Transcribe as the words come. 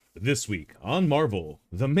This week on Marvel,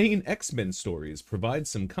 the main X-Men stories provide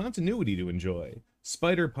some continuity to enjoy.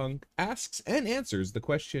 Spider-Punk asks and answers the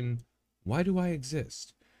question, why do I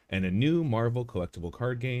exist? And a new Marvel collectible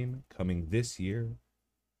card game coming this year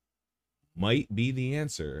might be the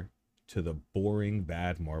answer to the boring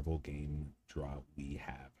bad Marvel game draw we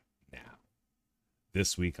have now.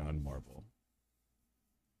 This week on Marvel.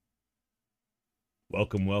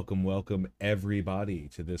 Welcome, everybody,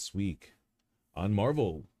 to this week on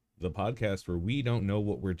Marvel, the podcast where we don't know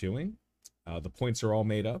what we're doing. The points are all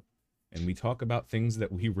made up, and we talk about things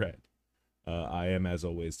that we read. I am, as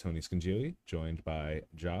always, Tony Scangili, joined by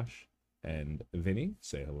Josh and Vinny.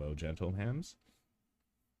 Say hello, gentle hams.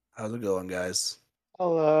 How's it going, guys?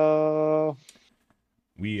 Hello.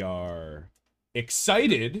 We are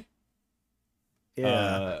excited.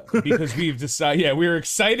 Yeah. Because we've decided, we're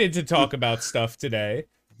excited to talk about stuff today.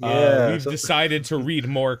 We've decided to read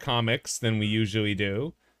more comics than we usually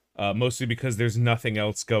do. Mostly because there's nothing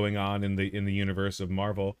else going on in the universe of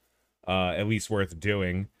Marvel, at least worth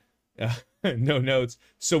doing. No notes.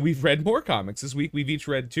 So we've read more comics this week. We've each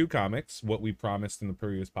read 2 comics, what we promised in the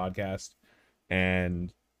previous podcast,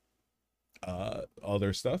 and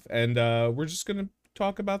other stuff. And we're just gonna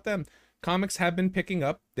talk about them. Comics have been picking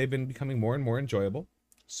up. They've been becoming more and more enjoyable.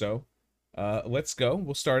 So let's go.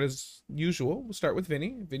 We'll start as usual. We'll start with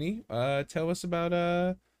Vinny. Vinny, tell us about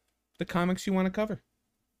the comics you want to cover.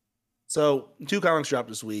 So 2 comics dropped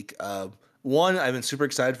this week. One I've been super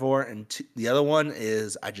excited for, and the other one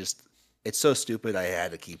is it's so stupid I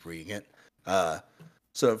had to keep reading it.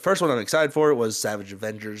 So the first one I'm excited for was Savage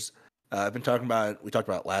Avengers. I've been talking about it. We talked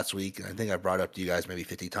about it last week, and I think I brought it up to you guys maybe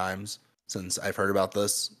 50 times since I've heard about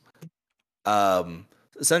this.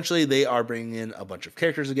 Essentially, they are bringing in a bunch of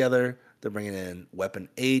characters together. They're bringing in Weapon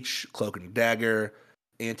H, Cloak and Dagger,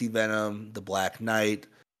 Anti-Venom, the Black Knight,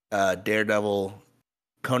 Daredevil,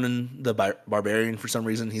 Conan the Barbarian. For some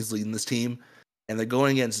reason, he's leading this team, and they're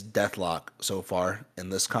going against Deathlock so far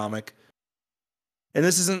in this comic. And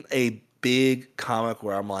this isn't a big comic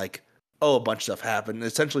where I'm like, oh, a bunch of stuff happened.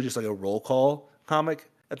 It's essentially just like a roll call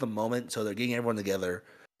comic at the moment. So they're getting everyone together.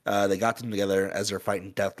 They got them together as they're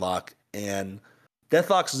fighting Deathlock, and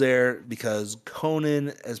Deathlock's there because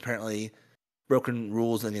Conan has apparently broken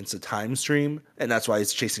rules against the time stream, and that's why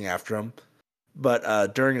he's chasing after him.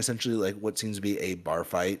 But during essentially like what seems to be a bar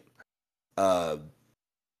fight, and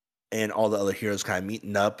all the other heroes kind of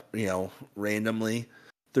meeting up, randomly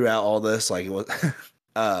throughout all this, like it was,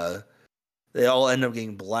 they all end up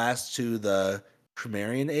getting blasted to the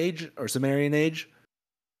Sumerian Age.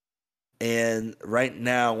 And right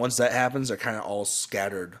now, once that happens, they're kind of all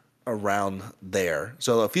scattered around there.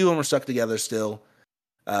 So a few of them are stuck together still.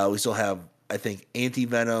 We still have, I think,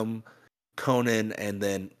 Anti-Venom, Conan, and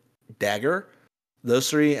then Dagger.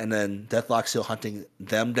 Those 3, and then Deathlock still hunting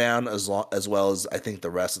them down as well as I think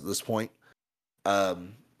the rest at this point.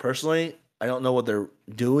 Personally, I don't know what they're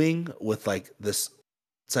doing with like this,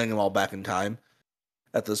 sending them all back in time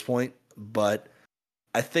at this point, but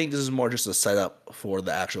I think this is more just a setup for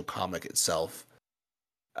the actual comic itself.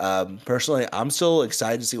 Personally, I'm still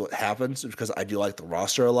excited to see what happens because I do like the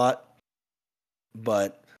roster a lot,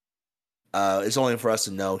 but it's only for us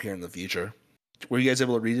to know here in the future. Were you guys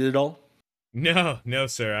able to read it at all? No,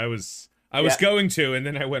 sir. I was going to, and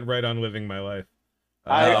then I went right on living my life.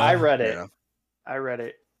 I read it. Yeah. I read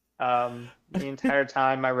it. The entire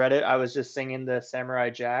time I read it, I was just singing the Samurai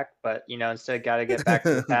Jack, but instead got to get back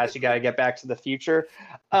to the past, you got to get back to the future.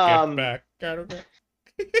 Get back. Gotta go.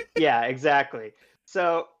 Yeah, exactly.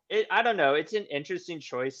 So I don't know. It's an interesting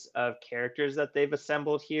choice of characters that they've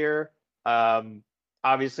assembled here.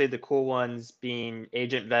 Obviously the cool ones being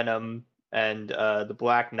Agent Venom and the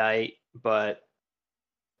Black Knight, but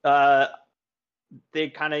they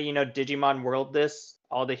kind of Digimon world this.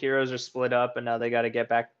 All the heroes are split up, and now they got to get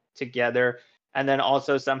back together, and then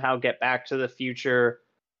also somehow get back to the future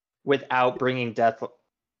without bringing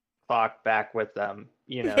Deathlock back with them.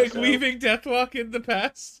 Leaving Deathlock in the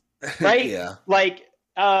past, right? Yeah.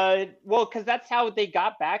 Well, because that's how they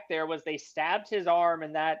got back there. Was they stabbed his arm,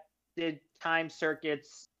 and that did time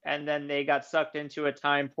circuits, and then they got sucked into a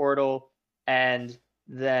time portal, and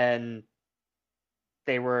then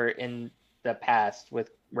they were in the past with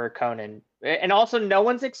where Conan. And also, no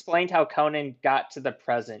one's explained how Conan got to the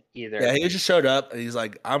present either. Yeah, he just showed up and he's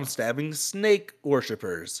like, I'm stabbing snake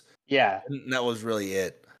worshippers. Yeah. And that was really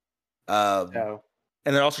it. So.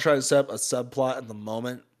 And they're also trying to set up a subplot at the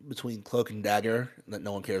moment between Cloak and Dagger that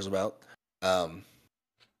no one cares about.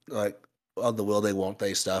 Like, well, the will they, won't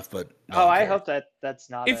they stuff, but I hope that's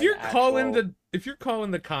not. If you're calling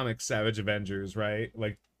the comic Savage Avengers, right?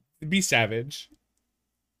 Like, be savage.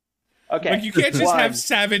 Okay. Like you can't just have One,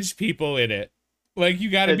 savage people in it. Like you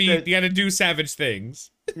gotta do savage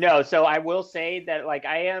things. No, so I will say that like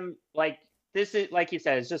I am like this is like you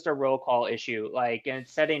said, it's just a roll call issue. Like and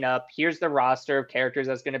it's setting up, here's the roster of characters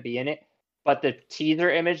that's gonna be in it. But the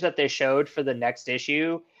teaser image that they showed for the next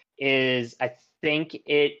issue is I think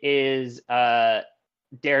it is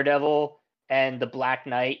Daredevil and the Black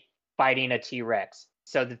Knight fighting a T-Rex.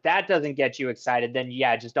 So that doesn't get you excited, then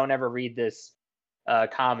yeah, just don't ever read this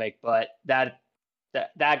comic. But that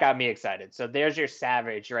got me excited. So there's your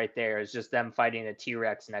Savage right there. Is just them fighting a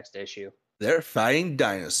T-Rex next issue. They're fighting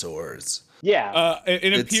dinosaurs. Yeah.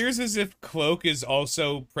 It appears as if Cloak is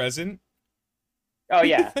also present. Oh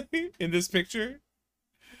yeah. In this picture.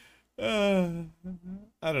 I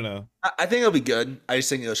don't know. I think it'll be good. I just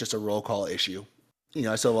think it was just a roll call issue. You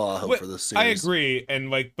know, I still have a lot of hope for this series. I agree, and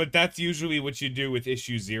like, but that's usually what you do with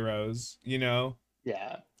issue zeros. You know.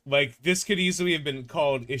 Yeah. Like this could easily have been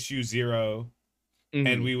called issue 0.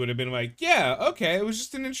 And we would have been like, yeah, okay, it was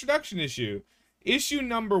just an introduction issue. Issue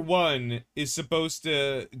number 1 is supposed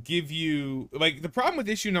to give you... Like, the problem with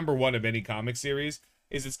issue number 1 of any comic series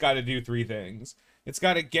is it's got to do 3 things. It's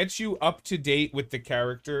got to get you up to date with the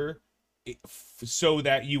character so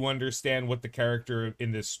that you understand what the character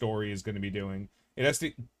in this story is going to be doing. It has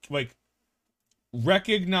to, like,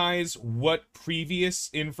 recognize what previous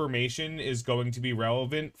information is going to be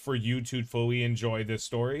relevant for you to fully enjoy this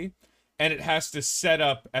story. And it has to set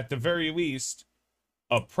up, at the very least,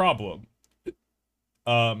 a problem.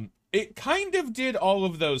 It kind of did all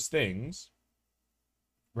of those things,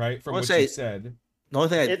 right? From what you said. The only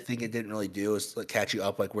thing I think it didn't really do is like catch you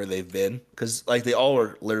up like where they've been, because like they all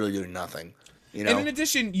were literally doing nothing. You know. And in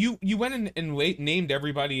addition, you went and named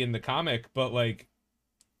everybody in the comic, but like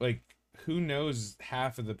who knows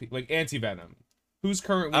half of the people? Like Anti-Venom, who's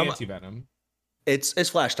currently Anti-Venom? It's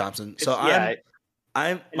Flash Thompson. So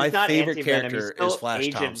my favorite character is Flash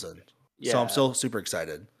Thompson. Yeah. So I'm still super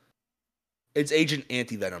excited. It's Agent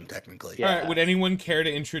Anti-Venom, technically. Yeah. All right, would anyone care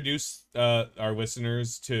to introduce our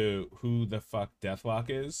listeners to who the fuck Deathlock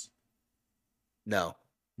is? No.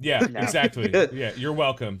 Yeah, no. Exactly. Yeah, you're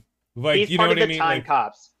welcome. Like, he's you know part what of I mean? Time like,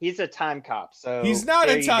 cops. He's a time cop. So he's not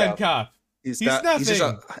a time cop. He's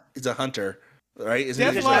nothing. He's a hunter, right? He's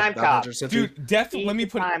a time cop. Dude, let me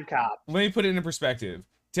put it into perspective.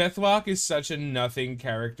 Deathlock is such a nothing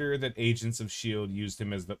character that Agents of S.H.I.E.L.D. used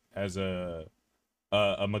him as a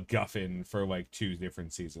MacGuffin for like 2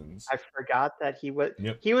 different seasons. I forgot that he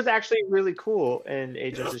was actually really cool in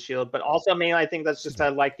Agents of S.H.I.E.L.D., but also mainly I think that's just I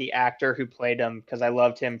like the actor who played him because I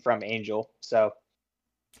loved him from Angel. So.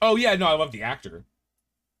 Oh yeah, no, I love the actor.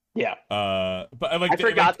 Yeah. But I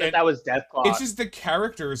forgot that was Deathclaw. It's just the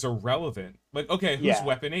characters are relevant. Like, okay, who's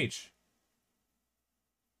Weapon H?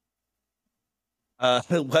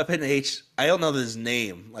 Weapon H. I don't know his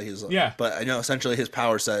name, but I know essentially his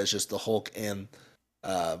power set is just the Hulk and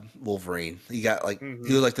Wolverine. He got like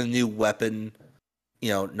he was like the new weapon,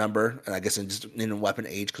 number, and I guess they just named him Weapon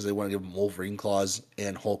H because they want to give him Wolverine claws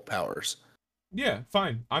and Hulk powers. Yeah,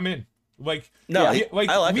 fine, I'm in. Like no, I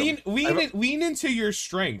like lean into your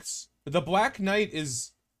strengths. The Black Knight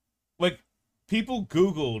is like people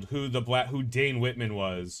Googled who Dane Whitman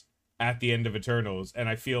was at the end of Eternals, and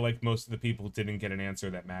I feel like most of the people didn't get an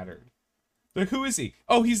answer that mattered. Like, who is he?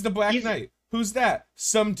 Oh, he's the Black Knight. Who's that?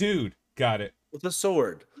 Some dude. Got it. With a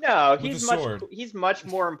sword. No, he's much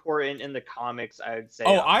more important in the comics, I would say.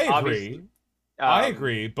 Oh, I agree. I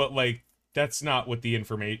agree, but like that's not what the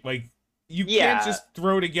information like you can't just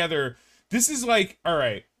throw together. This is like, all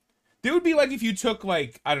right. It would be like if you took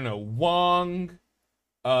like, I don't know, Wong,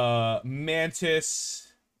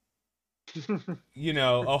 Mantis,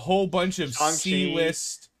 a whole bunch of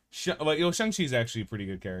C-list. Shang-Chi's actually a pretty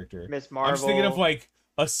good character. Miss Marvel. I'm just thinking of like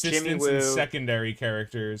assistants and secondary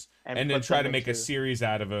characters, and then try to make a series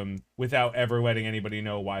out of them without ever letting anybody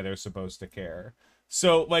know why they're supposed to care.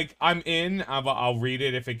 So like, I'm in. I'll read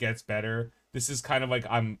it if it gets better. This is kind of like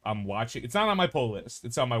I'm watching. It's not on my pull list.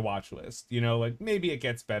 It's on my watch list. Like maybe it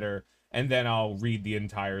gets better, and then I'll read the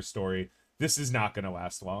entire story. This is not going to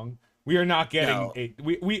last long. We are not getting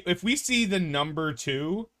if we see the number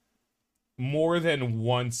 2 more than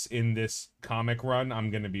once in this comic run,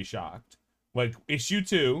 I'm going to be shocked. Like issue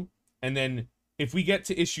 2, and then if we get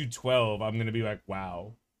to issue 12, I'm going to be like,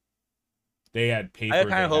 wow. They had paper. I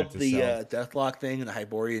kind of hope the Deathlock thing and the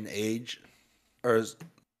Hyborian age, or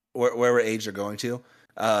wherever age they're going to,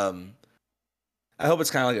 I hope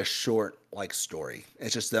it's kind of like a short story.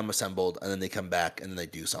 It's just them assembled, and then they come back, and then they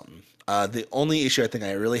do something. The only issue I think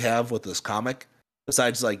I really have with this comic,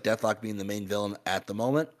 besides like Deathlock being the main villain at the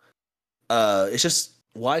moment, it's just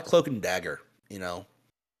why Cloak and Dagger.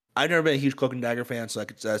 I've never been a huge Cloak and Dagger fan, so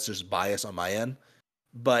that's just bias on my end.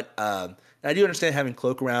 But I do understand having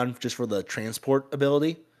Cloak around just for the transport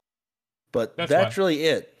ability. But that's really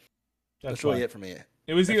it. That's really it for me.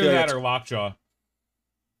 It was either that or Lockjaw.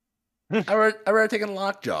 I rather taken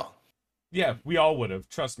Lockjaw. Yeah, we all would have.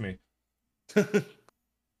 Trust me.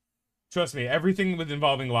 Trust me. Everything with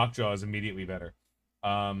involving Lockjaw is immediately better.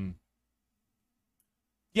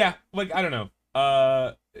 Yeah, like I don't know.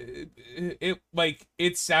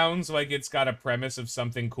 It sounds like it's got a premise of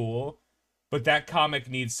something cool, but that comic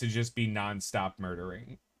needs to just be nonstop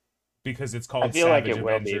murdering because it's called Savage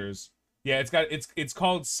Avengers. Yeah, it's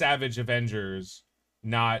called Savage Avengers,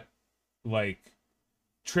 not like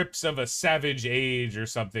Trips of a Savage Age or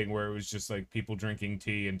something where it was just like people drinking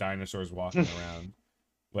tea and dinosaurs walking around.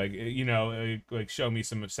 Like, you know, like show me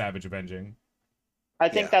some Savage Avenging. I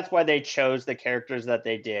think that's why they chose the characters that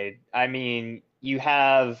they did. I mean, you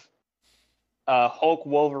have a Hulk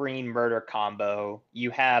Wolverine murder combo. You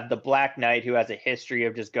have the Black Knight, who has a history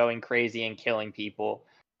of just going crazy and killing people.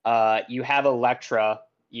 You have Elektra,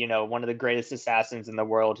 you know, one of the greatest assassins in the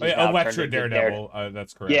world. Who's Elektra Daredevil.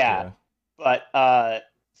 That's correct. Yeah. But I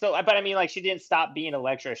mean, like, she didn't stop being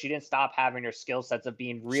Elektra. She didn't stop having her skill sets of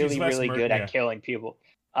being really, really good at killing people.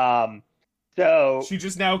 So she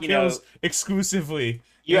just now kills exclusively.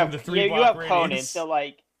 You have Conan. So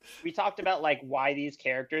like we talked about like why these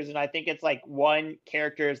characters, and I think it's like one,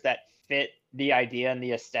 characters that fit the idea and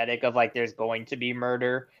the aesthetic of like there's going to be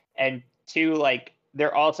murder, and two, like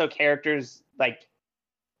they're also characters like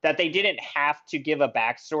that they didn't have to give a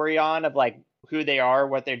backstory on of like who they are,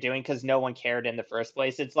 what they're doing, because no one cared in the first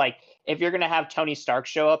place. It's like if you're gonna have Tony Stark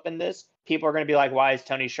show up in this, people are going to be like, why is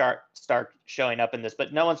Tony Stark showing up in this?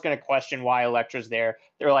 But no one's going to question why Elektra's there.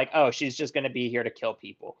 They're like, oh, she's just going to be here to kill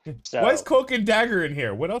people. So why is Cloak and Dagger in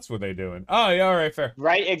here? What else were they doing? Oh, yeah, all right, fair.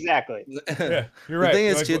 Right, exactly. Yeah, you're right. The thing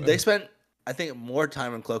is, too, they spent, I think, more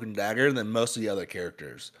time on Cloak and Dagger than most of the other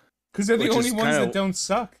characters. Because they're the only ones that don't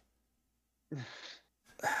suck.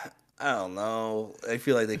 I don't know. I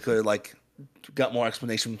feel like they could have like got more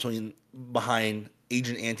explanation behind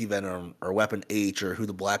Agent Anti-Venom or Weapon H or who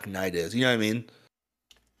the Black Knight is. You know what I mean?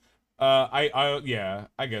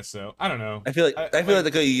 I guess so. I don't know. I feel like they could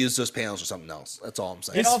have used those panels or something else. That's all I'm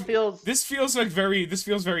saying. This feels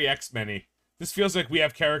very X-Men-y. This feels like we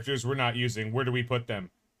have characters we're not using. Where do we put them?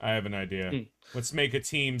 I have an idea. Let's make a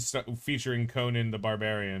team featuring Conan the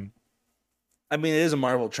Barbarian. I mean, it is a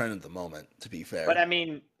Marvel trend at the moment, to be fair. But I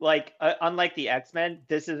mean, like, unlike the X-Men,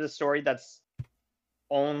 this is a story that's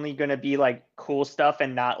only going to be like cool stuff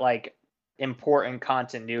and not like important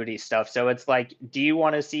continuity stuff. So it's like, do you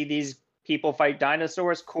want to see these people fight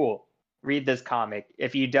dinosaurs? Cool. Read this comic.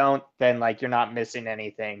 If you don't, then like you're not missing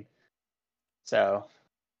anything. So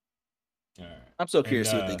I'm so curious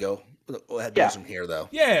to see what they go from here, though.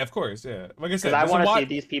 Yeah, of course. Yeah, like I said, I want to see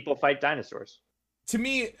these people fight dinosaurs. To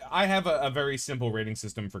me, I have a very simple rating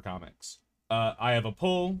system for comics. I have a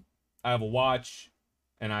pull, I have a watch,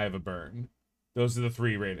 and I have a burn. Those are the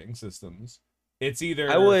 3 rating systems. It's either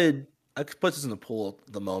I could put this in the pull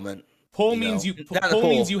at the moment. Pull means you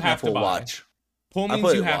have to buy. Watch. Pull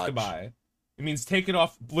means you have to buy. It means take it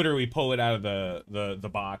off, literally pull it out of the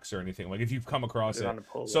box or anything. Like if you've come across it.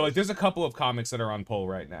 So like there's a couple of comics that are on pull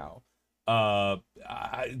right now.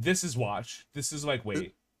 This is watch. This is like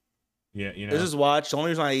wait. Yeah, you know. This is watch. The only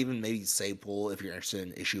reason I even maybe say pull if you're interested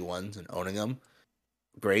in issue 1s and owning them,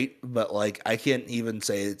 great. But like I can't even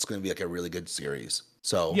say it's going to be like a really good series.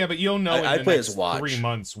 So yeah, but you'll know in the next 3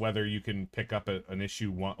 months whether you can pick up an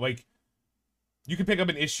issue 1. Like you can pick up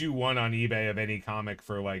an issue 1 on eBay of any comic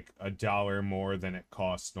for like $1 more than it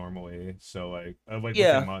costs normally. So like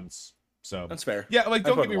within months. So that's fair. Yeah, like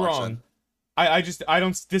don't get me wrong. I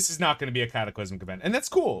don't. This is not going to be a cataclysmic event, and that's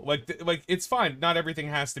cool. Like it's fine. Not everything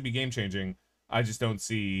has to be game changing. I just don't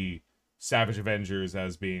see Savage Avengers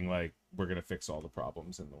as being like we're gonna fix all the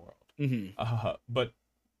problems in the world. But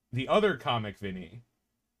the other comic, Vinny,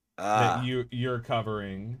 that you're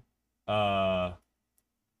covering,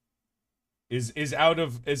 is out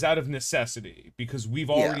of necessity because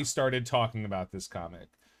we've already started talking about this comic.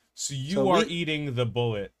 So you are eating the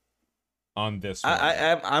bullet on this one.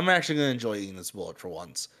 I'm actually going to enjoy eating this bullet for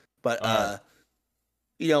once. But,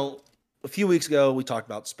 you know, a few weeks ago, we talked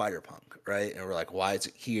about Spider-Punk, right? And we're like, why is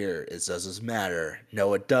it here? Does this matter?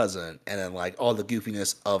 No, it doesn't. And then, like, all the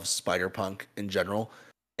goofiness of Spider-Punk in general.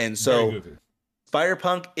 And so,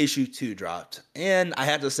 Spider-Punk issue 2 dropped. And I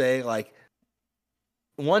have to say, like,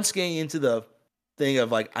 once getting into the thing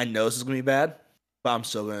of, like, I know this is going to be bad, but I'm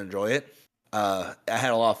still going to enjoy it. I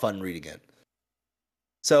had a lot of fun reading it.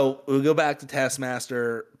 So we'll go back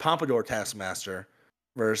to Pompadour Taskmaster,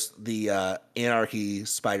 versus the Anarchy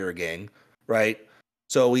Spider Gang, right?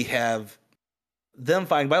 So we have them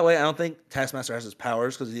fighting. By the way, I don't think Taskmaster has his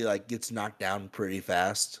powers because he like gets knocked down pretty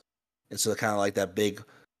fast. And so kind of like that big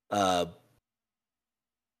uh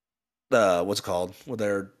what's it called?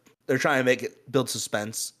 Where they're trying to make it build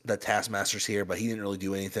suspense that Taskmaster's here, but he didn't really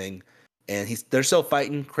do anything. And they're still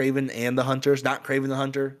fighting Craven and the Hunters, not Craven the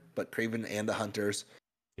Hunter, but Craven and the Hunters.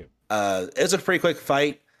 Yep. It's a pretty quick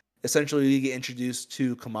fight. Essentially, we get introduced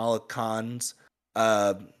to Kamala Khan's,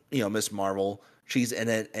 Miss Marvel. She's in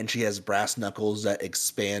it, and she has brass knuckles that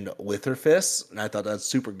expand with her fists, and I thought that's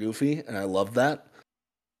super goofy, and I love that.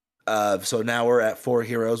 So now we're at 4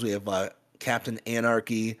 heroes. We have Captain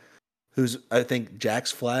Anarchy, who's I think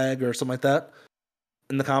Jack's Flag or something like that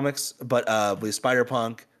in the comics. But we have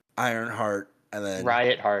Spider-Punk, Ironheart, and then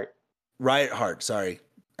Riot Heart. Riot Heart. Sorry,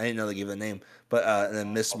 I didn't know they gave the name. But and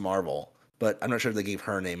then Miss Marvel. But I'm not sure if they gave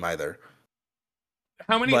her name either.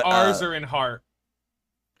 How many R's are in Heart?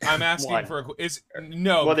 I'm asking One. for is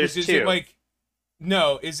there's is two.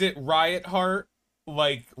 Is it Riot Heart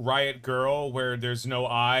like Riot Girl where there's no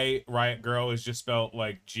I? Riot Girl is just spelled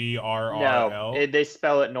like GRRL. No, they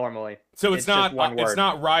spell it normally. So it's not just one word. It's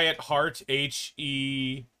not Riot Heart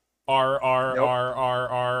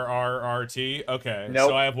HERRRRRRRT. Okay, nope.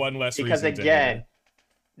 So I have one less because reason again,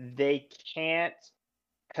 they can't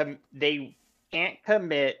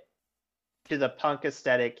commit to the punk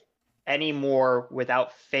aesthetic anymore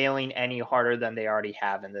without failing any harder than they already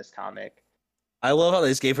have in this comic. I love how they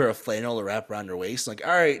just gave her a flannel to wrap around her waist. Like,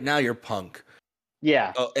 all right, now you're punk.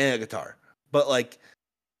 Yeah. Oh, and a guitar. But like,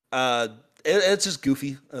 it's just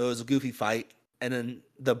goofy. It was a goofy fight. And then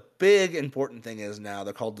the big important thing is now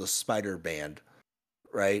they're called the Spider Band,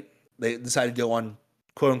 right? They decided to go on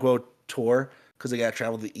quote unquote tour because they got to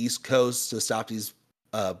travel to the East Coast to stop these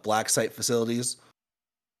black site facilities.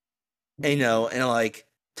 And, in like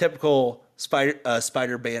typical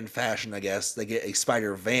Spider Band fashion, I guess they get a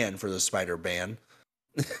Spider Van for the Spider Band,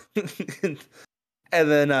 and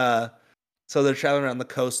then so they're traveling around the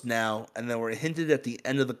coast now, and then we're hinted at the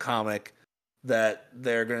end of the comic that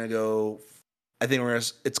they're gonna go. I think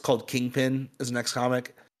it's called Kingpin is the next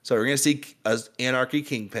comic, so we're gonna see Anarchy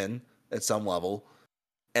Kingpin at some level,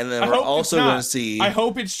 and then we're also gonna see. I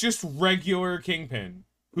hope it's just regular Kingpin,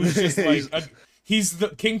 who's just like he's the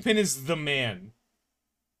Kingpin is the man.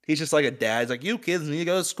 He's just like a dad. He's like, you kids need to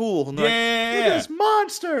go to school. And they're like, look at this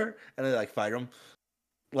monster. And they like fight him.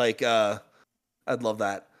 Like, I'd love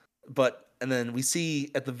that. And then we see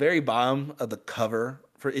at the very bottom of the cover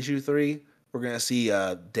for issue 3, we're going to see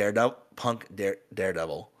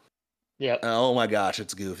Daredevil. Yep. Oh my gosh,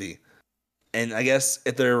 it's goofy. And I guess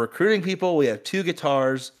if they're recruiting people, we have 2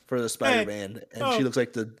 guitars for the Spider Band. And she looks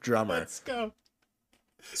like the drummer. Let's go.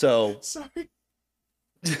 So. Sorry.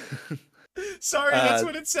 Sorry, that's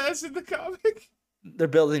what it says in the comic. They're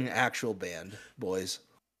building an actual band, boys.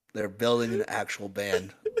 They're building an actual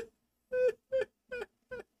band.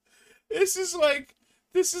 This is like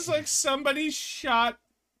somebody shot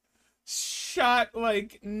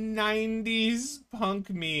like 90s punk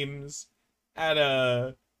memes at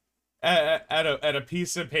a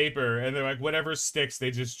piece of paper, and they're like, whatever sticks,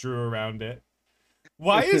 they just drew around it.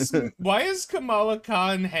 Why is Kamala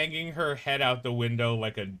Khan hanging her head out the window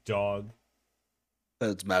like a dog?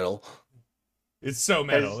 It's metal. It's so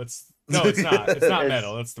metal. It's not. It's not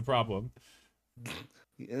metal. That's the problem.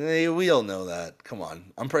 We all know that. Come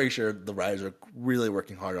on. I'm pretty sure the writers are really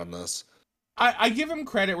working hard on this. I give them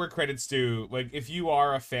credit where credit's due. Like, if you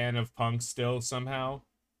are a fan of punk still somehow,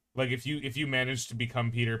 like if you manage to become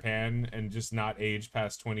Peter Pan and just not age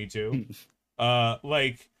past 22,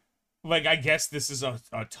 like I guess this is a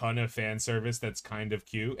ton of fan service that's kind of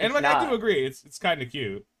cute. And I do agree, it's kind of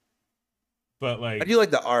cute. But like, I do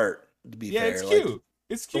like the art, to be fair. It's cute.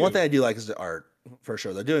 It's cute. The one thing I do like is the art, for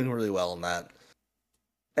sure. They're doing really well in that.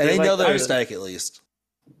 And they know their aesthetic, at least.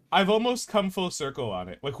 I've almost come full circle on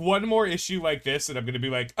it. Like, one more issue like this, and I'm going to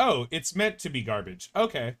be like, oh, it's meant to be garbage.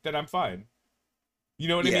 Okay, then I'm fine. You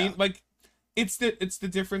know what I mean? Like, it's the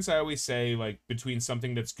difference I always say, like, between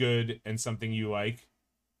something that's good and something you like.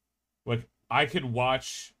 Like, I could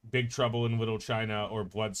watch Big Trouble in Little China or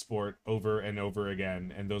Bloodsport over and over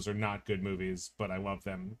again, and those are not good movies, but I love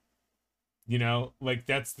them. You know, like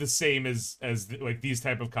that's the same as like these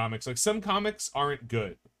type of comics. Like some comics aren't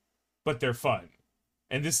good, but they're fun,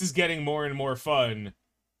 and this is getting more and more fun,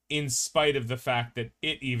 in spite of the fact that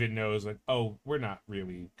it even knows like, oh, we're not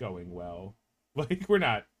really going well. Like we're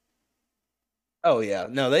not. Oh yeah,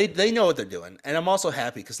 no, they know what they're doing, and I'm also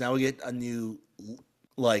happy because now we get a new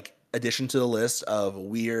like addition to the list of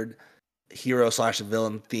weird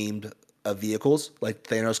hero/villain themed vehicles like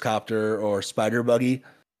Thanos copter or Spider Buggy.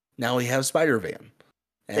 Now we have Spider Van,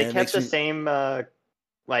 and They it kept makes the me same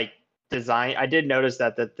like design. I did notice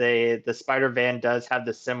that the Spider Van does have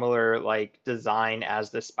the similar like design as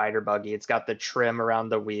the Spider Buggy. It's got the trim around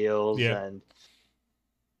the wheels Yeah. and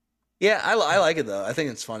yeah, I like it though. I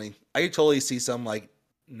think it's funny. I could totally see some like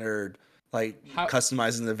nerd like How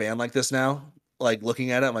customizing the van like this now. Like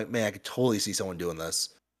looking at it, I'm like, man, I could totally see someone doing this.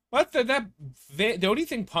 what that van, the only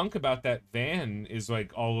thing punk about that van is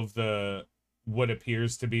like all of the what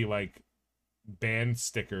appears to be like band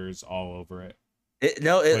stickers all over it.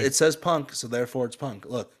 Like It says punk, so therefore it's punk.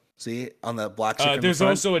 Look, see on the black sticker in the there's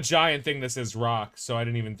front. also a giant thing that says rock, so I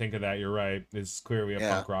didn't even think of that. You're right. It's clearly a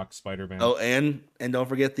Yeah. punk rock Spider-Man. Oh, and don't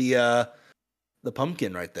forget the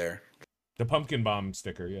pumpkin right there. The pumpkin bomb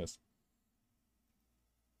sticker, yes.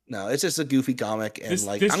 No, it's just a goofy comic, and This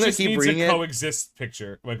like this I'm gonna just keep needs reading a it. coexist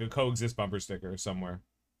picture, like a coexist bumper sticker somewhere.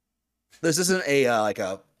 This isn't a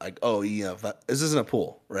this isn't a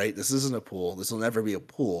pool, right? This isn't a pool. This will never be a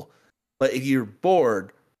pool. But if you're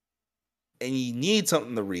bored and you need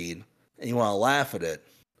something to read and you want to laugh at it,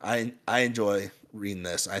 I enjoy reading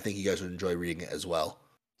this. I think you guys would enjoy reading it as well.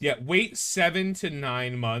 Yeah, wait 7 to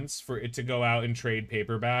 9 months for it to go out and trade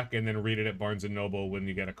paperback, and then read it at Barnes and Noble when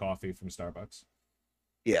you get a coffee from Starbucks.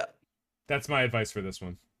 Yeah. That's my advice for this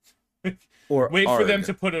one. Or wait for them ARG.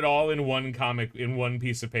 to put it all in one comic, in one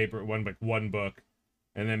piece of paper, one book,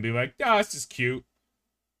 and then be like, "Ah, this is cute.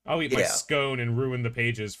 I'll eat my Yeah. scone and ruin the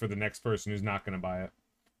pages for the next person who's not going to buy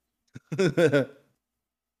it."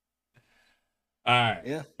 All right.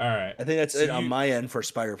 Yeah. All right. I think that's So it on my end for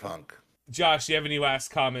Spider-Punk. Josh, do you have any last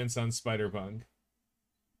comments on Spider-Punk?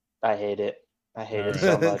 I hate it. I hate it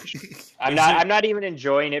Alright. so much. I'm not even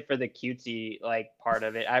enjoying it for the cutesy like part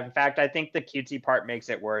of it. In fact, I think the cutesy part makes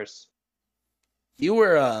it worse. You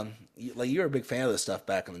were you were a big fan of this stuff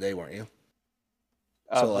back in the day, weren't you?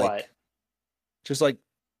 Of So, what? Just like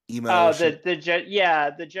emo. Oh, shit. the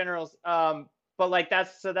generals. But like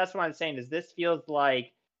that's what I'm saying is this feels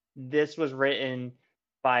like this was written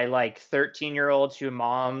by like 13-year-olds who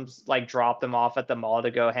moms like drop them off at the mall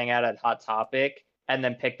to go hang out at Hot Topic and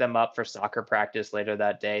then pick them up for soccer practice later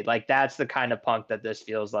that day. Like that's the kind of punk that this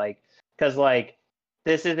feels like. Because like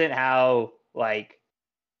this isn't how like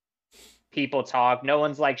people talk. No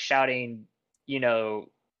one's like shouting,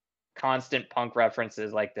 constant punk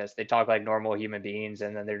references like this. They talk like normal human beings,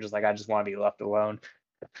 and then they're just like, I just want to be left alone.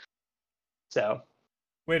 So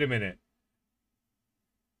Wait a minute.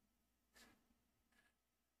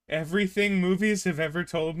 Everything movies have ever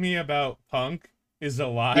told me about punk is a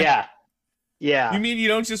lie? Yeah. You mean you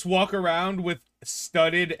don't just walk around with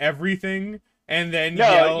studded everything and then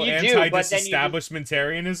No, yell you do, but then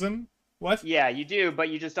anti-disestablishmentarianism? What? Yeah, you do, but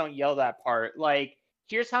you just don't yell that part. Like,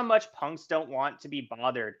 here's how much punks don't want to be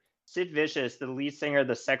bothered. Sid Vicious, the lead singer of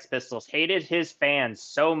the Sex Pistols, hated his fans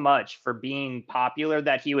so much for being popular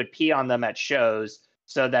that he would pee on them at shows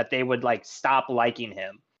so that they would like stop liking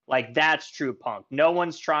him. Like, that's true punk. No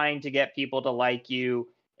one's trying to get people to like you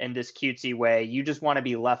in this cutesy way. You just want to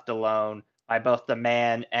be left alone by both the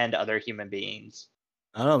man and other human beings.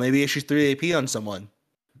 I don't know. Maybe issue 3 AP on someone.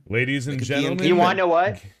 Ladies and Like a DMP. gentlemen, You want to know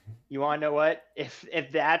what? You want to know what? If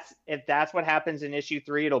that's what happens in issue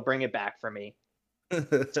 3, it'll bring it back for me.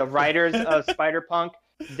 So writers of Spider-Punk,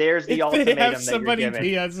 there's the if ultimatum they have that somebody you're given.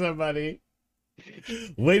 pee on somebody.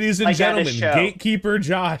 Ladies and Like at a gentlemen, show. Gatekeeper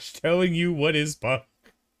Josh telling you what is punk.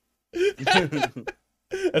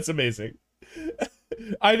 That's amazing.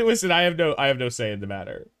 I have no say in the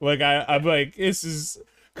matter. Like I'm like, this is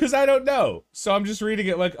because I don't know. So I'm just reading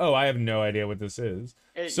it like, oh, I have no idea what this is.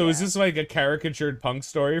 So is this like a caricatured punk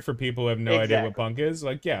story for people who have no idea what punk is?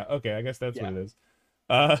 Like, yeah, okay, I guess that's what it is.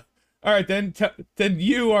 All right, then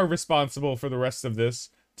you are responsible for the rest of this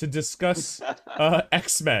to discuss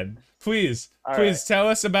X-Men. Please tell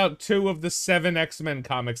us about 2 of the 7 X-Men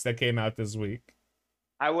comics that came out this week.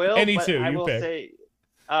 I will. Any but 2, I you will pick. say.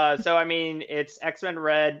 So I mean, it's X-Men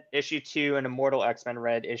Red issue 2 and Immortal X-Men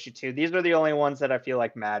Red issue 2. These are the only ones that I feel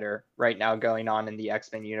like matter right now going on in the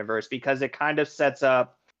X-Men universe because it kind of sets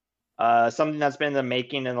up something that's been in the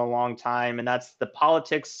making in a long time, and that's the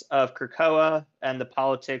politics of Krakoa and the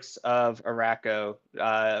politics of Arakko,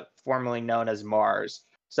 formerly known as Mars.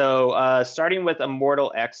 So starting with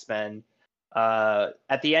Immortal X-Men,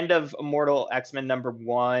 at the end of Immortal X-Men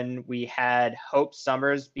 #1, we had Hope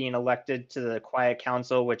Summers being elected to the Quiet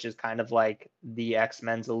Council, which is kind of like the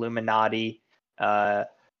X-Men's Illuminati.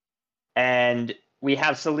 And we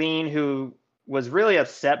have Selene, who was really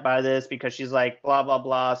upset by this because she's like, blah, blah,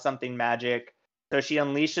 blah, something magic. So she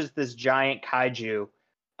unleashes this giant kaiju.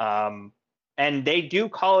 And they do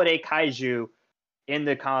call it a kaiju in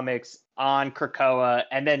the comics. on Krakoa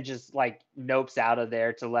and then just like nopes out of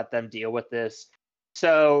there to let them deal with this.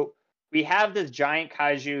 So we have this giant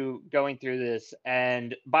kaiju going through this.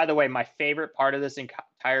 And by the way, my favorite part of this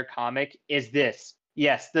entire comic is this.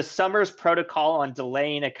 Yes, the Summers Protocol on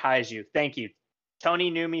delaying a kaiju. Thank you.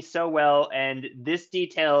 Tony knew me so well, and this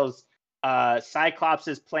details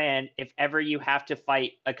Cyclops' plan if ever you have to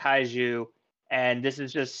fight a kaiju. And this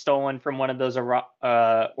is just stolen from one of those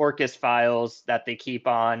Orcus files that they keep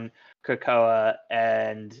on Krakoa,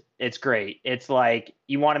 and it's great. It's like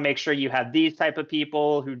you want to make sure you have these type of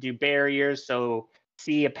people who do barriers. So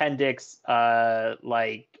see appendix,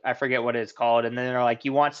 like I forget what it's called, and then they're like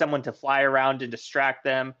you want someone to fly around and distract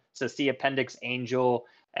them. So see appendix angel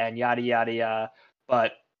and yada yada yada.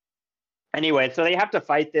 But anyway, so they have to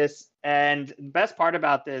fight this, and the best part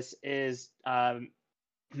about this is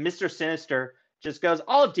Mr. Sinister just goes,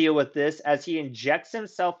 I'll deal with this, as he injects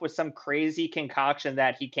himself with some crazy concoction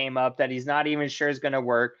that he came up that he's not even sure is going to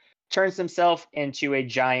work, turns himself into a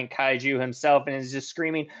giant kaiju himself, and is just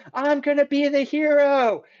screaming, I'm going to be the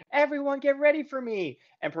hero. Everyone get ready for me.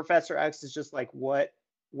 And Professor X is just like, what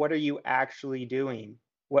are you actually doing?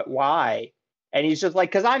 Why? And he's just like,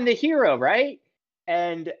 because I'm the hero, right?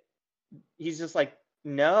 And he's just like,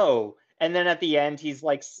 no. And then at the end, he's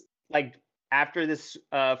like after this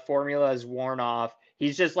formula is worn off,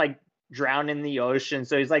 he's just like drowned in the ocean.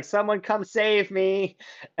 So he's like, someone come save me.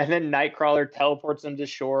 And then Nightcrawler teleports him to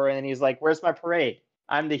shore. And he's like, where's my parade?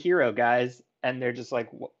 I'm the hero, guys. And they're just like,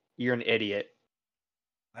 you're an idiot.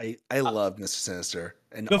 I love Mr. Sinister.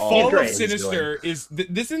 And the fall of Sinister is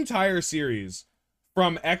this entire series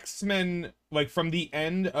from X-Men, like from the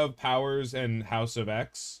end of Powers and House of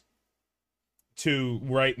X to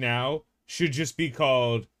right now, should just be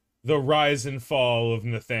called The Rise and Fall of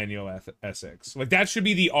Nathaniel Essex. Like, that should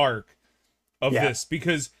be the arc of this,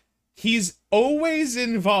 because he's always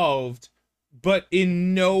involved, but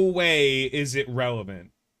in no way is it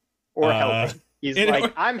relevant. Or helping. He's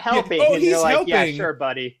like, I'm helping. Yeah. Oh, and he's like, helping. yeah, sure,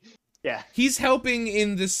 buddy. Yeah. He's helping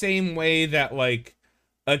in the same way that, like,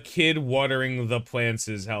 a kid watering the plants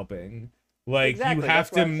is helping. Like, exactly, you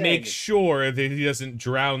have to make sure that he doesn't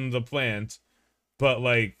drown the plant, but,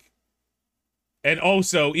 like, and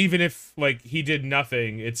also, even if, like, he did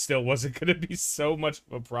nothing, it still wasn't going to be so much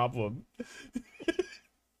of a problem.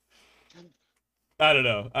 I don't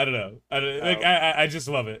know. Like, I just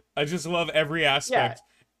love it. I just love every aspect.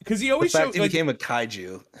 Because he always shows, he became a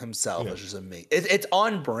kaiju himself, which is amazing. It's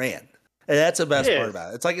on brand. And that's the best part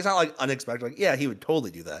about it. It's like, it's not like unexpected. Like, yeah, he would totally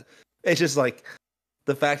do that. It's just like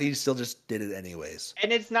the fact that he still just did it anyways.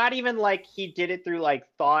 And it's not even like he did it through like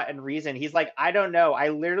thought and reason. He's like, I don't know. I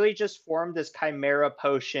literally just formed this chimera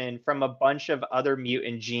potion from a bunch of other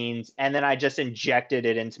mutant genes, and then I just injected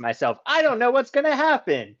it into myself. I don't know what's going to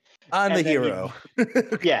happen. I'm the hero.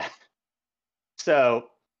 Yeah. So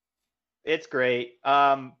it's great.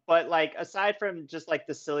 But like, aside from just like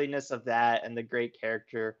the silliness of that and the great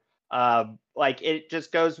character, like it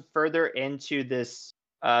just goes further into this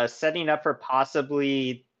setting up for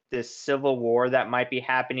possibly this civil war that might be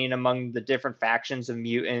happening among the different factions of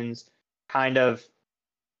mutants, kind of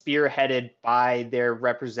spearheaded by their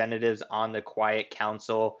representatives on the Quiet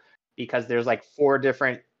Council, because there's like 4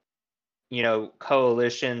 different,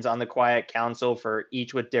 coalitions on the Quiet Council, for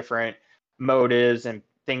each with different motives and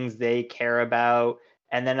things they care about.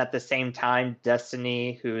 And then at the same time,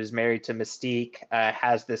 Destiny, who is married to Mystique,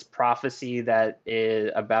 has this prophecy that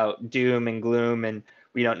is about doom and gloom, and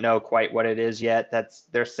we don't know quite what it is yet.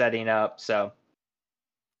 They're setting up. So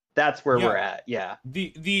that's where we're at. Yeah.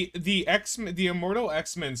 The X-Men, the Immortal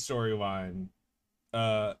X-Men storyline,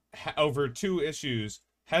 over 2 issues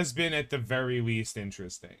has been at the very least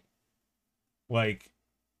interesting. Like,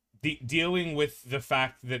 dealing with the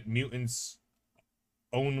fact that mutants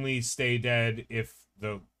only stay dead if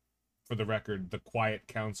for the record, the Quiet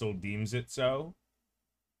Council deems it so.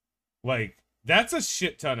 Like, that's a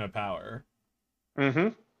shit ton of power. Mm-hmm.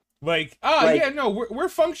 Like, yeah, no, we're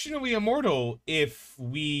functionally immortal if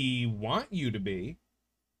we want you to be.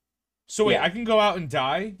 So wait, I can go out and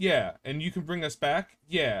die? Yeah. And you can bring us back?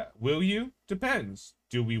 Yeah. Will you? Depends.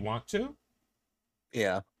 Do we want to?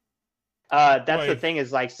 Yeah. That's the thing,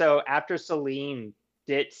 is like, so after Selene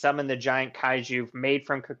did summon the giant kaiju made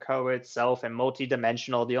from Krakoa itself and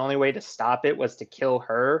multidimensional, the only way to stop it was to kill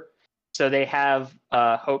her. So they have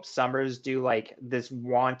Hope Summers do like this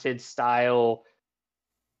Wanted style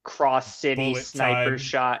cross city sniper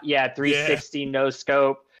shot. Yeah, 360 no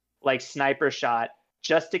scope, like sniper shot,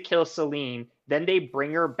 just to kill Selene. Then they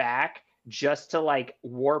bring her back just to like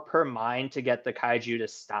warp her mind to get the kaiju to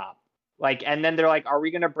stop. Like, and then they're like, are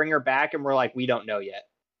we gonna bring her back? And we're like, we don't know yet.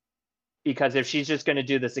 Because if she's just going to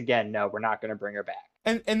do this again, no, we're not going to bring her back.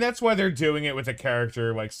 And that's why they're doing it with a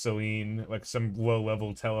character like Celine, like some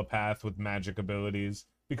low-level telepath with magic abilities.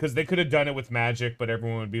 Because they could have done it with magic, but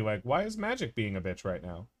everyone would be like, why is magic being a bitch right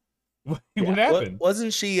now? What happened?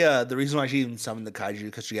 Wasn't she the reason why she even summoned the kaiju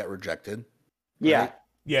because she got rejected? Right?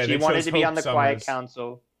 Yeah, she wanted to be on the Summers. Quiet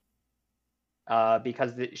Council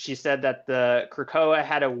because she said that the Krakoa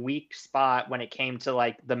had a weak spot when it came to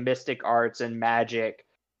like the mystic arts and magic,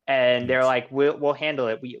 and they're like, we'll handle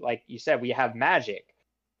it. We, like you said, we have magic,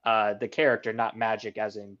 the character, not magic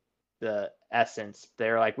as in the essence.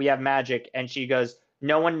 They're like, we have magic, and she goes,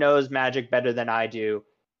 no one knows magic better than I do.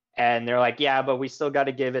 And they're like, yeah, but we still got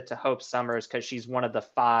to give it to Hope Summers because she's one of the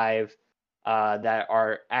 5 that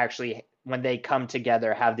are actually, when they come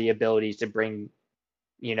together, have the abilities to bring,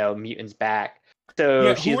 mutants back.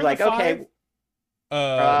 So she's like, okay.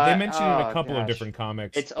 They mentioned in a couple of different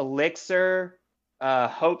comics. It's Elixir,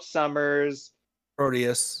 Hope Summers,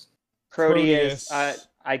 Proteus.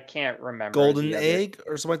 I can't remember. Golden Egg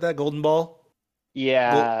or something like that. Golden Ball.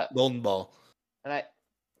 Yeah. Golden Ball. And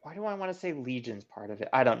why do I want to say Legion's part of it?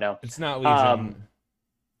 I don't know. It's not Legion.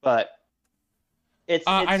 But it's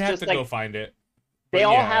I'd have just to like, go find it. They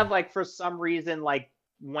all have, like, for some reason, like,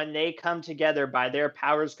 when they come together by their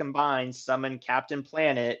powers combined, summon Captain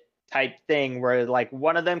Planet type thing where, like,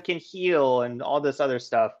 one of them can heal and all this other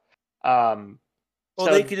stuff.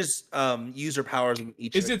 They could just use their powers in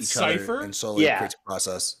each Cypher? other and slowly create a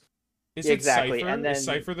process. Is it Cypher? And then, is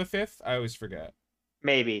Cypher the 5th? I always forget.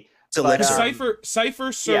 Maybe.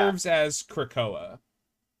 Cypher serves as Krakoa.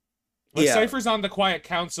 But Cypher's on the Quiet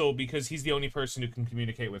Council because he's the only person who can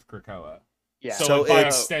communicate with Krakoa. Yeah. So by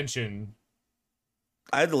extension,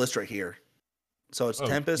 I have the list right here. So it's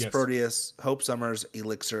Tempest, Proteus, Hope Summers,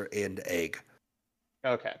 Elixir, and Egg.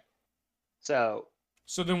 Okay. So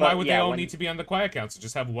then why would they all need to be on the Quiet Council?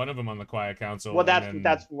 Just have one of them on the Quiet Council. Well,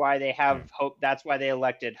 that's why they have Hope. That's why they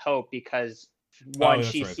elected Hope, because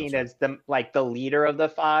she's seen as the leader of the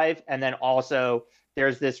 5, and then also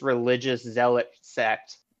there's this religious zealot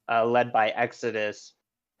sect led by Exodus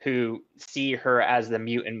who see her as the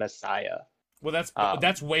mutant messiah. Well,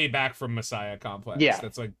 that's way back from Messiah Complex. Yeah,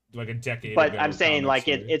 that's like a decade. But I'm saying like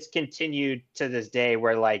it's continued to this day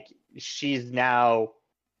where like she's now,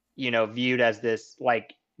 viewed as this,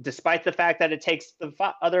 like, despite the fact that it takes the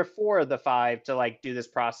other 4 of the 5 to like do this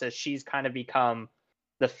process, she's kind of become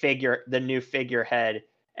the new figurehead.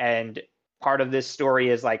 And part of this story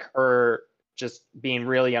is like her just being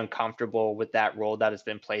really uncomfortable with that role that has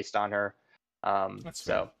been placed on her. That's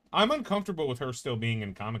fair. I'm uncomfortable with her still being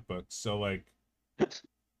in comic books, so like,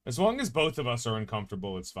 as long as both of us are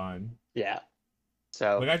uncomfortable, it's fine. Yeah.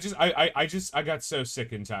 So like, I got so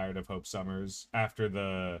sick and tired of Hope Summers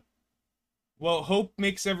after Hope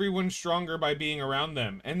makes everyone stronger by being around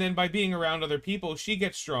them, and then by being around other people, she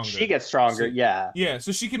gets stronger. Yeah. Yeah,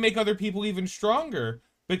 so she can make other people even stronger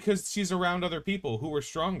because she's around other people who are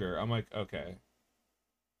stronger. I'm like, okay.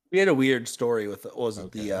 We had a weird story with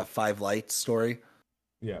the 5 Lights story.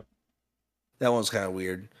 Yeah, that one was kind of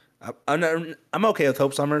weird. I'm okay with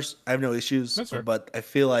Hope Summers. I have no issues, but I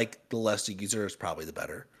feel like the less you use her is probably the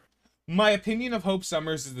better. My opinion of Hope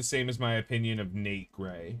Summers is the same as my opinion of Nate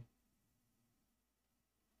Gray.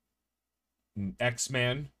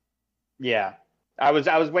 X-Man. Yeah, I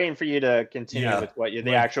was waiting for you to continue with what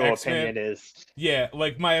the actual X-Man opinion is. Yeah,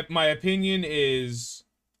 like my opinion is,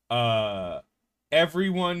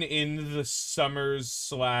 everyone in the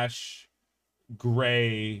Summers /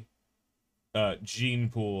 Gray gene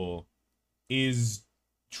pool is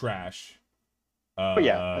trash.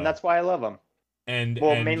 And that's why I love them. And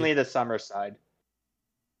mainly the Summer side.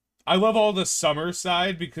 I love all the Summer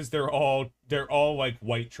side because they're all like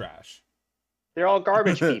white trash. They're all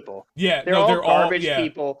garbage people. Yeah, they're all garbage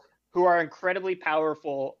people who are incredibly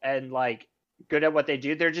powerful and like good at what they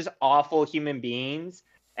do. They're just awful human beings,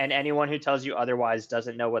 and anyone who tells you otherwise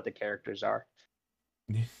doesn't know what the characters are.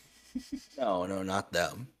 No, not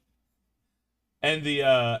them. And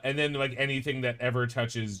and then like anything that ever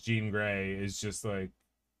touches Jean Grey is just like,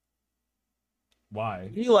 why?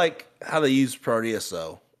 You like how they use Proteus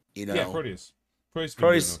though, Yeah, Proteus.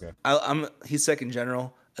 Okay. He's second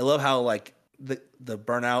general. I love how like the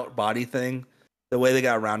burnout body thing, the way they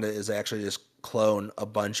got around it is they actually just clone a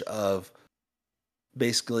bunch of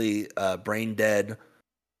basically brain dead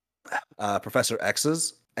Professor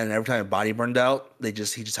X's, and every time a body burned out, he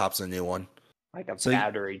just hops in a new one. Like a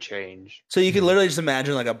battery change. So you can literally just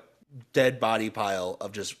imagine like a dead body pile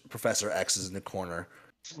of just Professor X's in the corner.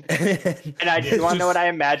 And I just want to know what I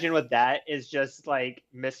imagine with that is just like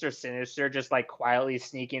Mr. Sinister just like quietly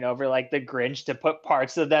sneaking over like the Grinch to put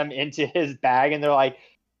parts of them into his bag, and they're like,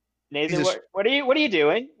 Nathan, what are you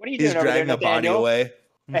doing? What are you He's doing over there, dragging the body Nathaniel? away.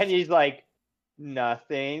 And he's like,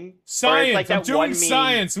 nothing. Science. Or it's like I'm that doing one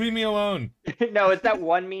science. Leave me alone. No, it's that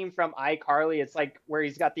one meme from iCarly. It's like where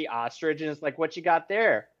he's got the ostrich, and it's like, what you got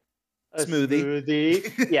there? A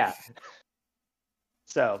smoothie. Yeah.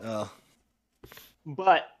 So,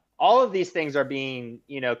 but all of these things are being,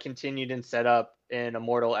 continued and set up in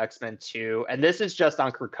Immortal X-Men 2, and this is just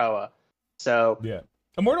on Krakoa. So yeah,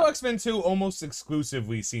 Immortal X-Men 2 almost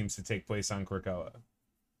exclusively seems to take place on Krakoa.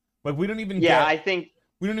 Like we don't even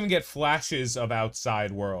we don't even get flashes of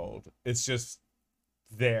outside world. It's just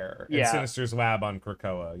there. And Sinister's lab on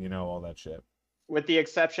Krakoa, all that shit. With the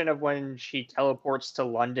exception of when she teleports to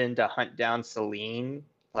London to hunt down Selene.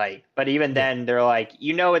 But even then, they're like,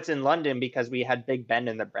 it's in London because we had Big Ben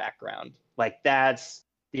in the background. Like, that's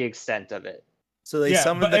the extent of it. So they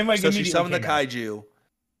summoned she summoned the kaiju.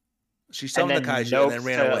 She summoned the kaiju and then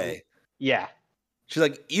ran away. Yeah. She's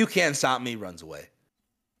like, you can't stop me, runs away.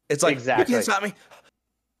 It's like, you can't stop me.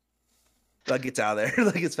 Like, gets out of there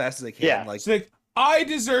like as fast as they can. Yeah. Like, I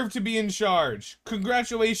deserve to be in charge.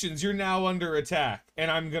 Congratulations, you're now under attack,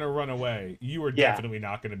 and I'm gonna run away. You are definitely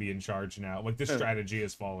not gonna be in charge now. Like, the strategy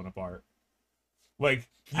has fallen apart. Like,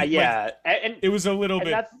 and it was a little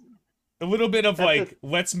bit of like,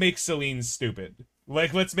 let's make Selene stupid.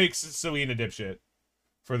 Like, let's make Selene a dipshit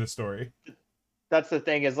for the story. That's the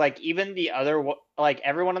thing is like even the other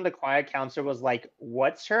everyone on the Quiet Council was like,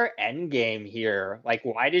 what's her end game here? Like,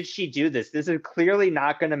 why did she do this? This is clearly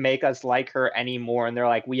not going to make us like her anymore. And they're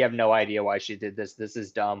like, we have no idea why she did this. This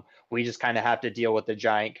is dumb. We just kind of have to deal with the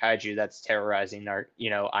giant kaiju that's terrorizing our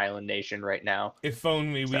island nation right now. If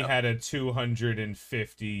only we had a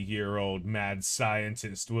 250-year-old mad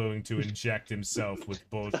scientist willing to inject himself with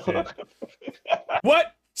bullshit.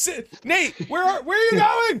 What? Nate, where are you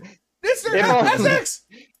going? Mr. Essex!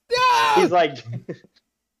 No! He's like,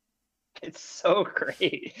 it's so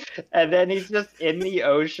great. And then he's just in the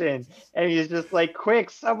ocean, and he's just like, quick,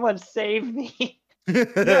 someone save me.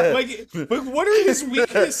 Yeah, like what are his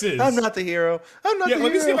weaknesses? I'm not the hero. Let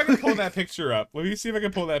me see if I can pull that picture up. Let me see if I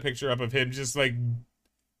can pull that picture up of him just like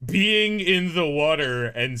being in the water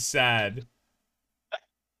and sad.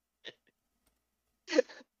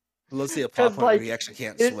 Let's see a plot point where he actually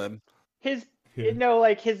can't swim. His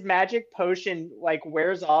his magic potion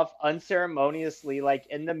wears off unceremoniously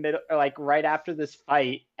in the middle, right after this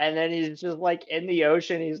fight, and then he's just in the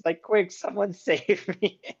ocean. He's like, quick, someone save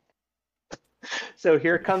me. So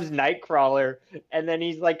here comes Nightcrawler, and then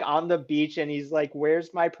he's on the beach, and he's like,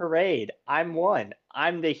 where's my parade? I'm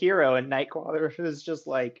the hero. And Nightcrawler is just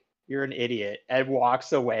like, you're an idiot, and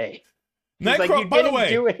walks away. Nightcrawler, by the way,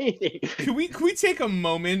 do anything. Can we take a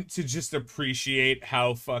moment to just appreciate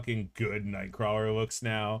how fucking good Nightcrawler looks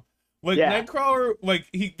now? Nightcrawler,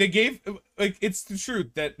 it's the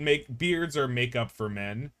truth that beards are makeup for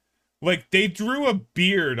men. They drew a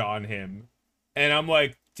beard on him, and I'm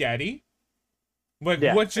like, Daddy?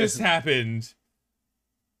 What just happened?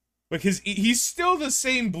 He's still the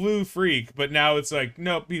same blue freak, but now it's like,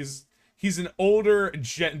 nope, he's an older,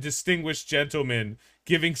 distinguished gentleman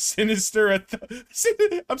giving Sinister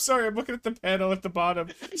I'm sorry, I'm looking at the panel at the bottom.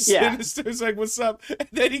 Yeah. Sinister's like, what's up? And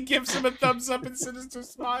then he gives him a thumbs up and Sinister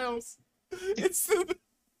smiles. This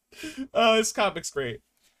comic's great.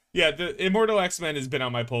 Yeah, the Immortal X-Men has been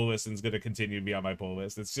on my poll list and is going to continue to be on my poll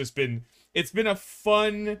list. It's been a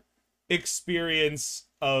fun experience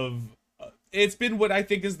it's been what I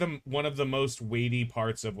think is one of the most weighty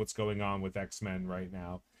parts of what's going on with X-Men right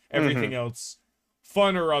now. Everything else,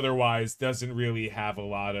 fun or otherwise, doesn't really have a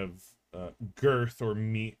lot of girth or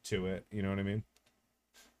meat to it. You know what I mean?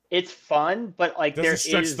 It's fun, but doesn't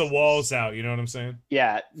stretch the walls out. You know what I'm saying?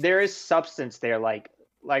 Yeah, there is substance there. Like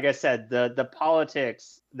I said, the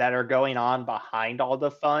politics that are going on behind all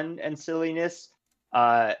the fun and silliness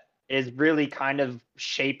is really kind of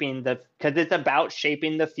shaping because it's about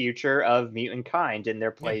shaping the future of mutant kind and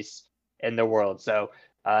their place in the world. So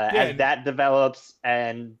as that develops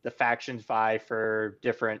and the factions vie for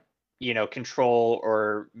different, control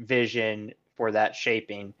or vision for that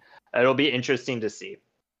shaping, it'll be interesting to see.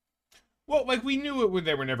 Well, we knew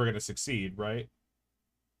they were never going to succeed, right?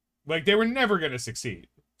 They were never going to succeed.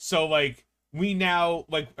 So, we now,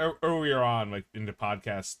 earlier on, in the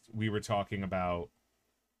podcast, we were talking about,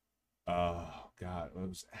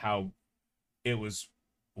 how it was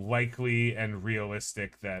likely and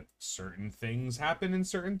realistic that certain things happened and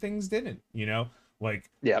certain things didn't,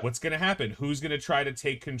 what's going to happen? Who's going to try to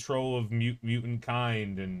take control of mutant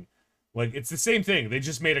kind? And, it's the same thing. They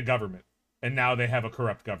just made a government, and now they have a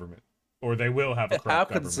corrupt government. or they will have a corrupt How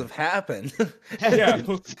could this government. have happened? Yeah,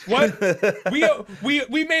 what?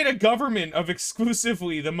 We made a government of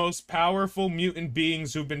exclusively the most powerful mutant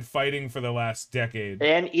beings who've been fighting for the last decade.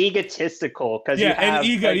 And egotistical, because Yeah,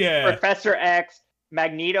 you have yeah. Professor X.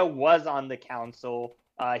 Magneto was on the council.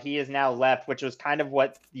 He is now left, which was kind of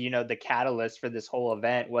what the catalyst for this whole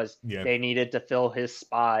event was. Yeah. They needed to fill his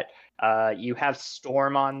spot. You have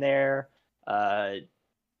Storm on there,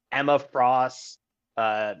 Emma Frost,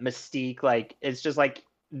 Mystique. Like, it's just like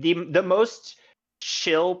the most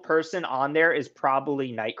chill person on there is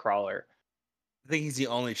probably Nightcrawler. I think he's the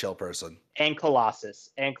only chill person. And Colossus.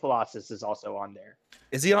 And Colossus is also on there.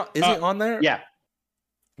 Is he on? Is he on there? Yeah.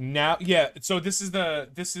 Now, yeah. So this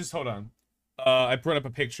is hold on. I brought up a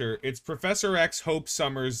picture. It's Professor X, Hope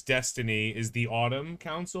Summers, Destiny is the Autumn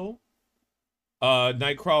Council.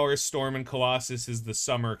 Nightcrawler, Storm, and Colossus is the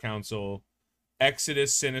Summer Council.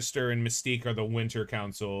 Exodus, Sinister, and Mystique are the Winter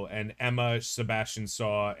Council, and Emma, Sebastian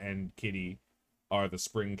Shaw, and Kitty are the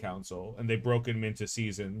Spring Council. And they broke them into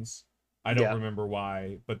seasons. I don't remember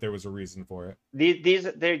why, but there was a reason for it.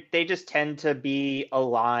 They just tend to be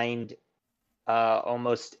aligned,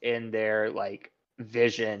 almost in their like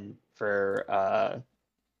vision for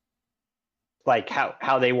like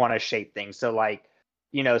how they want to shape things. So like,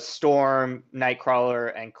 Storm,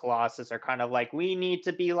 Nightcrawler, and Colossus are kind of like, we need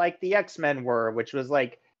to be like the X-Men were, which was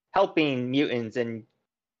like helping mutants and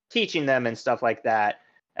teaching them and stuff like that.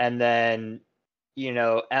 And then,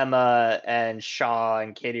 Emma and Shaw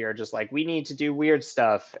and Kitty are just like, we need to do weird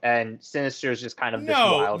stuff. And Sinister is just kind of this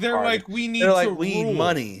wild they're card. like, we need need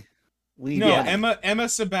money. Emma,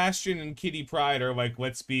 Sebastian, and Kitty Pryde are like,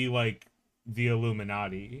 let's be like the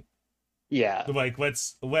Illuminati. Yeah. Like,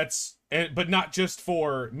 let's but not just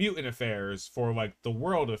for mutant affairs, for like the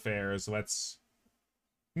world affairs. Let's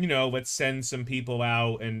send some people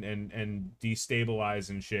out and destabilize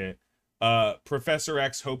and shit. Professor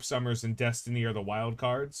X, Hope Summers, and Destiny are the wild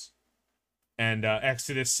cards. And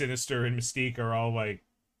Exodus, Sinister, and Mystique are all like,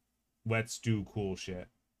 let's do cool shit.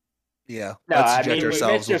 Yeah. No, let's inject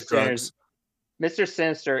ourselves with drugs. Mr.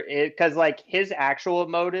 Sinister, because like his actual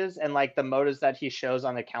motives and like the motives that he shows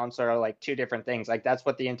on the council are like two different things. Like that's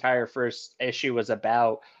what the entire first issue was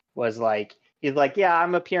about, was like, he's like, yeah,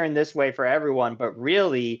 I'm appearing this way for everyone, but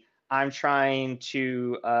really I'm trying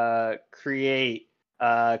to create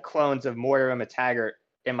clones of Moira McTaggart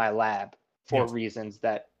in my lab for reasons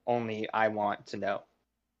that only I want to know.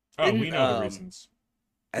 Oh, we know the reasons.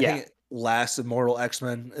 I think last Immortal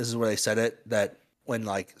X-Men, this is where they said it, that when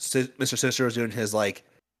like Mr. Sinister was doing his like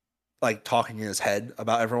talking in his head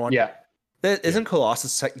about everyone. Yeah. Isn't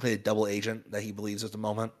Colossus technically a double agent that he believes at the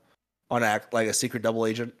moment? On act like a secret double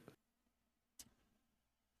agent?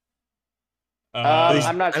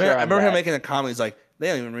 I'm not sure. I remember him making a comment. He's like, they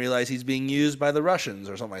don't even realize he's being used by the Russians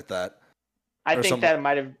or something like that. I think that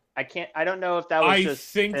might have. I don't know if that was. I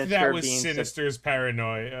think that was Sinister's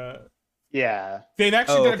paranoia. Yeah, they've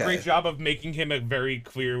actually done a great job of making him a very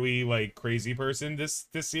clearly like crazy person this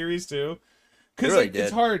series too. Because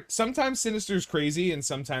it's hard. Sometimes Sinister's crazy, and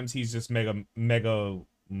sometimes he's just megalomaniac.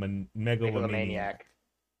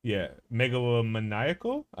 Yeah,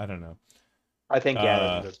 megalomaniacal. I don't know. I think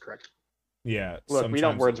that's correct. Yeah. Look, we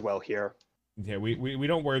don't words well here. Yeah, we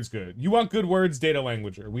don't words good. You want good words, Data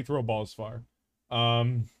Languager. We throw balls far.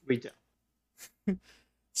 We do.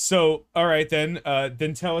 So, all right, then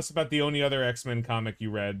tell us about the only other X-Men comic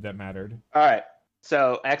you read that mattered. All right.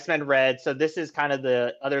 So X-Men Red. So this is kind of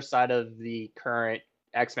the other side of the current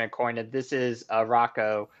X-Men coin. And this is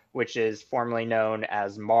Rocco, which is formerly known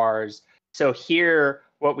as Mars. So here,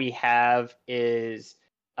 what we have is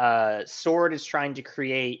Sword is trying to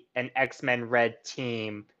create an X-Men Red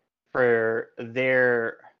team for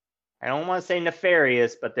their, I don't want to say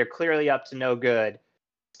nefarious, but they're clearly up to no good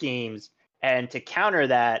schemes. And to counter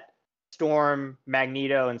that, Storm,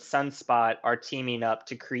 Magneto, and Sunspot are teaming up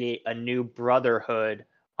to create a new brotherhood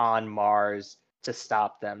on Mars to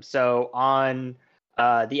stop them. So on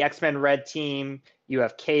the X-Men Red team, you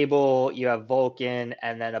have Cable, you have Vulcan,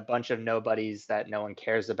 and then a bunch of nobodies that no one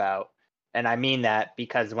cares about. And I mean that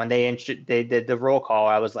because when they did the roll call,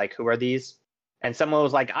 I was like, who are these? And someone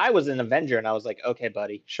was like, I was an Avenger. And I was like, okay,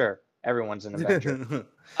 buddy, sure. Everyone's an Avenger.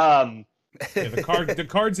 The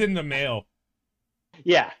card's in the mail.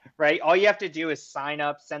 Yeah, right. All you have to do is sign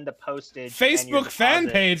up, send the postage. Facebook fan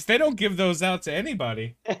page. They don't give those out to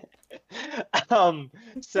anybody.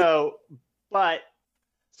 So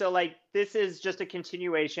like this is just a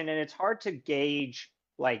continuation, and it's hard to gauge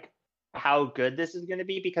like how good this is going to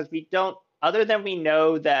be because we don't, other than we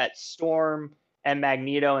know that Storm and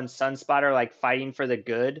Magneto and Sunspot are like fighting for the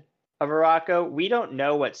good of Arakko, we don't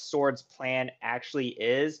know what Sword's plan actually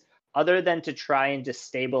is. other than to try and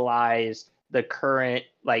destabilize the current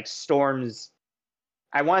like Storm's,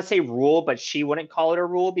 I want to say rule, but she wouldn't call it a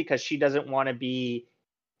rule because she doesn't want to be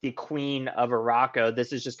the queen of Arakko.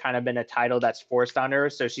 This has just kind of been a title that's forced on her.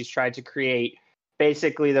 So she's tried to create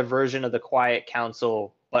basically the version of the Quiet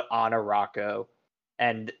Council, but on Arakko.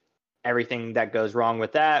 And everything that goes wrong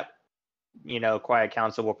with that, Quiet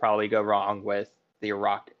Council will probably go wrong with the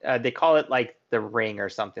Arakko. They call it like the Ring or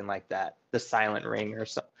something like that, the Silent Ring or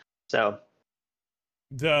so. So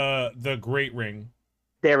the Great Ring.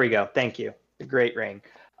 There we go. Thank you. The Great Ring.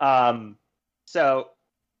 So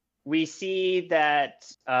we see that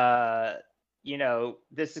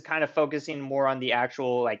this is kind of focusing more on the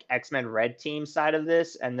actual like X-Men Red Team side of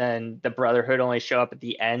this, and then the Brotherhood only show up at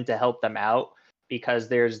the end to help them out because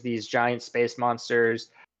there's these giant space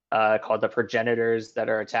monsters called the Progenitors that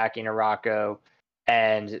are attacking Arakko,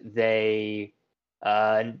 and they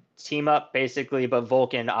team up basically, but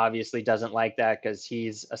Vulcan obviously doesn't like that because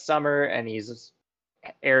he's a Summer and he's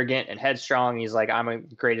arrogant and headstrong. He's like, I'm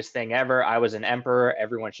the greatest thing ever. I was an emperor.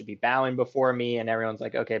 Everyone should be bowing before me. And everyone's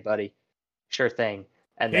like, okay, buddy, sure thing.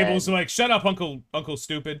 And Cable's like, shut up, Uncle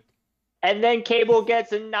Stupid. And then Cable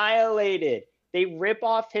gets annihilated. They rip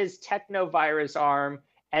off his technovirus arm,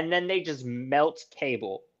 and then they just melt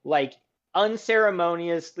Cable. Like,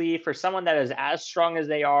 unceremoniously, for someone that is as strong as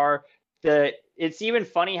they are. It's even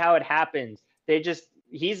funny how it happens.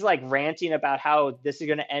 He's like ranting about how this is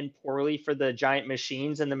going to end poorly for the giant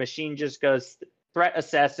machines, and the machine just goes threat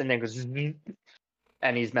assessed and then goes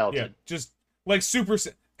and he's melted. Yeah, just like super.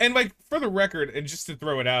 And like for the record, and just to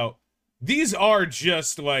throw it out, these are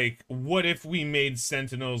just like, what if we made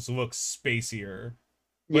Sentinels look spacier?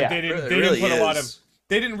 Like, yeah, they didn't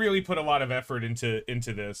really put a lot of effort into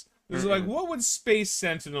this. This is like, what would space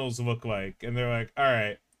Sentinels look like? And they're like, all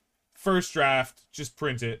right, first draft, just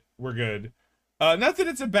print it, we're good. Not that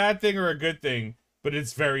it's a bad thing or a good thing, but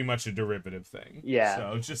it's very much a derivative thing. Yeah.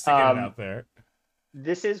 So just to get it out there.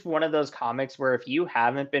 This is one of those comics where if you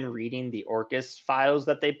haven't been reading the Orcus files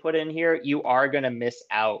that they put in here, you are going to miss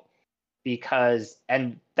out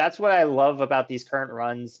and that's what I love about these current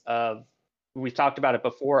runs of, we've talked about it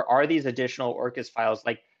before, are these additional Orcus files.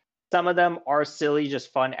 Like, some of them are silly,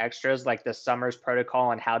 just fun extras, like the Summers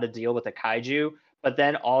Protocol and how to deal with a kaiju. But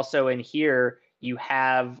then also in here, you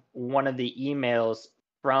have one of the emails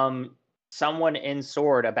from someone in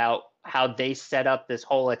Sword about how they set up this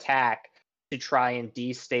whole attack to try and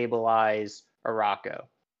destabilize Arakko.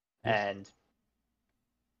 And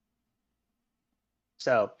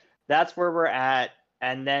so that's where we're at.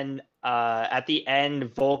 And then at the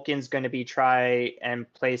end, Vulcan's going to be tried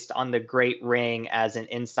and placed on the Great Ring as an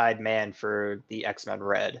inside man for the X-Men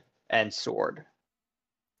Red and Sword.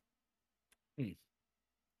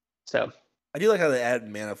 So I do like how they added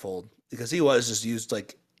Manifold, because he was just used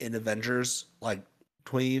like in Avengers like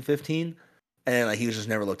 2015, and like he was just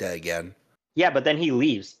never looked at again. Yeah, but then he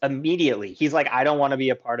leaves immediately. He's like, I don't want to be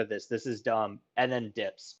a part of this. This is dumb, and then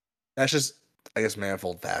dips. That's just, I guess,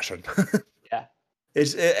 Manifold fashion. Yeah,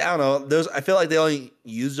 I don't know. I feel like they only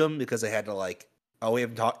used him because they had to like, we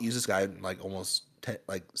haven't used this guy in like almost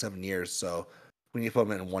 7 years, so we need to put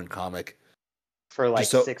him in one comic for like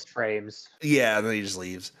 6 frames. Yeah, and then he just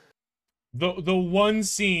leaves. The one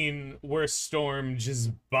scene where Storm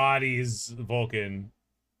just bodies Vulcan.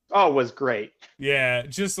 Oh, was great. Yeah,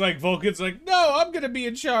 just like Vulcan's like, no, I'm gonna be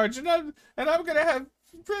in charge, and I'm gonna have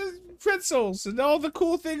pretzels and all the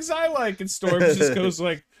cool things I like. And Storm just goes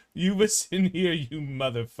like, you listen here, you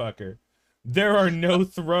motherfucker. There are no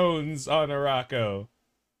thrones on Arakko.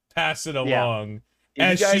 Pass it along.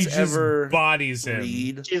 Yeah. As she just bodies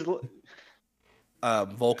him.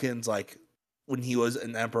 Vulcan's like, when he was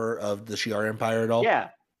an emperor of the Shi'ar Empire at all? Yeah.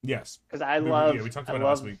 Yes. Because I love, we talked about it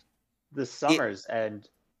last week. The Summers and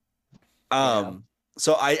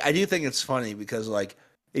so I do think it's funny because like,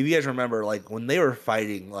 if you guys remember, like when they were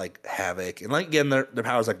fighting like Havoc, and like again their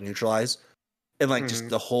powers like neutralized, and like just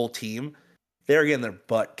the whole team, they're getting their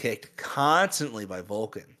butt kicked constantly by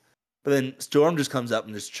Vulcan. But then Storm just comes up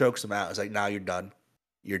and just chokes them out. It's like, now you're done.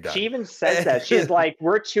 You're done. She even says that. She's like,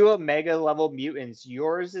 we're 2 Omega level mutants.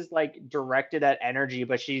 Yours is like directed at energy,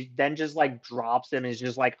 but she then just like drops him and is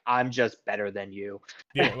just like, I'm just better than you.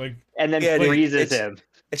 Yeah, like, and then freezes him.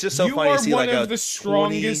 It's just so funny to see like one of the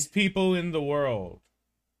strongest people in the world.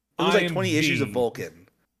 It was like 20 issues of Vulcan.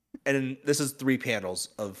 And this is 3 panels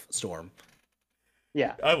of Storm.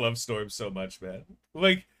 Yeah. I love Storm so much, man.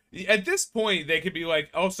 Like, at this point, they could be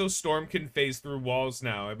like, also Storm can phase through walls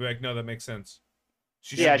now. I'd be like, no, that makes sense.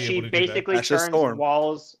 She basically turns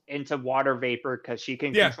walls into water vapor because she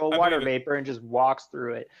can control water vapor and just walks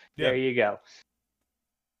through it. Yeah. There you go.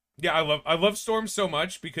 Yeah, I love Storm so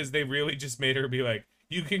much because they really just made her be like,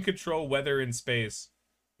 you can control weather in space.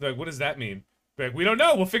 They're like, what does that mean? They're like, we don't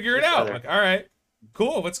know. We'll figure it Space out. weather. Like, all right,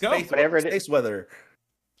 cool, let's go. Whatever it is. Space weather.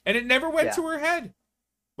 And it never went Yeah. to her head.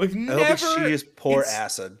 Like, I hope she never. just pour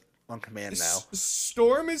acid on command now.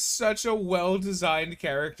 Storm is such a well-designed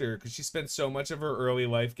character because she spent so much of her early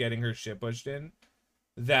life getting her shit pushed in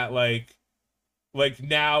that like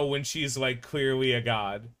now when she's like clearly a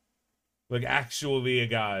god, like actually a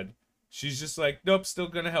god, she's just like, nope, still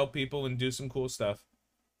gonna help people and do some cool stuff.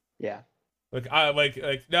 Yeah. Like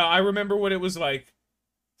I no, I remember what it was like.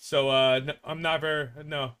 So no, I'm not very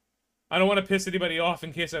no. I don't want to piss anybody off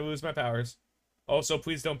in case I lose my powers. Also,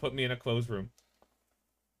 please don't put me in a closed room.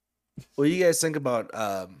 What do you guys think about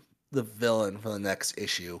the villain for the next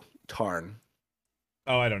issue, Tarn?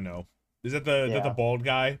 Oh, I don't know. Is that the bald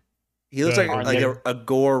guy? He looks like a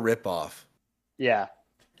Gore ripoff. Yeah.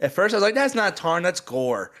 At first, I was like, "That's not Tarn, that's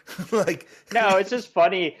Gore." Like, no, it's just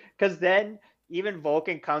funny because then even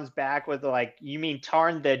Vulcan comes back with like, "You mean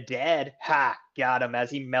Tarn the Dead?" Ha! Got him as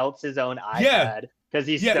he melts his own iPad because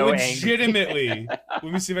he's so legitimately. angry. Let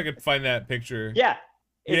me see if I can find that picture. Yeah.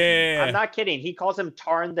 Yeah. I'm not kidding. He calls him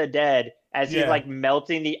Tarn the Dead as he's like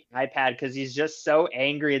melting the iPad because he's just so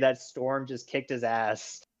angry that Storm just kicked his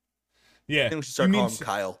ass. Yeah. I think we should start calling him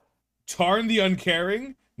Kyle. Tarn the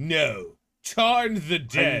Uncaring? No. Tarn the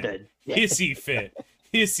Dead. Hissy fit.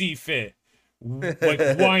 Hissy fit. Like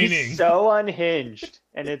whining. He's so unhinged,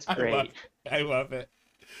 and it's great. I love it.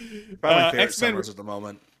 Probably my favorite summers at the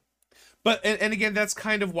moment. But and again, that's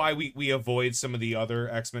kind of why we avoid some of the other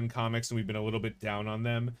X-Men comics and we've been a little bit down on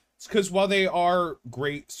them. It's because while they are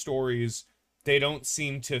great stories, they don't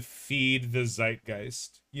seem to feed the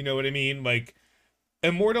zeitgeist. You know what I mean? Like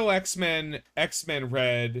Immortal X-Men, X-Men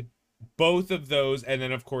Red, both of those, and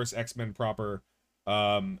then of course X-Men proper,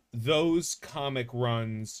 those comic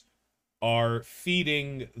runs are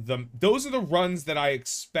feeding them. Those are the runs that I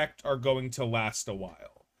expect are going to last a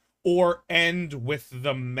while or end with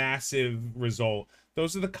the massive result.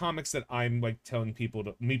 Those are the comics that I'm like telling people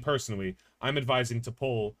to, me personally, I'm advising to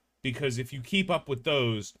pull, because if you keep up with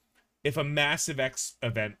those, if a massive X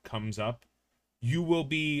event comes up, you will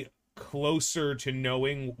be closer to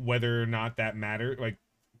knowing whether or not that mattered, like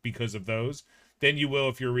because of those, than you will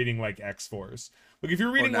if you're reading like X-Force. Like if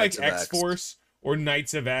you're reading like X-Force or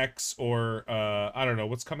Knights of X or I don't know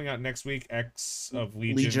what's coming out next week, X of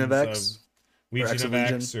Legion of X, Legion of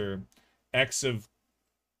X, or X of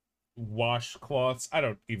Washcloths. I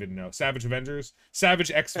don't even know. Savage Avengers, Savage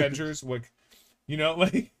X Avengers. Like, you know,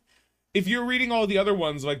 like if you're reading all the other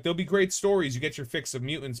ones, like they'll be great stories. You get your fix of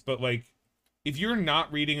mutants, but like if you're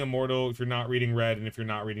not reading Immortal, if you're not reading Red, and if you're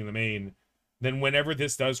not reading the main, then whenever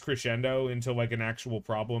this does crescendo into like an actual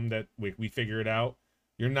problem that we figure it out,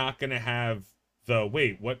 you're not gonna have the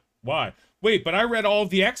wait, what, why? Wait, but I read all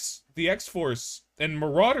the X-Force and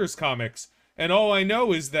Marauders comics, and all I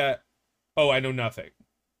know is that, oh, I know nothing.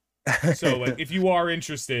 So like if you are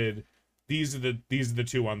interested, these are the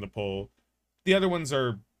two on the poll. The other ones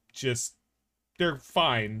are just, they're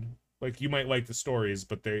fine. Like you might like the stories,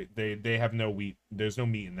 but they have no wheat. There's no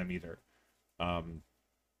meat in them either.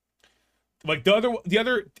 Like the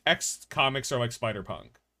other X comics are like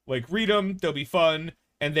Spider-Punk. Like read them, they'll be fun,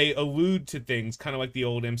 and they allude to things kind of like the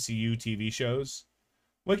old MCU TV shows.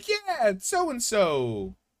 Like, yeah, so and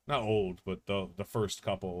so, not old, but the first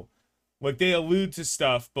couple. Like they allude to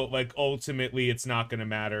stuff, but like ultimately it's not gonna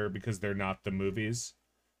matter because they're not the movies.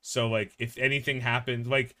 So like if anything happened,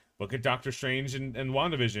 like look at Doctor Strange and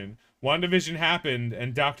WandaVision. WandaVision happened,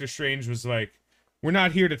 and Doctor Strange was like, "We're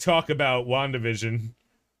not here to talk about WandaVision."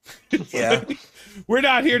 Yeah, we're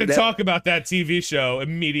not here to talk about that TV show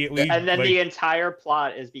immediately. And then like, the entire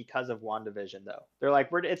plot is because of WandaVision, though. They're like,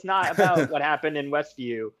 it's not about what happened in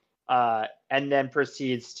Westview, and then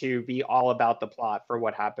proceeds to be all about the plot for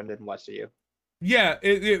what happened in Westview. Yeah,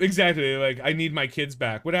 exactly. Like, I need my kids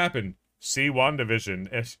back. What happened? See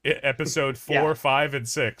WandaVision, episode 4, 5, and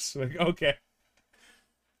 6. Like, okay.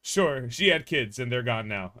 Sure, she had kids, and they're gone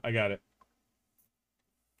now. I got it.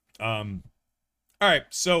 All right,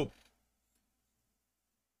 so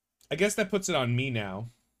I guess that puts it on me now.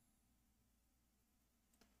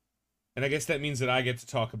 And I guess that means that I get to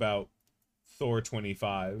talk about Thor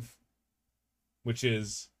 25, which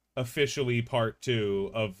is officially part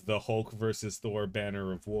 2 of the Hulk versus Thor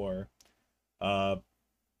Banner of War. Last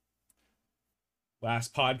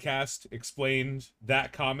podcast explained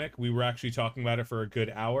that comic. We were actually talking about it for a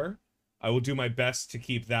good hour. I will do my best to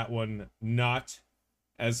keep that one not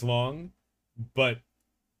as long, but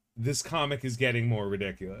this comic is getting more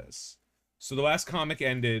ridiculous. So the last comic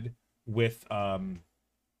ended with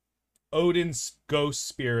Odin's ghost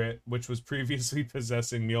spirit, which was previously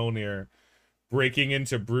possessing Mjolnir, breaking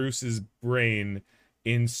into Bruce's brain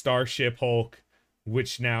in Starship Hulk,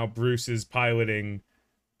 which now Bruce is piloting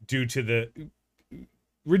due to the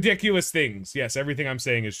ridiculous things. Yes, everything I'm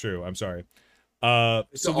saying is true. I'm sorry.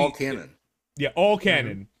 It's all canon. Yeah, all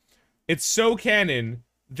canon. Mm-hmm. It's so canon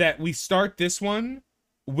that we start this one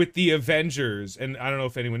with the Avengers, and I don't know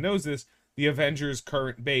if anyone knows this, the Avengers'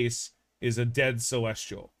 current base is a dead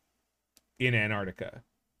Celestial in Antarctica.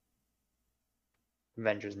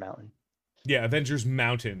 Avengers Mountain. Yeah, Avengers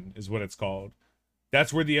Mountain is what it's called.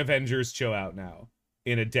 That's where the Avengers chill out now.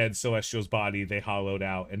 In a dead Celestial's body, they hollowed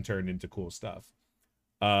out and turned into cool stuff.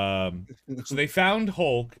 So they found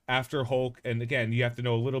Hulk after Hulk, and again, you have to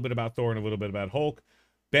know a little bit about Thor and a little bit about Hulk.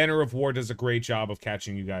 Banner of War does a great job of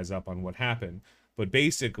catching you guys up on what happened. But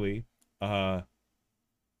basically, Hulk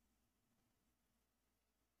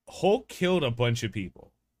killed a bunch of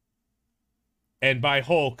people. And by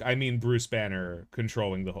Hulk, I mean Bruce Banner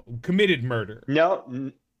controlling the Hulk. Committed murder.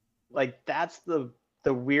 No, like that's the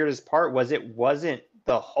weirdest part was it wasn't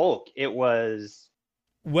the Hulk. It was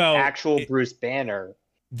actual Bruce Banner.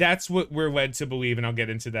 That's what we're led to believe, and I'll get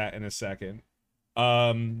into that in a second.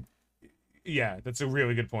 Yeah, that's a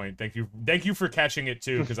really good point. Thank you for catching it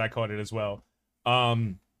too, because I caught it as well.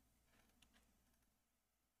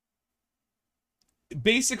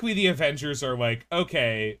 Basically, the Avengers are like,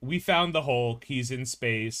 okay, we found the Hulk. He's in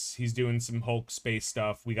space. He's doing some Hulk space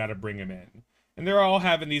stuff. We got to bring him in. And they're all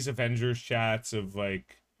having these Avengers chats of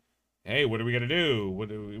like, hey, what are we gonna do?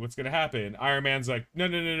 What's gonna happen? Iron Man's like, no,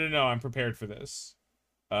 I'm prepared for this.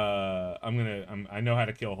 I know how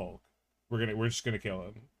to kill Hulk. We're just gonna kill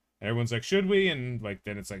him. And everyone's like, should we? And like,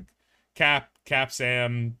 then it's like, Cap,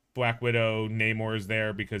 Sam, Black Widow, Namor's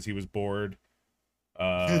there because he was bored.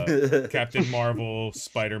 Captain Marvel,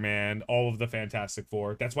 Spider-Man, all of the Fantastic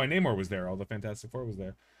Four. That's why Namor was there. All the Fantastic Four was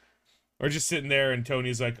there. Or just sitting there, and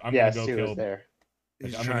Tony's like, "I'm gonna go kill." There.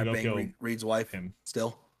 Like, I'm gonna go kill Reed's wife. Him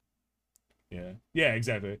still. Yeah,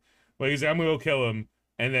 exactly. But he's like, "I'm gonna go kill him,"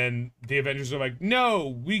 and then the Avengers are like, "No,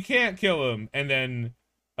 we can't kill him." And then,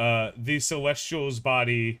 the Celestial's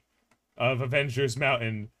body of Avengers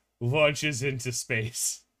Mountain launches into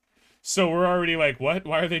space. So we're already like, what?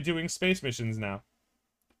 Why are they doing space missions now?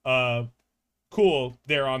 Cool.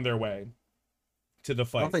 They're on their way to the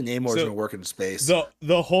fight. I don't think Namor's gonna work in space.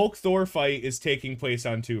 The Hulk Thor fight is taking place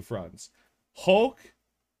on two fronts. Hulk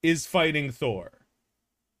is fighting Thor,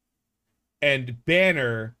 and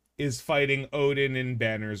Banner is fighting Odin in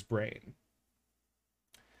Banner's brain.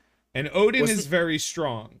 And Odin is very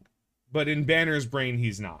strong, but in Banner's brain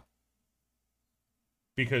he's not.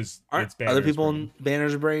 Because aren't other people in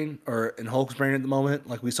Banner's brain or in Hulk's brain at the moment?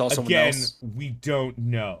 Like we saw someone else. We don't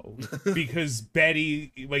know. Because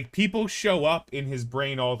Betty, like, people show up in his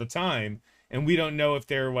brain all the time, and we don't know if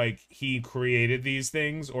they're like he created these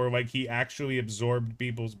things or like he actually absorbed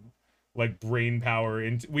people's like brain power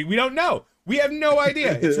into. We don't know. We have no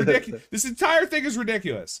idea. It's ridiculous. This entire thing is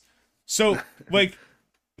ridiculous. So like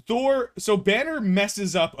Banner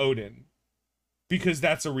messes up Odin because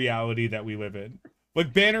that's a reality that we live in.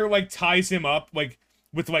 Like, Banner, like, ties him up, like,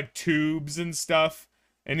 with, like, tubes and stuff.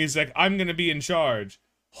 And he's like, I'm gonna be in charge.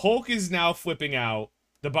 Hulk is now flipping out,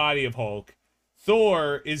 the body of Hulk.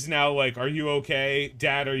 Thor is now like, are you okay?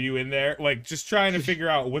 Dad, are you in there? Like, just trying to figure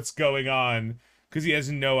out what's going on, because he has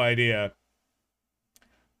no idea.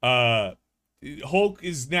 Hulk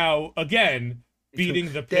is now, again,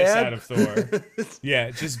 beating the piss out of Thor.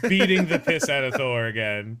 Yeah, just beating the piss out of Thor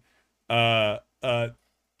again.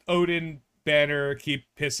 Odin... Banner keep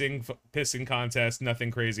pissing contest, nothing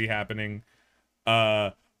crazy happening.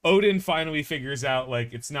 Odin finally figures out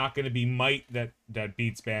like it's not going to be might that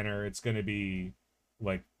beats Banner, it's going to be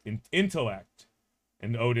like intellect.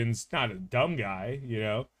 And Odin's not a dumb guy, you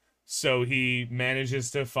know. So he manages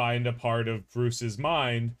to find a part of Bruce's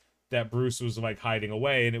mind that Bruce was like hiding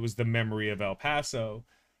away, and it was the memory of El Paso.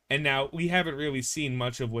 And now we haven't really seen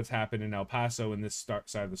much of what's happened in El Paso in this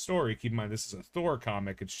side of the story. Keep in mind, this is a Thor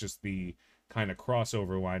comic. It's just the kind of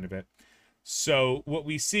crossover line of it. So what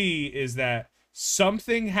we see is that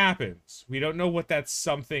something happens. We don't know what that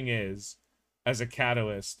something is as a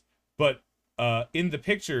catalyst, but in the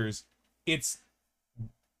pictures, it's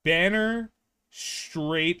Banner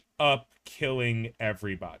straight up killing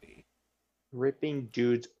everybody. Ripping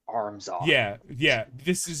dudes' arms off. Yeah.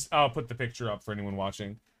 This is, I'll put the picture up for anyone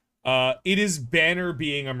watching. It is Banner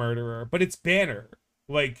being a murderer, but it's Banner.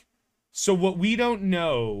 Like, so what we don't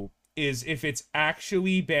know is if it's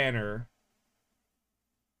actually Banner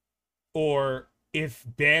or if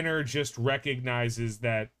Banner just recognizes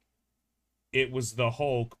that it was the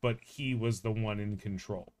Hulk, but he was the one in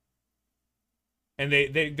control. And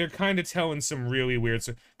they're kind of telling some really weird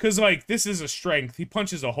stuff. Because, like, this is a strength. He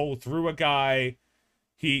punches a hole through a guy.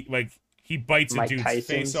 He bites a Mike dude's face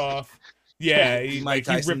Tyson's. off. Yeah, Mike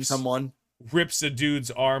he Tyson, someone. rips a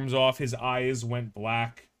dude's arms off. His eyes went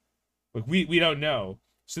black. Like, we don't know.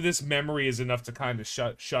 So this memory is enough to kind of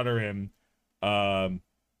shutter him. And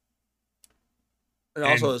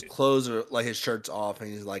also his clothes are like his shirt's off and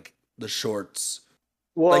he's like the shorts.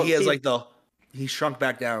 Well, like he has like he shrunk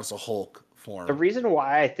back down as a Hulk form. The reason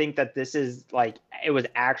why I think that this is like it was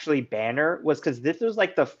actually Banner was because this was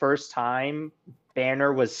like the first time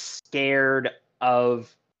Banner was scared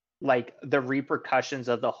of like the repercussions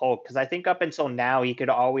of the Hulk. Because I think up until now he could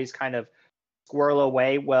always kind of squirrel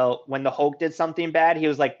away. Well, when the Hulk did something bad, he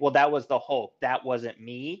was like, well, that was the Hulk. That wasn't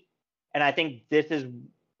me. And I think this is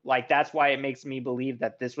like that's why it makes me believe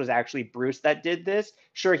that this was actually Bruce that did this.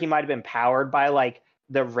 Sure, he might have been powered by like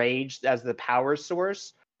the rage as the power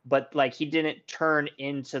source, but like he didn't turn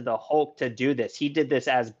into the Hulk to do this. He did this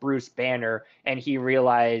as Bruce Banner, and he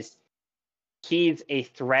realized he's a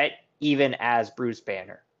threat even as Bruce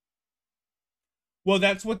Banner. Well,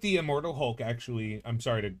 that's what the Immortal Hulk actually, I'm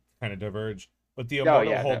sorry to kind of diverge, but the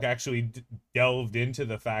Immortal Hulk actually delved into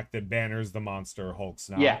the fact that Banner's the monster, Hulk's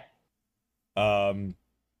not. Yeah.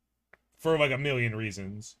 For like a million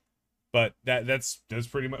reasons. But that's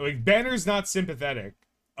pretty much like Banner's not sympathetic.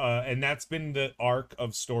 And that's been the arc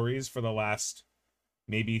of stories for the last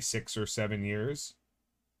maybe 6 or 7 years.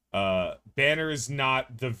 Banner is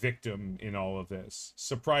not the victim in all of this.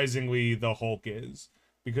 Surprisingly, the Hulk is.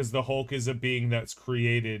 Because the Hulk is a being that's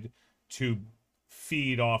created to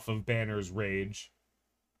feed off of Banner's rage.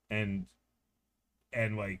 And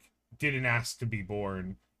like, didn't ask to be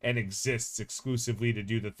born. And exists exclusively to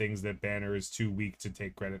do the things that Banner is too weak to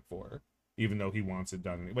take credit for. Even though he wants it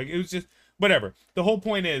done. Like, it was just... Whatever. The whole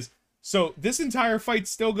point is... So, this entire fight's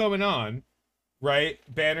still going on. Right?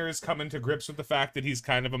 Banner is coming to grips with the fact that he's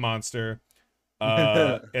kind of a monster.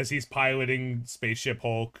 As he's piloting Spaceship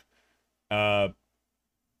Hulk.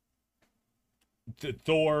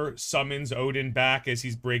 Thor summons Odin back as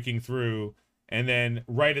he's breaking through. And then,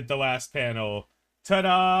 right at the last panel...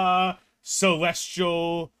 Ta-da!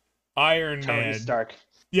 Celestial Iron Man. Tony Stark.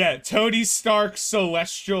 Yeah, Tony Stark,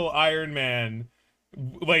 Celestial Iron Man,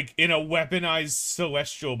 like in a weaponized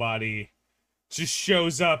celestial body, just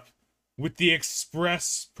shows up with the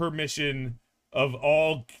express permission of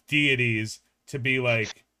all deities to be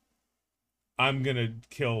like, I'm gonna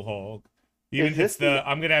kill Hulk. Even if it's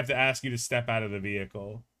I'm gonna have to ask you to step out of the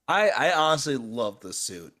vehicle. I honestly love the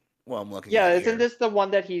suit. Well, I'm looking. Yeah, isn't this the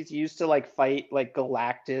one that he's used to like fight like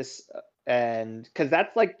Galactus? And because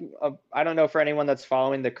that's like I don't know, for anyone that's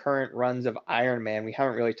following the current runs of Iron Man, we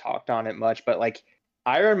haven't really talked on it much, but like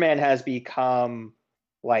Iron Man has become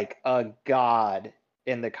like a god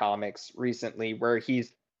in the comics recently, where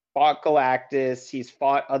he's fought Galactus, he's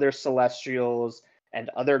fought other Celestials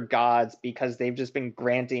and other gods because they've just been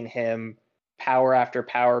granting him power after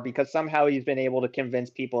power, because somehow he's been able to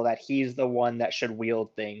convince people that he's the one that should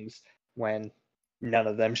wield things when none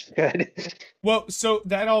of them should. Well, so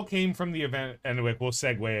that all came from the event, and we'll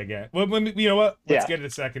segue again. Well, you know what? Let's get a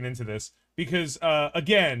second into this, because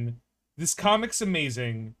again, this comic's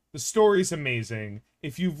amazing. The story's amazing.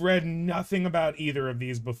 If you've read nothing about either of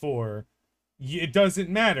these before, it doesn't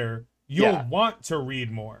matter. You'll want to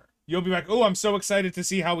read more. You'll be like, oh, I'm so excited to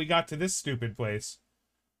see how we got to this stupid place.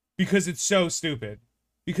 Because it's so stupid.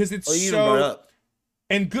 Because it's so...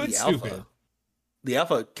 And good stupid. The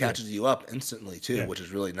alpha catches you up instantly, too, which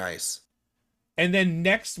is really nice. And then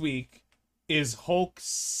next week is Hulk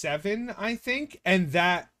 7, I think. And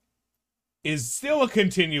that is still a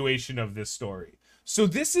continuation of this story. So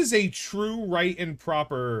this is a true right and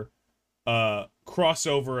proper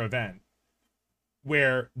crossover event.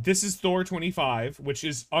 Where this is Thor 25, which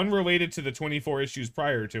is unrelated to the 24 issues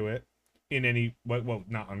prior to it. In any... Well,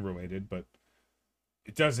 not unrelated, but...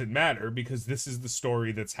 It doesn't matter, because this is the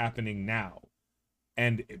story that's happening now.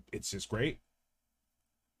 And it's just great.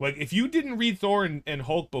 Like, if you didn't read Thor and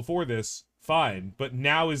Hulk before this, fine. But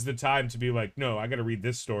now is the time to be like, no, I gotta read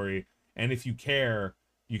this story. And if you care,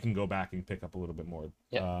 you can go back and pick up a little bit more.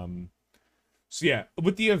 Yeah. So yeah,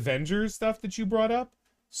 with the Avengers stuff that you brought up,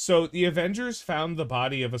 so the Avengers found the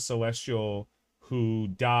body of a Celestial who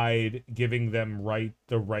died, giving them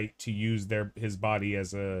the right to use his body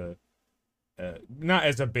as a... not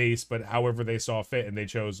as a base, but however they saw fit, and they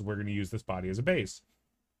chose, we're going to use this body as a base.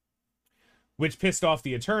 Which pissed off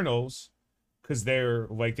the Eternals, because they're,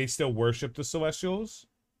 like, they still worship the Celestials,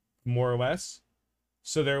 more or less.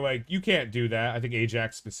 So they're like, you can't do that. I think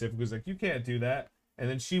Ajax specifically was like, you can't do that. And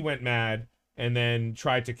then she went mad, and then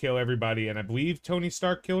tried to kill everybody, and I believe Tony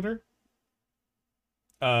Stark killed her?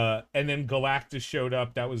 And then Galactus showed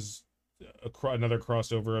up. That was another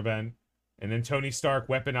crossover event. And then Tony Stark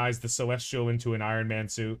weaponized the Celestial into an Iron Man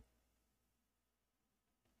suit.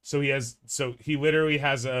 So he literally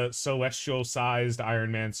has a Celestial-sized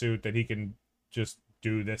Iron Man suit that he can just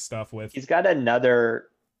do this stuff with. He's got another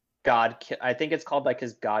I think it's called like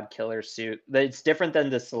his God Killer suit. It's different than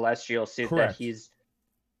the Celestial suit. Correct. That he's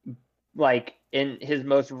like in his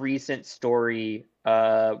most recent story,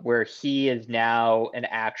 where he is now an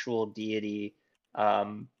actual deity.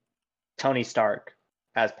 Tony Stark,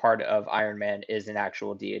 as part of Iron Man, is an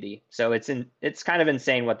actual deity. So it's kind of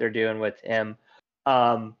insane what they're doing with him.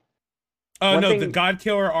 Oh no, the God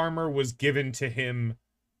Killer armor was given to him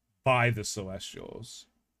by the Celestials.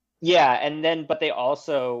 Yeah, and then but they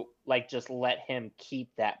also like just let him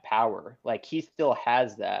keep that power. Like he still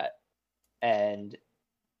has that. And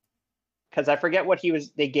because I forget what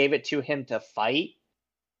they gave it to him to fight,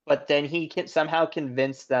 but then he can somehow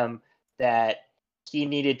convince them that he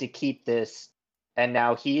needed to keep this, and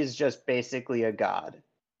now he is just basically a god.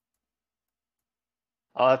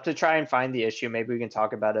 I'll have to try and find the issue. Maybe we can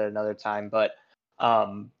talk about it another time. But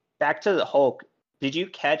back to the Hulk. Did you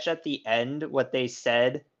catch at the end what they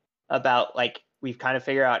said about, like, we've kind of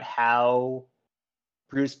figured out how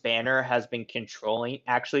Bruce Banner has been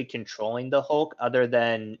actually controlling the Hulk, other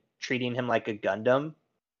than treating him like a Gundam?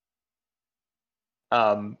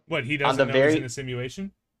 What, he doesn't know he's in a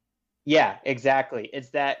simulation? Yeah, exactly. It's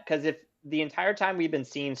that, because if the entire time we've been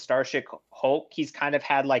seeing Starship Hulk, he's kind of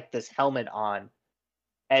had like this helmet on.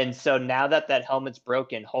 And so now that helmet's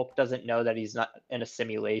broken, Hulk doesn't know that he's not in a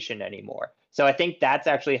simulation anymore. So I think that's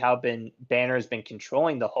actually how Banner's been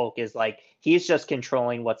controlling the Hulk, is like he's just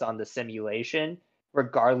controlling what's on the simulation,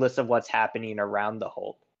 regardless of what's happening around the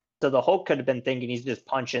Hulk. So the Hulk could have been thinking he's just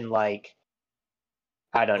punching, like,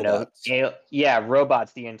 I don't robots. Know,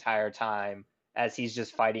 robots the entire time as he's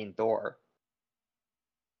just fighting Thor.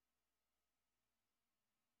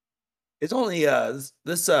 It's only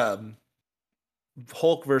this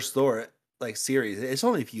Hulk versus Thor like series. It's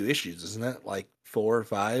only a few issues, isn't it? Like 4 or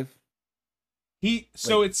 5.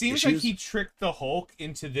 So it seems like he tricked the Hulk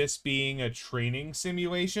into this being a training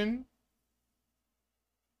simulation.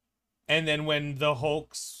 And then when the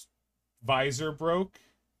Hulk's visor broke,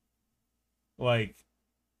 like,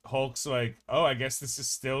 Hulk's like, oh, I guess this is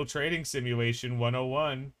still training simulation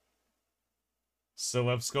 101. So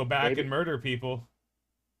let's go back and murder people.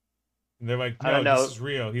 And they're like, no, this is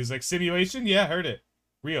real. He's like, simulation? Yeah, heard it.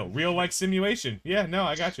 Real like simulation. Yeah, no,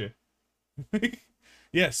 I got you.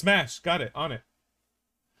 Yeah, smash. Got it. On it.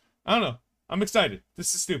 I don't know. I'm excited.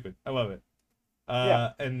 This is stupid. I love it.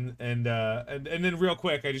 Yeah. And then real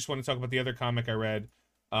quick, I just want to talk about the other comic I read,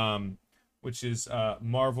 which is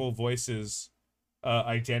Marvel Voices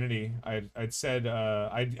Identity. I'd said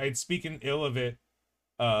I'd speaken ill of it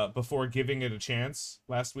before giving it a chance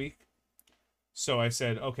last week. So I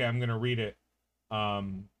said, okay, I'm gonna read it,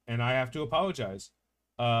 and I have to apologize.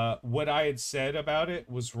 What I had said about it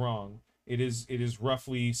was wrong. It is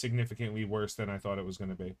roughly significantly worse than I thought it was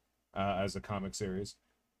going to be as a comic series.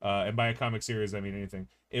 And by a comic series, I mean anything.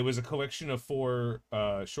 It was a collection of 4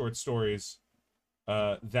 short stories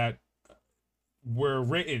that were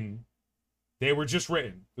written. They were just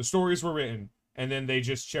written. The stories were written, and then they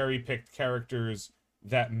just cherry-picked characters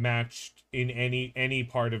that matched in any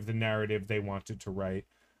part of the narrative they wanted to write.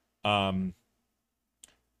 And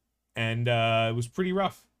it was pretty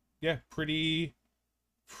rough. Yeah, pretty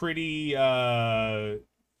I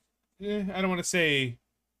don't want to say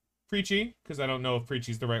preachy, because I don't know if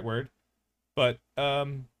preachy is the right word, but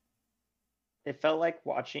it felt like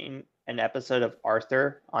watching an episode of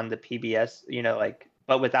Arthur on the PBS, like,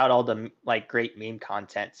 but without all the like great meme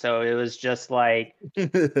content. So it was just like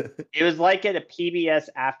it was like at a PBS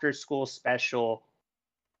after school special,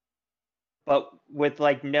 but with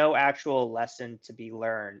like no actual lesson to be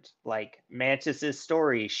learned. Like Mantis's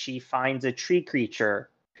story, she finds a tree creature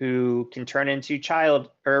who can turn into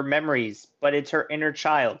her memories, but it's her inner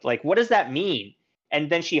child. Like, what does that mean? And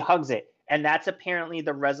then she hugs it. And that's apparently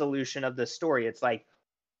the resolution of the story. It's like,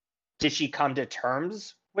 did she come to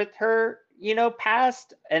terms with her,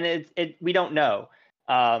 past? And we don't know.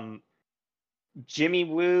 Jimmy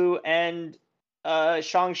Woo and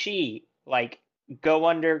Shang-Chi, like,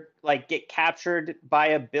 get captured by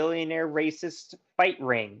a billionaire racist fight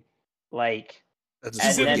ring. Like,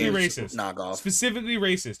 specifically racist. Knockoff. Specifically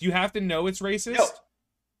racist. You have to know it's racist.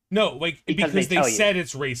 No, like, because they said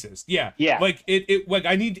it's racist. Yeah. Yeah. Like like,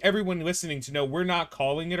 I need everyone listening to know we're not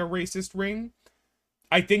calling it a racist ring.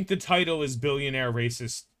 I think the title is Billionaire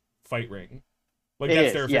Racist Fight Ring. Like,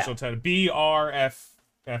 that's their official title.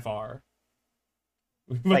 BRFFR.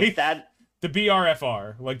 Like that. The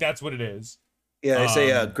BRFR, like that's what it is. Yeah, they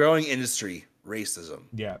say growing industry racism.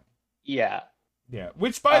 Yeah. Yeah. Yeah.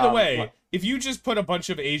 Which, by the way, if you just put a bunch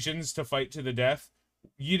of Asians to fight to the death,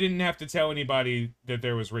 you didn't have to tell anybody that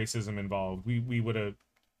there was racism involved. We would have.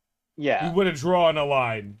 Yeah. We would have drawn a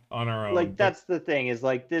line on our own. Like that's the thing is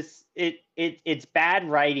like this. It's bad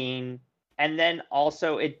writing, and then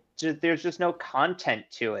also there's just no content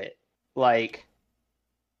to it. Like,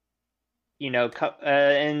 you know,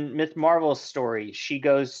 in Miss Marvel's story, she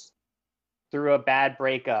goes through a bad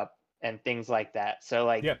breakup and things like that. So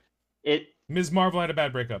like, Ms. Marvel had a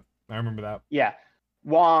bad breakup. I remember that. Yeah.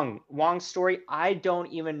 Wong's story, I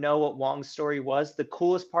don't even know what Wong's story was. The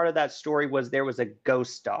coolest part of that story was there was a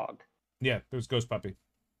ghost dog. Yeah, there was Ghost Puppy.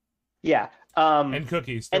 Yeah. And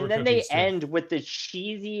cookies. And then they end with the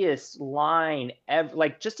cheesiest line ever.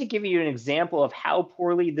 Like, just to give you an example of how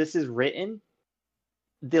poorly this is written,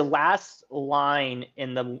 the last line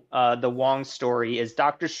in the Wong story is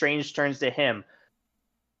Doctor Strange turns to him,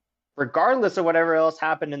 regardless of whatever else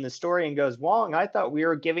happened in the story, and goes, Wong, I thought we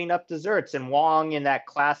were giving up desserts. And Wong, in that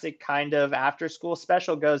classic kind of after school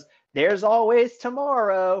special, goes, there's always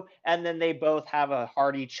tomorrow. And then they both have a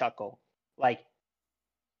hearty chuckle. Like,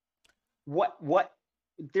 what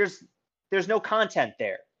there's no content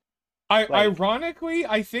there. Ironically,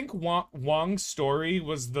 I think Wong's story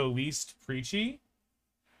was the least preachy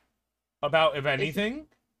about, if anything.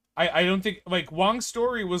 I don't think, like, Wong's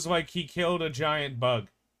story was like he killed a giant bug.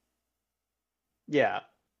 Yeah.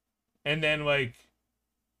 And then, like,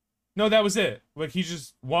 no, that was it. Like,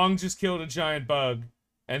 Wong just killed a giant bug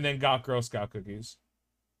and then got Girl Scout cookies.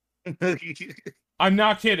 I'm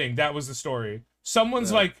not kidding. That was the story.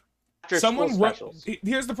 Someone's like, someone wrote,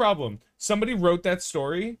 here's the problem. Somebody wrote that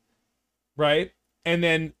story, right? And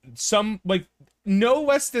then like, no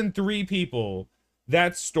less than 3 people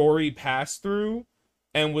that story passed through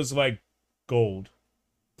and was like, gold.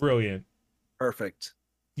 Brilliant. Perfect.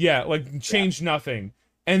 Yeah, like, changed nothing.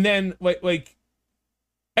 And then,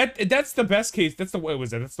 that's the best case. That's the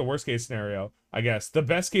worst case scenario, I guess. The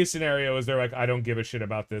best case scenario is they're like, I don't give a shit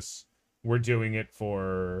about this. We're doing it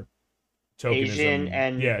for tokenism. Asian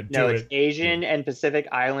and it's Asian and Pacific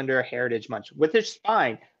Islander Heritage Month, which is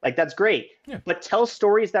fine. Like, that's great. Yeah. But tell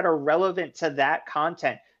stories that are relevant to that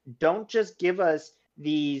content. Don't just give us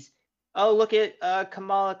these, oh, look at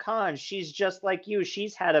Kamala Khan. She's just like you.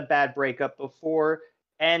 She's had a bad breakup before,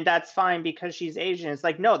 and that's fine because she's Asian. It's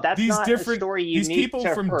like, no, that's not a story unique to her. These people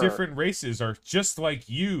from different races are just like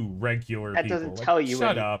you, regular people. That doesn't tell you.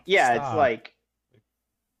 Shut up. Yeah, Stop. It's like,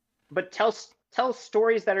 but tell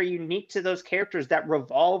stories that are unique to those characters that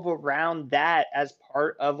revolve around that as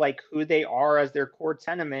part of like who they are as their core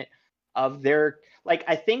tenement of their, like,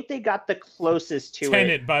 I think they got the closest to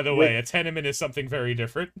Tenet, by the way. A tenement is something very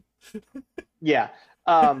different. Yeah.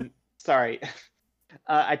 Sorry.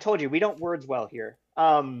 I told you we don't words well here.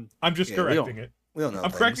 I'm just correcting it. We don't know.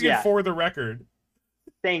 I'm correcting it for the record.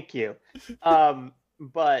 Thank you.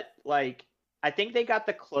 But like, I think they got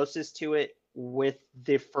the closest to it with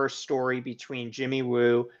the first story between Jimmy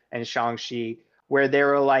Woo and Shang-Chi, where they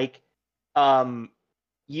were like,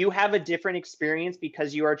 you have a different experience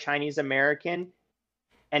because you are Chinese American,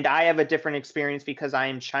 and I have a different experience because I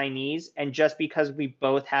am Chinese. And just because we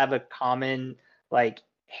both have a common like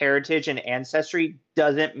heritage and ancestry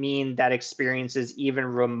doesn't mean that experience is even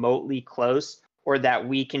remotely close or that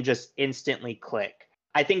we can just instantly click.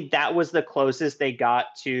 I think that was the closest they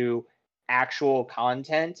got to actual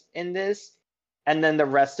content in this. And then the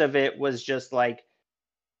rest of it was just like,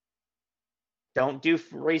 don't do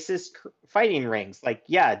racist fighting rings. Like,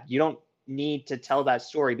 yeah, you don't need to tell that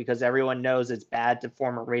story because everyone knows it's bad to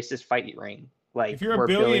form a racist fighting ring. Like, if you're a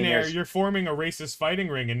billionaire, you're forming a racist fighting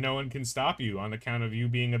ring and no one can stop you on account of you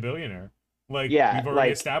being a billionaire. Like, yeah, we've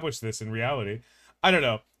already established this in reality. I don't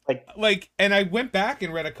know. Like, and I went back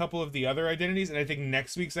and read a couple of the other identities, and I think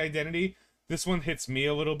next week's identity, this one hits me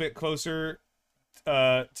a little bit closer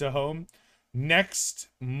to home. Next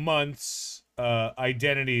month's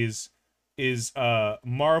identities is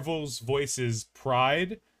Marvel's Voices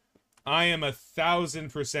Pride. I am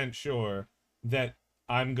 1,000% sure that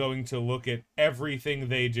I'm going to look at everything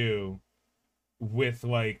they do with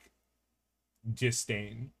like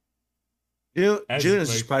disdain. June is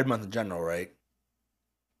just Pride Month in general, right?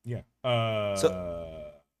 Yeah.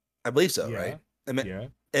 So I believe so, right?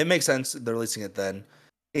 It makes sense they're releasing it then.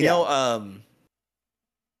 You know,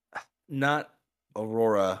 not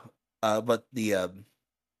Aurora, but the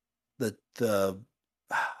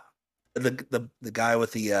guy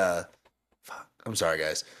with the fuck. I'm sorry,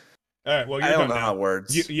 guys. All right, well, I don't know how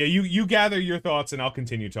words. You gather your thoughts, and I'll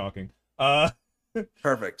continue talking.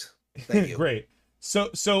 Perfect. Thank you. Great.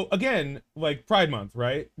 So again, like Pride Month,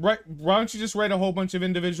 right? Right? Why don't you just write a whole bunch of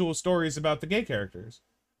individual stories about the gay characters?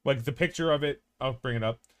 Like the picture of it, I'll bring it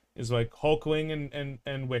up, is like Hulkling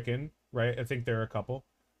and Wiccan, right? I think there are a couple.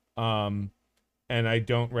 And I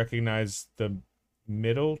don't recognize the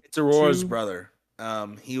middle. It's Aurora's brother.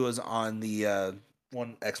 He was on the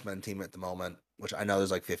one X-Men team at the moment, which I know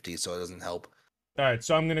there's like 50, so it doesn't help. All right,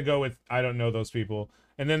 so I'm gonna go with I don't know those people.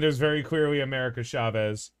 And then there's very clearly America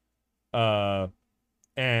Chavez,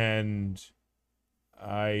 and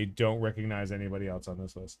I don't recognize anybody else on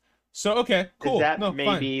this list. So okay, cool. Is that no,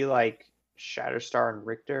 maybe fine. like Shatterstar and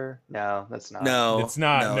Richter? No, that's not. No, it's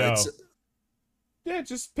not. No. It's... Yeah,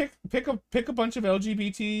 just pick a bunch of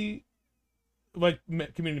LGBT like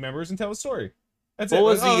community members and tell a story. That's what it.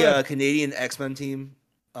 was the Canadian X-Men team?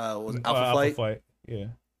 Was it Alpha Flight? Yeah.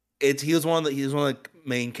 He was one of the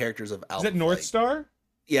main characters of Alpha. Is it North Star?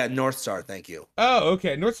 Yeah, North Star. Thank you. Oh,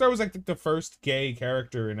 okay. North Star was like the first gay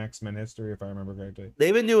character in X-Men history, if I remember correctly.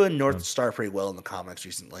 They've been doing North Star pretty well in the comics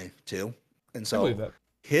recently too, and so I believe that.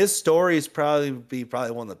 His story is probably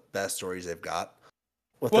one of the best stories they've got.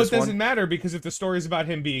 Well, it doesn't matter because if the story's about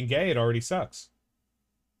him being gay, it already sucks.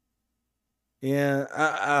 Yeah,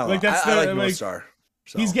 I like that's I like North Star.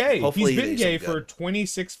 So he's gay. He's been gay for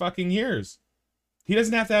 26 fucking years. He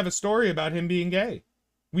doesn't have to have a story about him being gay.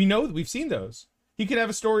 We know we've seen those. He could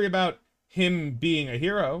have a story about him being a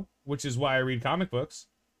hero, which is why I read comic books.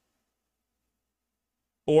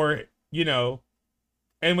 Or, you know,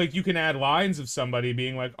 and like you can add lines of somebody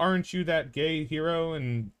being like, aren't you that gay hero?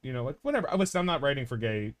 And, you know, like whatever. Listen, I'm not writing for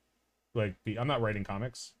gay, like, I'm not writing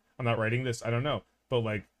comics. I'm not writing this. I don't know. But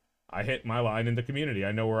like, I hit my line in the community.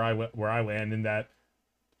 I know where I land in that,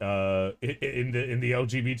 in the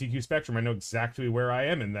LGBTQ spectrum. I know exactly where I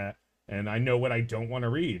am in that. And I know what I don't want to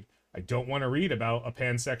read. I don't want to read about a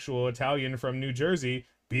pansexual Italian from New Jersey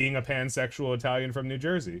being a pansexual Italian from New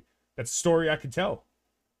Jersey. That's a story I could tell.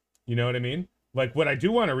 You know what I mean? Like, what I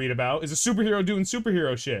do want to read about is a superhero doing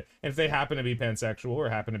superhero shit. And if they happen to be pansexual or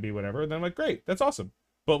happen to be whatever, then I'm like, great, that's awesome.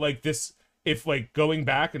 But like this, if like going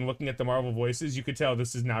back and looking at the Marvel voices, you could tell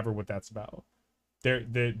this is never what that's about.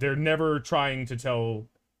 They're never trying to tell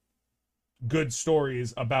good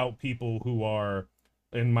stories about people who are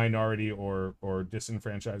in minority or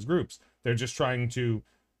disenfranchised groups. They're just trying to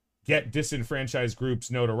get disenfranchised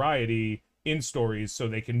groups notoriety in stories so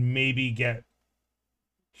they can maybe get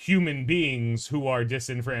human beings who are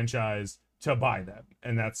disenfranchised to buy them,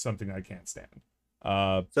 and that's something I can't stand.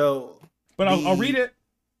 But I'll read it.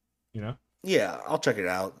 You know. Yeah, I'll check it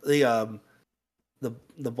out. The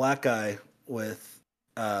black guy with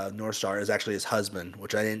North Star is actually his husband,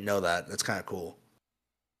 which I didn't know that. That's kind of cool.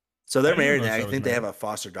 So they're married now. I think they have a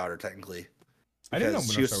foster daughter technically. I didn't know.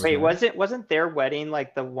 She was. Wait, wasn't their wedding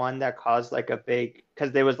like the one that caused like a big?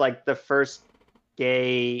 Because there was like the first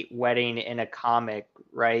gay wedding in a comic,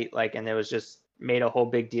 right? Like, and it was just made a whole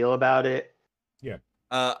big deal about it. Yeah.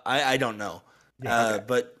 I don't know. Yeah, okay.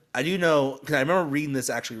 But I do know because I remember reading this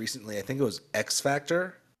actually recently. I think it was X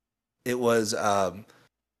Factor. It was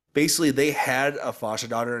basically they had a foster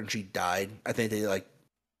daughter and she died. I think they like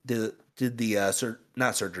did the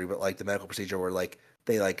not surgery but like the medical procedure where like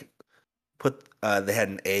they like put they had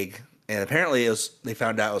an egg and apparently they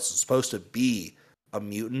found out it was supposed to be a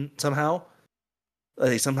mutant somehow.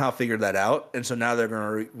 They somehow figured that out, and so now they're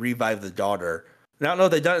going to revive the daughter. I don't know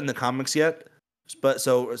if they've done it in the comics yet, but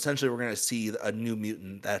so essentially we're going to see a new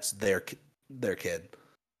mutant that's their kid.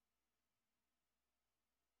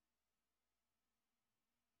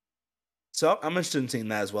 So I'm interested in seeing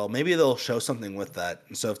that as well. Maybe they'll show something with that.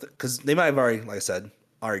 So because they might have already, like I said,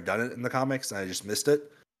 already done it in the comics, and I just missed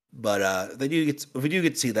it. But if we do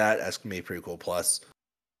get to see that, that's going to be a pretty cool plus.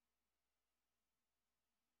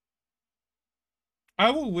 I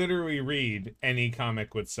will literally read any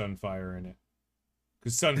comic with Sunfire in it.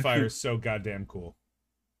 Because Sunfire is so goddamn cool.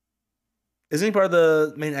 Isn't he part of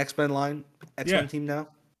the main X-Men line? X-Men team now?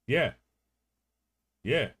 Yeah.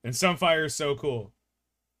 Yeah. And Sunfire is so cool.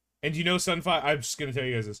 And do you know Sunfire? I'm just going to tell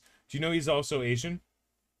you guys this. Do you know he's also Asian?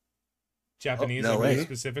 Japanese, no way.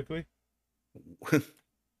 Specifically?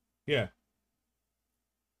 Yeah.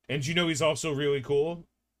 And do you know he's also really cool?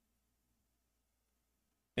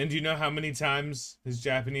 And do you know how many times his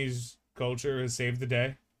Japanese culture has saved the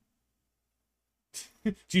day?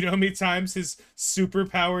 Do you know how many times his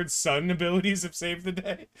super-powered sun abilities have saved the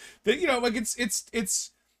day? That, you know, like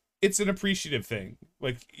it's an appreciative thing.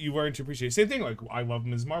 Like you learn to appreciate. Same thing. Like I love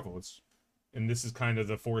Ms. Marvel. And this is kind of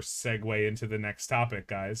the forced segue into the next topic,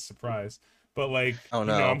 guys. Surprise. But like, oh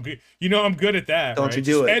no, I'm good. You know, I'm good at that. Don't right? you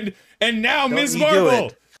do it? And now Ms.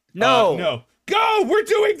 Marvel. No, no. Go. We're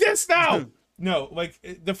doing this now. No, like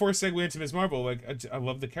before segue into Ms. Marvel, like I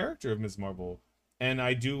love the character of Ms. Marvel, and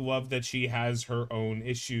I do love that she has her own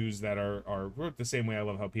issues that are the same way I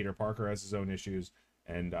love how Peter Parker has his own issues,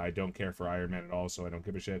 and I don't care for Iron Man at all, so I don't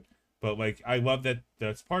give a shit. But like I love that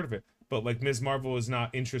that's part of it. But like Ms. Marvel is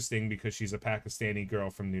not interesting because she's a Pakistani girl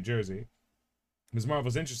from New Jersey. Ms.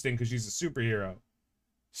 Marvel's interesting because she's a superhero.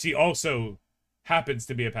 She also happens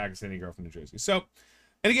to be a Pakistani girl from New Jersey. So,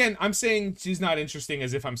 and again, I'm saying she's not interesting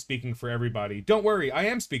as if I'm speaking for everybody. Don't worry, I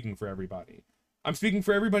am speaking for everybody. I'm speaking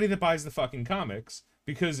for everybody that buys the fucking comics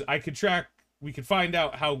because we could find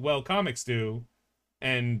out how well comics do,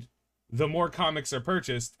 and the more comics are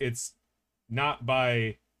purchased, it's not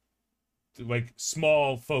by like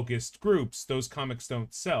small focused groups. Those comics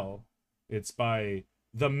don't sell. It's by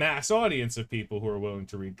the mass audience of people who are willing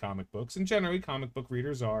to read comic books, and generally comic book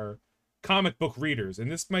readers are comic book readers,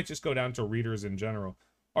 and this might just go down to readers in general,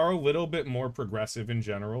 are a little bit more progressive in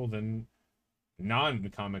general than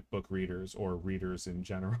non-comic book readers or readers in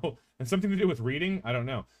general. And something to do with reading, I don't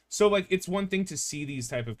know. So like it's one thing to see these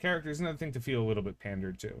type of characters, another thing to feel a little bit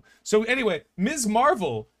pandered to. So anyway, Ms.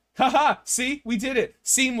 Marvel, haha, see, we did it,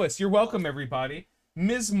 seamless. You're welcome, everybody.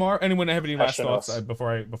 Ms. anyone have any last thoughts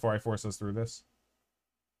before I force us through this?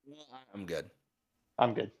 I'm good.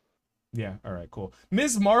 I'm good. Yeah, all right, cool.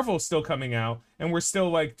 Ms. Marvel's still coming out, and we're still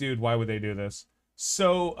like, dude, why would they do this?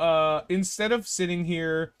 So instead of sitting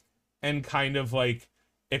here and kind of like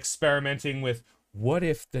experimenting with what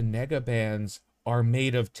if the negabands are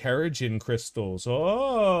made of Terrigen crystals?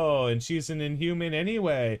 Oh, and she's an Inhuman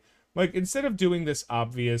anyway. Like, instead of doing this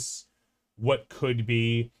obvious what could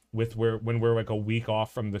be with when we're like a week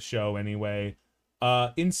off from the show anyway,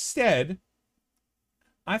 instead,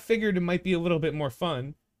 I figured it might be a little bit more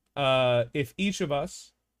fun if each of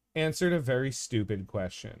us answered a very stupid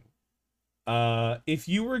question. If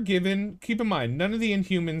you were given, keep in mind, none of the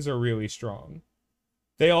Inhumans are really strong.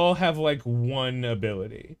 They all have like one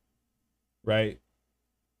ability, right?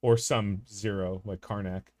 Or some zero, like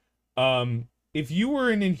Karnak. If you were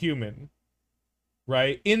an Inhuman,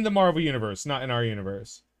 right, in the Marvel universe, not in our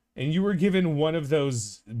universe, and you were given one of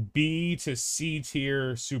those B to C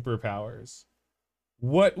tier superpowers,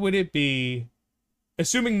 what would it be?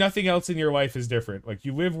 Assuming nothing else in your life is different, like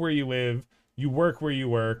you live where you live, you work where you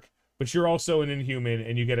work, but you're also an Inhuman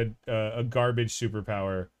and you get a garbage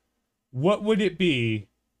superpower. What would it be,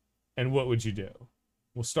 and what would you do?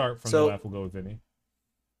 We'll start from the left. We'll go with Vinny.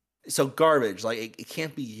 So garbage, like it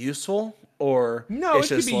can't be useful, or no, it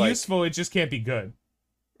can be like useful. It just can't be good.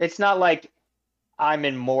 It's not like I'm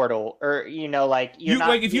immortal, or like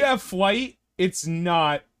if you have flight, it's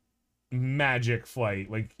not magic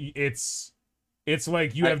flight. Like it's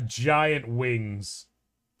like you have giant wings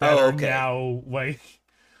that are now like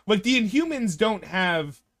the Inhumans don't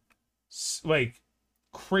have like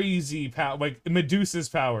crazy power. Like Medusa's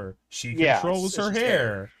power, she controls her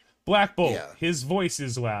hair. Black Bolt, his voice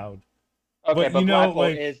is loud. Okay, but Black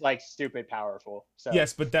Bolt is like stupid powerful. So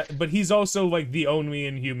yes, but he's also like the only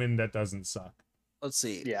Inhuman that doesn't suck. Let's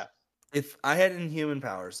see. Yeah. If I had Inhuman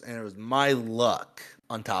powers and it was my luck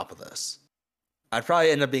on top of this, I'd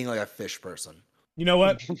probably end up being like a fish person. You know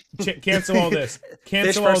what? Cancel all this.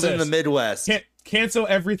 Cancel fish person all this. in the Midwest. Cancel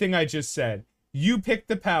everything I just said. You pick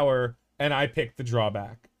the power and I pick the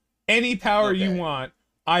drawback. Any power you want,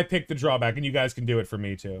 I pick the drawback, and you guys can do it for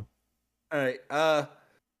me too. All right.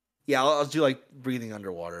 Yeah, I'll do like breathing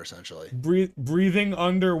underwater essentially. Breathing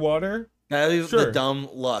underwater? That'd be the dumb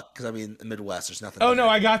luck, because I mean, in the Midwest, there's nothing. Oh no,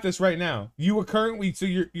 I got this right now. You were currently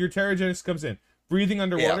your Terrigenesis comes in. Breathing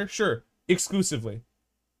underwater, sure, exclusively.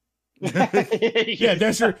 Yeah,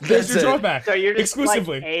 there's your drawback. So you're just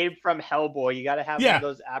exclusively. Like Abe from Hellboy. You got to have one of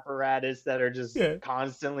those apparatus that are just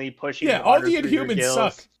constantly pushing. Yeah, all the Inhumans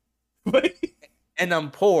suck. And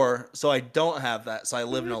I'm poor, so I don't have that. So I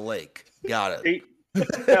live in a lake. Got it.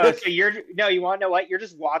 You want to know what? You're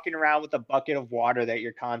just walking around with a bucket of water that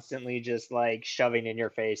you're constantly just like shoving in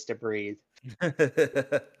your face to breathe.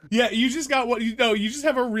 Yeah, you just got you just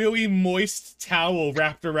have a really moist towel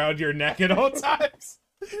wrapped around your neck at all times.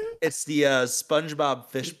 It's the SpongeBob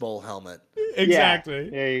fishbowl helmet. Exactly.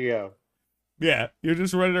 Yeah, there you go. Yeah, you're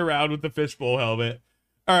just running around with the fishbowl helmet.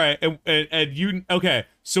 All right, and you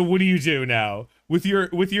so what do you do now with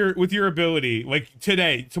your ability? Like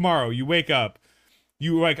tomorrow, you wake up,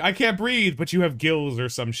 you like, I can't breathe, but you have gills or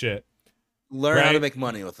some shit. Learn how to make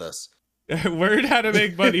money with this. Learn how to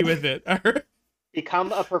make money with it.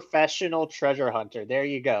 Become a professional treasure hunter. There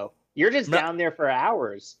you go. You're just down there for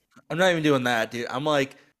hours. I'm not even doing that, dude. I'm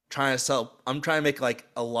like trying to make like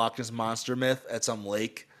a Loch Ness monster myth at some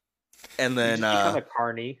lake, and then become a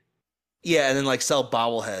carny. Yeah, and then like sell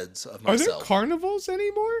bobbleheads of myself. Are there carnivals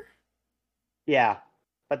anymore? Yeah,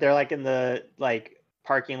 but they're like in the like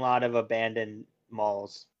parking lot of abandoned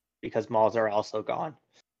malls because malls are also gone.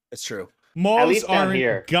 It's true. At Malls least down aren't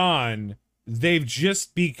here. gone. They've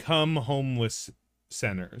just become homeless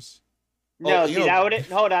centers. No, see, that would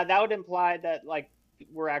hold on. That would imply that like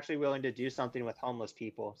we're actually willing to do something with homeless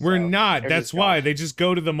people. We're so not. they're That's just why gone. they just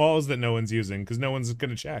go to the malls that no one's using because no one's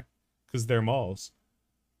gonna check because they're malls.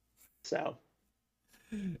 So,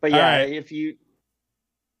 but yeah, right. if you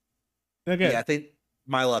Okay. Yeah, I think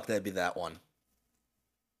my luck that'd be that one.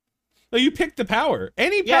 No, you pick the power.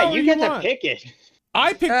 Any yeah, power you get want. to pick it.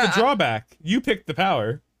 I picked the drawback. You picked the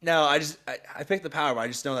power. No, I picked the power, but I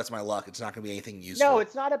just know that's my luck. It's not going to be anything useful. No,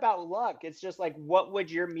 it's not about luck. It's just like, what would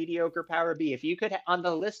your mediocre power be if you could on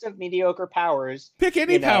the list of mediocre powers? Pick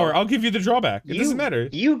any power. I'll give you the drawback. It doesn't matter.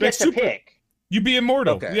 You get to pick. You be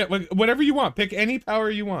immortal. Okay. Yeah, like whatever you want. Pick any power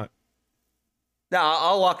you want. No,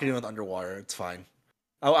 I'll lock it in with underwater. It's fine.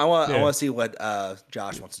 I want to see what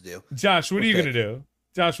Josh wants to do. Josh, what are you gonna do?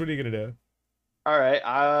 Josh, what are you gonna do? All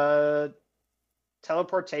right.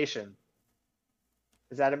 Teleportation.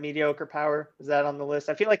 Is that a mediocre power? Is that on the list?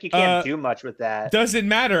 I feel like you can't do much with that. Doesn't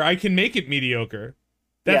matter. I can make it mediocre.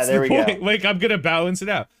 That's there the point. we go. Like, I'm going to balance it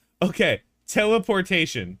out. Okay.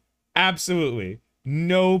 Teleportation. Absolutely.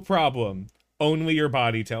 No problem. Only your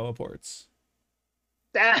body teleports.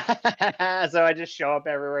 So I just show up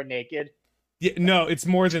everywhere naked? Yeah, no, it's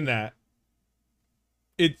more than that.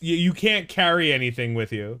 You can't carry anything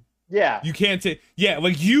with you. Yeah. You can't take... Yeah,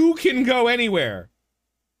 like, you can go anywhere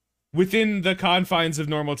within the confines of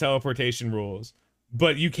normal teleportation rules,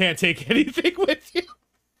 but you can't take anything with you.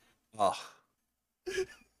 Oh.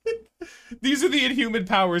 These are the inhuman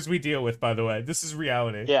powers we deal with, by the way. This is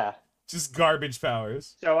reality. Yeah. Just garbage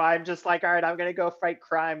powers. So I'm just like, all right, I'm going to go fight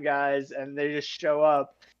crime, guys. And they just show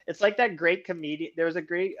up. It's like that great comedian. There was a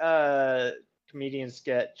great comedian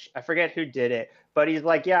sketch. I forget who did it, but he's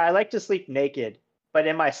like, yeah, I like to sleep naked, but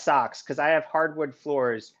in my socks because I have hardwood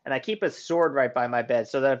floors and I keep a sword right by my bed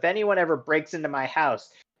so that if anyone ever breaks into my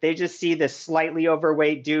house, they just see this slightly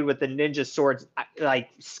overweight dude with the ninja swords, like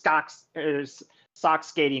sock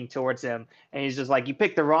skating towards him. And he's just like, you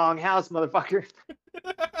picked the wrong house, motherfucker.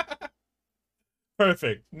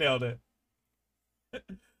 Perfect. Nailed it.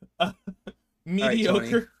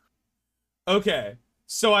 Mediocre. Right, okay.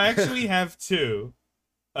 So I actually have two.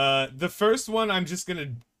 The first one I'm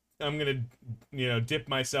gonna dip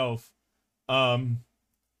myself. So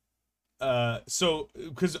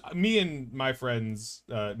because me and my friends,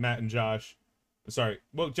 Matt and Josh,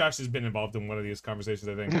 Josh has been involved in one of these conversations,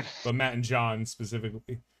 I think, but Matt and John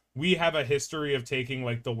specifically, we have a history of taking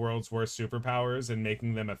like the world's worst superpowers and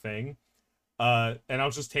making them a thing. And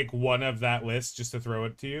I'll just take one of that list just to throw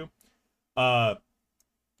it to you.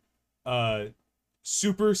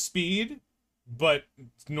 Super speed, but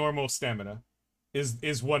normal stamina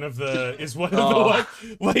is one of the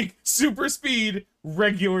like super speed,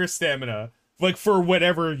 regular stamina, like for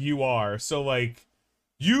whatever you are. So like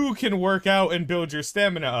you can work out and build your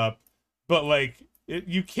stamina up, but like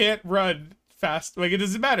you can't run fast. Like it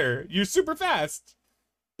doesn't matter. You're super fast,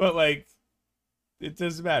 but like it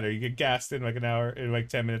doesn't matter. You get gassed in like an hour, in like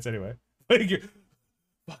 10 minutes anyway. Like you're...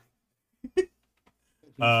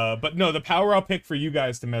 but no, the power I'll pick for you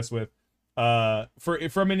guys to mess with,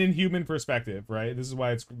 from an inhuman perspective, right? This is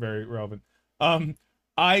why it's very relevant.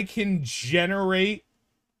 I can generate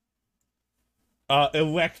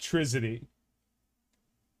electricity.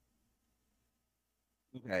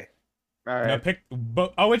 Okay. All right. Now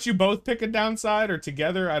I'll let you both pick a downside or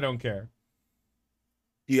together. I don't care.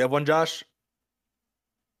 Do you have one, Josh?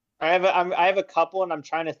 I have a couple, and I'm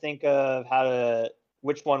trying to think of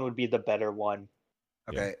which one would be the better one.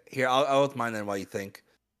 Okay, here, I'll with mine then while you think.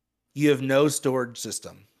 You have no storage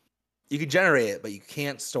system. You can generate it, but you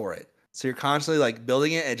can't store it. So you're constantly like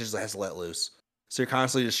building it and it just has to let loose. So you're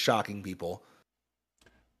constantly just shocking people.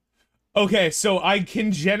 Okay, so I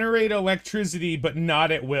can generate electricity, but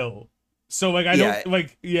not at will. So like I don't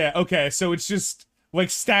like okay, so it's just like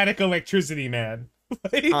static electricity, man.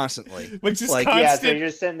 Like, constantly. Like just like, constant. Yeah, so you're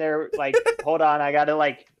just sitting there like, hold on, I gotta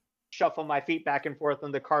like shuffle my feet back and forth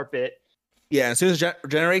on the carpet. Yeah, as soon as it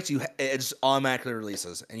generates, it just automatically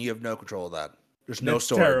releases, and you have no control of that. There's no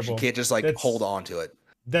storage. Terrible. You can't just like hold on to it.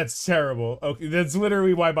 That's terrible. Okay, that's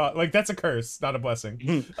literally why that's a curse, not a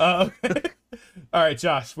blessing. Okay. All right,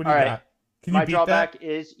 Josh, what do you got? Can My drawback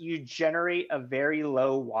is you generate a very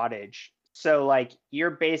low wattage. So like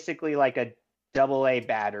you're basically like a AA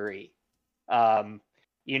battery. Or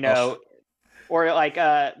like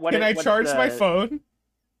can I charge my phone?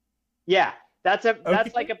 Yeah. That's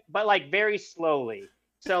like but like very slowly.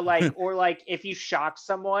 So like or like if you shock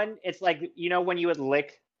someone, it's like when you would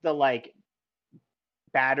lick the like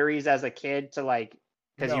batteries as a kid to like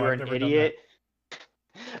because No, you were I've an never done that. idiot.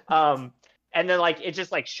 And then like it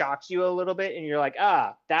just like shocks you a little bit, and you're like,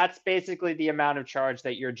 that's basically the amount of charge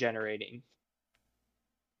that you're generating.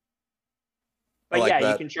 I But like yeah, you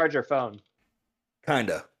that. can charge your phone.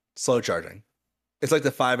 Kinda slow charging. It's like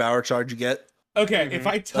the 5-hour charge you get. Okay, if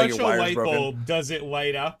I Like touch your a wire's light broken. bulb, does it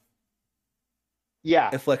light up?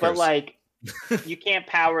 Yeah, It flickers. but like you can't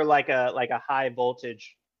power like a high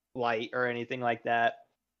voltage light or anything like that.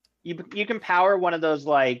 You can power one of those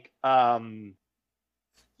like like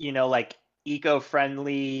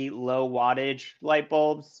eco-friendly low wattage light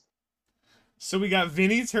bulbs. So we got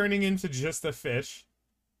Vinny turning into just a fish,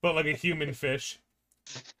 but like a human fish.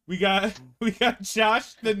 We got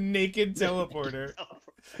Josh the naked teleporter,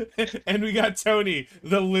 and we got Tony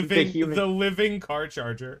the living car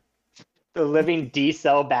charger. The living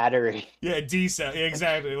D-cell battery. Yeah, D-cell,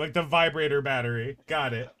 exactly, like the vibrator battery.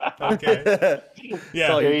 Got it. Okay.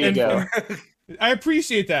 Yeah, there you go. And I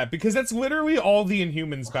appreciate that because that's literally all the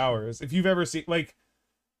Inhumans' powers. If you've ever seen, like,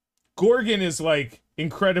 Gorgon is like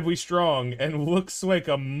incredibly strong and looks like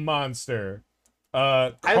a monster.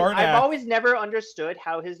 I've always never understood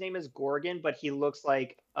how his name is Gorgon, but he looks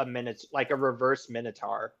like a reverse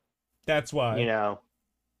Minotaur. That's why. You know.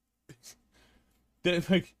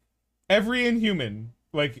 Like every Inhuman,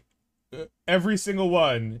 like every single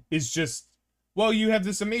one is just, well, you have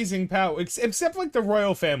this amazing power, except like the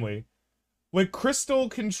royal family. Like Crystal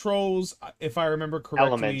controls, if I remember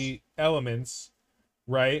correctly, elements,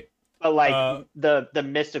 right? But like the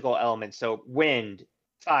mystical elements, so wind,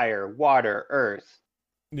 fire, water, earth.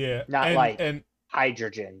 Yeah. Not and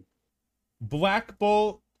hydrogen. Black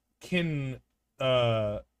Bolt can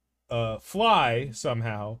fly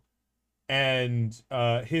somehow, and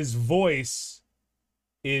his voice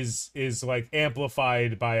is like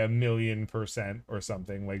amplified by 1,000,000% or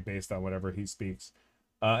something, like based on whatever he speaks.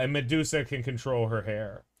 And Medusa can control her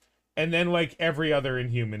hair. And then like every other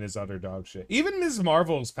Inhuman is other dog shit. Even Ms.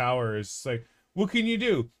 Marvel's power is like, what can you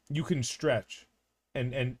do? You can stretch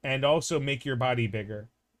and also make your body bigger.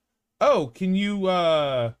 Oh, can you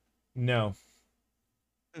no.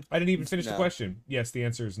 I didn't even finish the question. Yes, the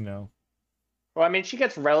answer is no. Well, I mean, she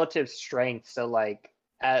gets relative strength, so like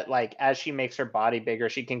as she makes her body bigger,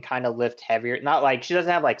 she can kind of lift heavier. Not like she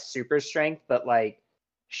doesn't have like super strength, but like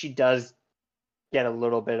she does get a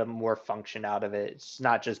little bit of more function out of it. It's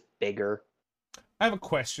not just bigger. I have a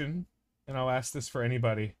question, and I'll ask this for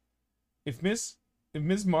anybody. If Ms.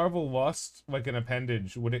 Marvel lost like an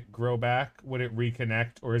appendage, would it grow back? Would it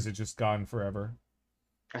reconnect, or is it just gone forever?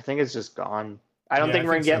 I think it's just gone. I don't think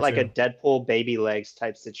we're gonna get like a Deadpool baby legs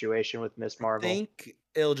type situation with Ms. Marvel. I think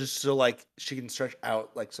it'll just so like she can stretch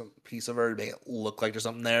out like some piece of her and make it look like there's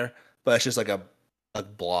something there, but it's just like a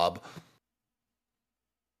blob.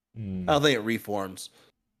 I don't think it reforms.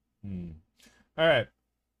 All right.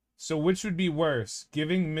 So which would be worse,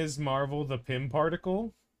 giving Ms. Marvel the Pym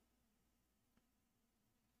particle,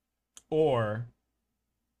 or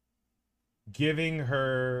giving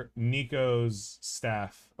her Nico's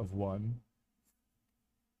staff of 1?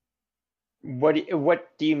 What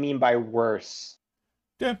do you mean by worse?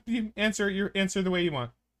 Yeah, you answer the way you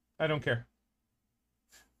want. I don't care.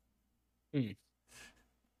 The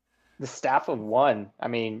staff of 1. I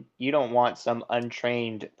mean, you don't want some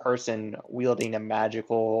untrained person wielding a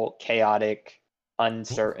magical, chaotic,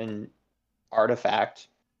 uncertain artifact.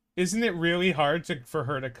 Isn't it really hard for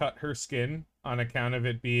her to cut her skin on account of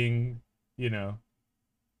it being,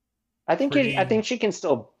 I think she can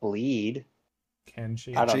still bleed. Can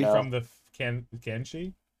she? I don't know. From the can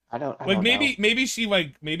she? I don't maybe know.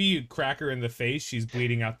 maybe you crack her in the face, she's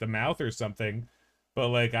bleeding out the mouth or something. But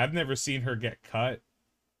like I've never seen her get cut.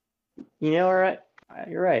 You know, right?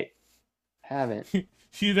 You're right. I haven't.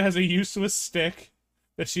 She either has a useless stick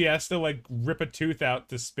that she has to like rip a tooth out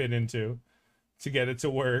to spin into to get it to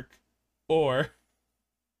work, or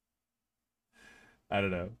I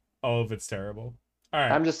don't know. All of it's terrible. All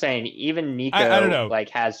right. I'm just saying, even Nico I don't know. like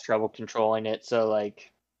has trouble controlling it, so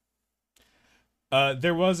like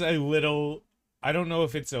there was a little, I don't know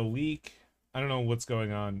if it's a leak. I don't know what's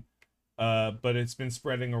going on. But it's been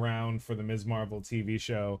spreading around for the Ms. Marvel TV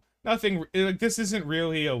show. Nothing like this isn't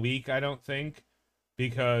really a leak, I don't think,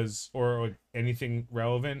 because or anything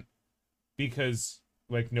relevant, because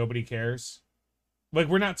like nobody cares. Like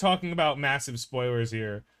we're not talking about massive spoilers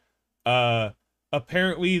here.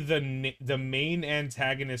 Apparently the main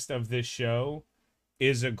antagonist of this show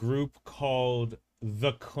is a group called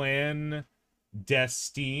the Clan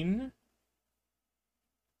Destine.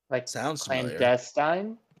 like sounds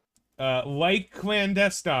clandestine. Like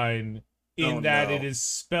clandestine, in that it is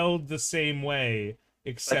spelled the same way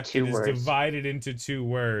except two it is words. divided into 2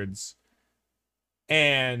 words.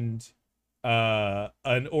 And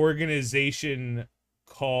an organization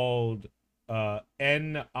called NICE.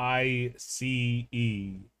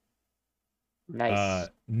 Nice.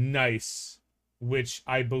 Nice, which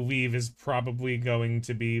I believe is probably going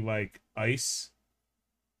to be like ICE.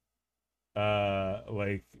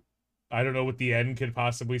 Like I don't know what the N could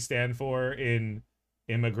possibly stand for in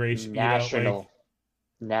immigration, National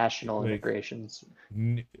like immigrations.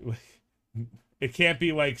 it can't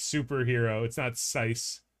be like superhero. It's not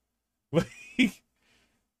SICE. Like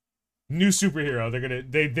new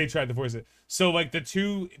superhero. They tried to force it. So like the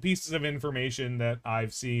 2 pieces of information that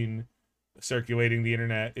I've seen circulating the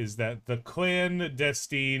internet is that the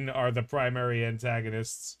clandestine are the primary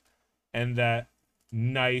antagonists, and that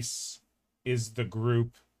Nice is the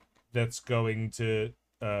group that's going to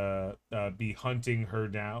be hunting her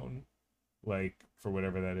down, like for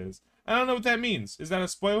whatever that is. I don't know what that means. Is that a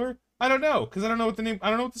spoiler? I don't know, because I don't know what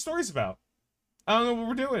the story's about. I don't know what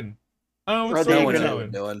we're doing. I don't know what story we're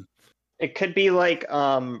telling. It could be like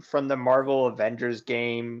from the Marvel Avengers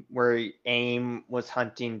game where AIM was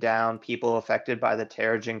hunting down people affected by the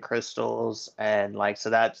Terrigen crystals, and like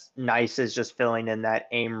so that's Nice is just filling in that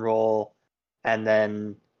AIM role, and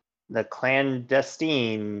then the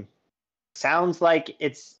clandestine sounds like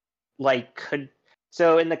it's like could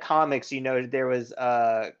so in the comics there was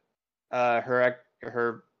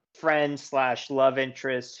her friend slash love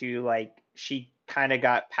interest who like she kind of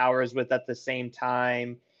got powers with at the same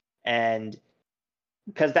time, and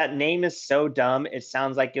because that name is so dumb, it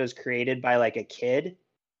sounds like it was created by like a kid,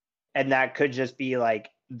 and that could just be like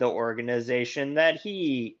the organization that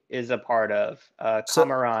he is a part of.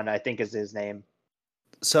 Kamaran, I think is his name.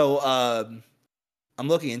 So I'm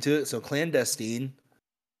looking into it. So clandestine,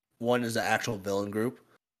 one is the actual villain group,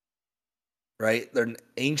 right? They're an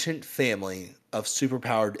ancient family of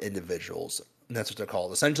superpowered individuals, and that's what they're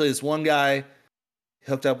called. Essentially, this one guy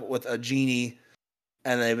hooked up with a genie,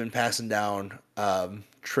 and they've been passing down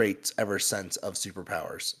traits ever since of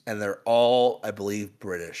superpowers, and they're all, I believe,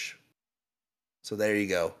 British. So there you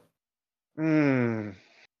go.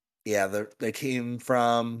 Yeah, they came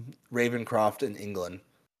from Ravencroft in England.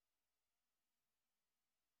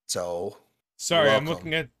 So sorry, welcome. I'm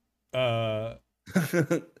looking at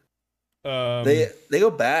they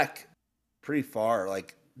go back pretty far,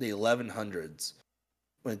 like the 1100s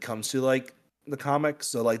when it comes to like the comics.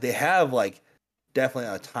 So like they have like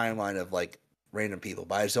definitely a timeline of like random people,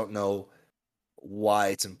 but I just don't know why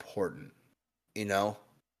it's important. You know,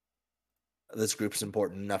 this group's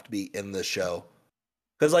important enough to be in this show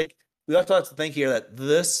because like we also have to think here that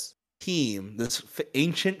this team, this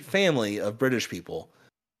ancient family of British people,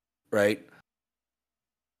 right,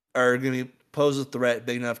 are going to pose a threat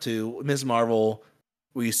big enough to Ms. Marvel.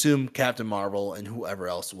 We assume Captain Marvel and whoever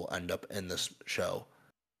else will end up in this show.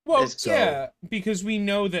 Well, yeah, because we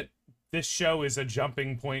know that this show is a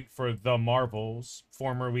jumping point for the Marvels,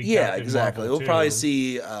 formerly Captain exactly. Marvel. We'll probably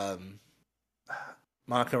see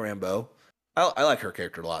Monica Rambeau. I like her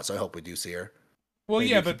character a lot, so I hope we do see her. Well,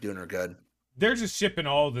 maybe yeah, keep but doing her good. They're just shipping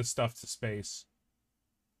all this stuff to space,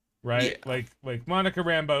 right? Yeah. Like Monica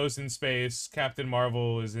Rambeau's in space, Captain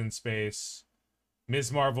Marvel is in space,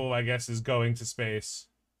 Ms. Marvel, I guess, is going to space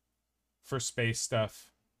for space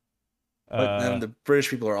stuff. But then the British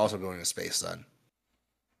people are also going to space then.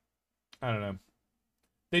 I don't know.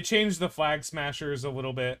 They changed the Flag Smashers a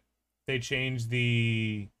little bit. They changed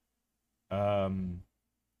the Darkhold.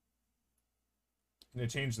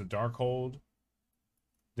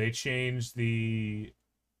 They changed a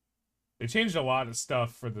lot of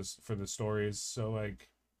stuff for the stories. So like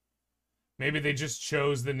maybe they just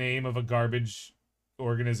chose the name of a garbage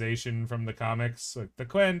organization from the comics, like the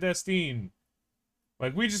Clandestine.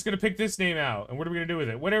 Like, we're just gonna pick this name out, and what are we gonna do with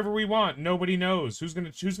it? Whatever we want. Nobody knows. Who's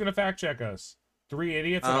gonna fact check us? 3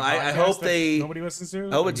 idiots. I hope nobody listens to.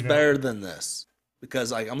 I hope it's better than this,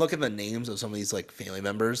 because like I'm looking at the names of some of these like family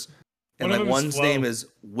members, and like one's name is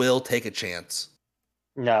Will Take a Chance.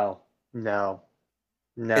 No.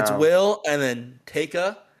 It's Will, and then Take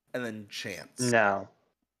a, and then Chance. No.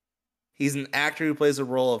 He's an actor who plays the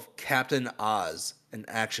role of Captain Oz in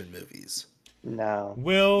action movies. No.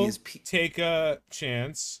 Will Take a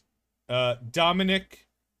Chance. Dominic,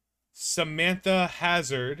 Samantha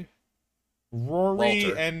Hazard, Rory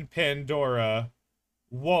Walter. and Pandora,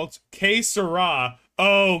 Walt K. Sarah.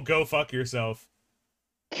 Oh, go fuck yourself.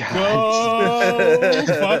 God. Go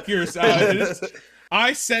fuck yourself.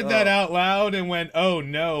 I said that out loud and went, oh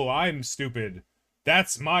no, I'm stupid.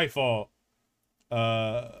 That's my fault.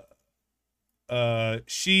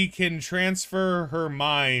 She can transfer her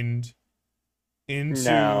mind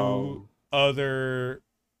into other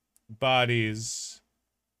bodies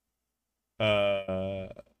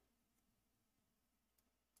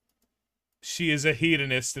she is a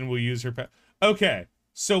hedonist and will use her okay,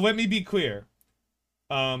 so let me be clear.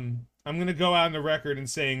 I'm gonna go out on the record and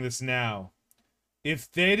saying this now.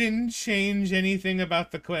 If they didn't change anything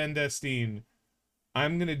about the clandestine,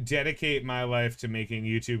 I'm gonna dedicate my life to making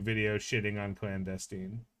YouTube videos shitting on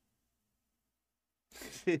clandestine.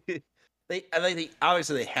 I think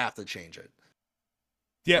obviously they have to change it.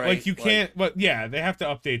 Yeah, right? Like you can't. But yeah, they have to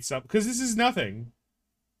update something because this is nothing.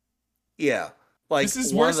 Yeah, like this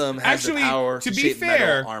is one worse. of them has Actually, the power to be shape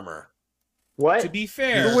fair, metal armor. What? To be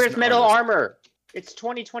fair, who wears metal armor? It's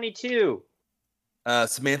 2022.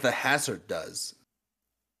 Samantha Hazard does.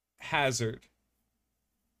 Hazard.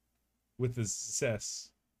 With a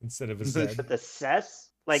S instead of a Z. With a S?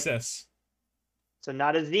 Like S. So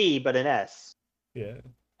not a Z, but an S. Yeah.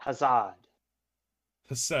 Hazard.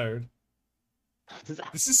 Hazard.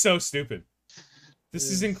 This is so stupid.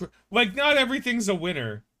 This is like not everything's a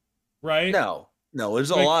winner, right? No, there's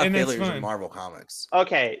a lot of failures in Marvel comics.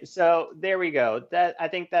 Okay, so there we go. I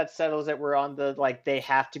think that settles it. We're on the like they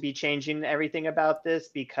have to be changing everything about this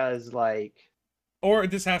because like, or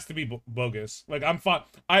this has to be bogus. Like I'm fine.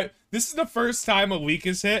 This is the first time a leak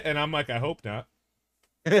is hit, and I'm like, I hope not.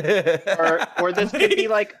 or this could be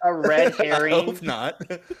like a red herring. I hope not.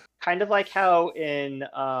 Kind of like how in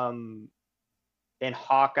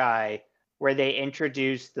Hawkeye, where they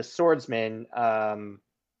introduced the swordsman,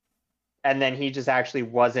 and then he just actually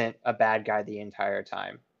wasn't a bad guy the entire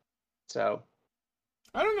time. So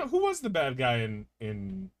I don't know who was the bad guy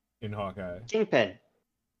in Hawkeye. Kingpin.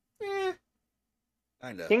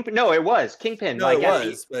 Kind of. Kingpin. No, it was Kingpin. No, it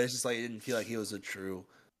was, but it's just like it didn't feel like he was a true.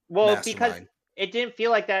 Mastermind. Because it didn't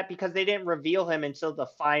feel like that because they didn't reveal him until the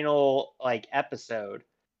final like episode.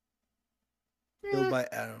 Killed by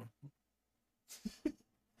Adam.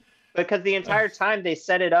 Because the entire time they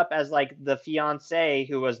set it up as like the fiance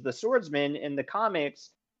who was the swordsman in the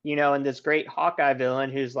comics, you know, and this great Hawkeye villain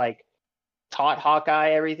who's like taught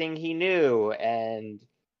Hawkeye everything he knew and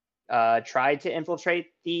tried to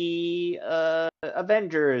infiltrate the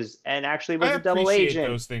Avengers and actually was a double agent. I appreciate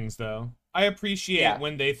those things though. I appreciate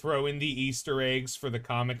when they throw in the Easter eggs for the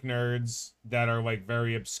comic nerds that are like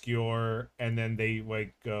very obscure and then they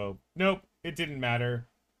like go, nope, it didn't matter.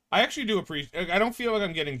 I actually do appreciate. I don't feel like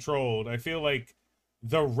I'm getting trolled. I feel like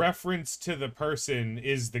the reference to the person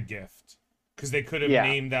is the gift because they could have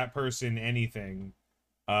named that person anything.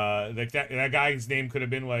 Like that guy's name could have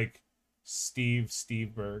been like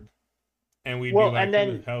Steveberg, and we'd be like, and then,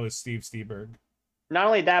 who the hell is Steveberg? Not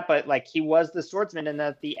only that, but like he was the swordsman, and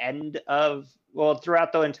at the end of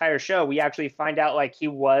throughout the entire show, we actually find out like he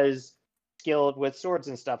was skilled with swords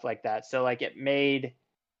and stuff like that. So like it made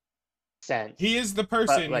sense. He is the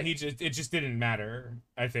person. Like, it just didn't matter.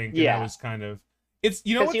 I think. Yeah. That was kind of. It's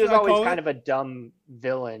what he was always kind of a dumb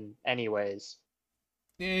villain, anyways.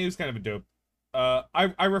 Yeah, he was kind of a dope.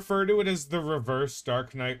 I refer to it as the reverse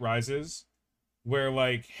Dark Knight Rises, where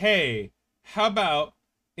like, hey, how about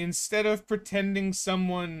instead of pretending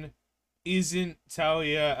someone isn't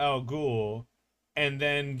Talia al Ghul, and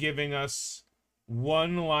then giving us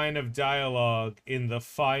one line of dialogue in the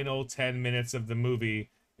final 10 minutes of the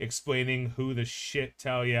movie explaining who the shit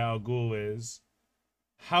Talia al Ghul is,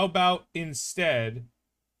 how about instead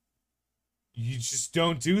you just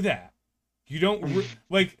don't do that? You don't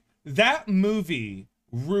like that movie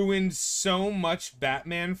ruined so much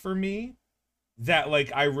Batman for me that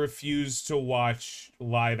like I refuse to watch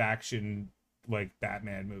live action like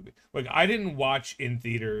Batman movie. Like I didn't watch in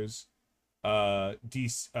theaters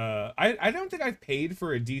DC I don't think I've paid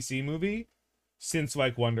for a DC movie since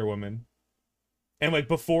like Wonder Woman. And like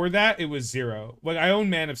before that it was zero. Like I own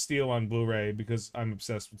Man of Steel on Blu-ray because I'm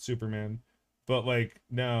obsessed with Superman. But like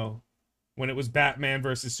no. When it was Batman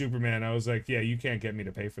versus Superman, I was like, yeah, you can't get me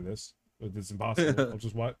to pay for this. It's impossible. I'll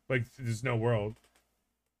just watch. Like there's no world.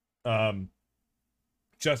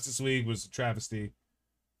 Justice League was a travesty.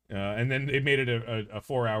 And then they made it a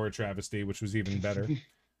 4-hour travesty, which was even better.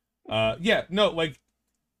 Yeah, no, like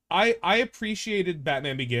I appreciated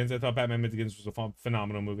Batman Begins. I thought Batman Begins was a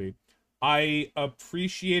phenomenal movie. I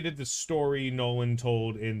appreciated the story Nolan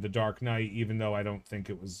told in The Dark Knight, even though I don't think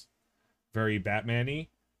it was very Batman-y.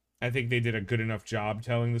 I think they did a good enough job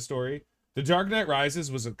telling the story. The Dark Knight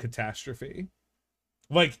Rises was a catastrophe.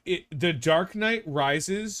 Like, The Dark Knight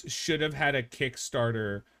Rises should have had a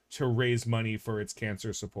Kickstarter to raise money for its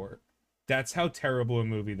cancer support. That's how terrible a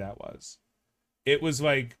movie that was. It was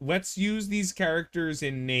like, let's use these characters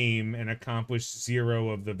in name and accomplish zero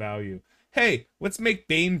of the value. Hey, let's make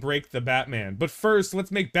Bane break the Batman. But first,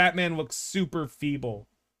 let's make Batman look super feeble.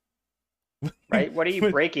 Right? What are you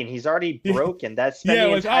But- breaking? He's already Yeah. broken. That's spent Yeah,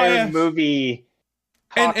 the like, oh, entire yeah. movie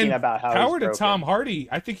talking And about how power he's to Tom broken. Hardy.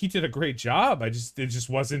 I think he did a great job. It just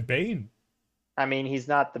wasn't Bane. I mean, he's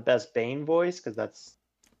not the best Bane voice because that's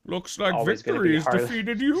Looks like always going to victory be has hard.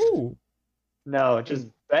 defeated you. No, just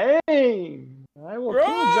Bane. I will kill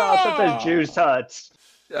Josh at the Ah! Juice Hut.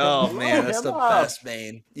 Oh Blow man, that's him the up. best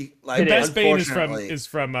Bane. The Like, best Bane unfortunately, is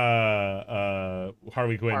from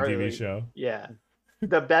Harley Quinn TV Harley. show. Yeah.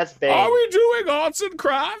 The best Bane. Are we doing arts and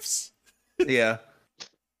crafts? yeah.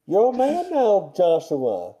 You're a man now,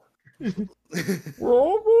 Joshua. Jim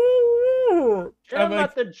I'm like,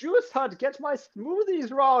 at the Juice Hut gets my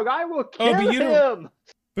smoothies wrong. I will kill but you don't- him.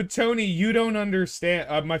 but Tony, you don't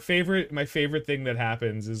understand. My favorite thing that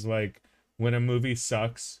happens is like when a movie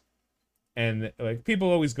sucks, and like people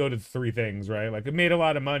always go to three things, right? Like it made a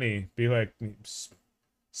lot of money. Be like,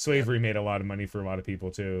 slavery made a lot of money for a lot of people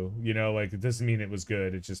too. You know, like it doesn't mean it was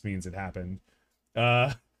good. It just means it happened.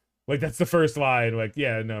 Like that's the first line. Like,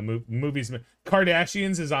 yeah, no, movies.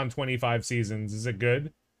 Kardashians is on 25 seasons. Is it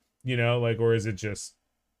good? You know, like, or is it just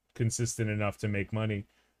consistent enough to make money?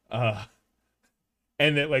 And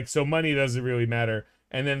that, like, so money doesn't really matter.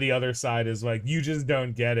 And then the other side is like, you just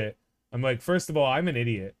don't get it. I'm like, first of all, I'm an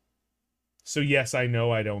idiot. So yes, I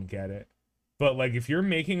know I don't get it. But like, if you're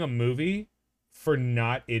making a movie for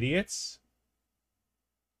not idiots,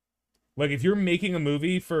 like if you're making a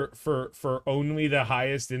movie for only the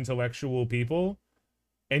highest intellectual people,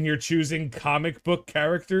 and you're choosing comic book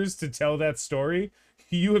characters to tell that story,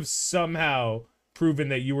 you have somehow proven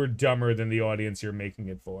that you were dumber than the audience you're making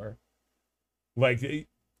it for. Like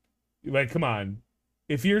come on.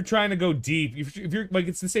 If you're trying to go deep, if you're like,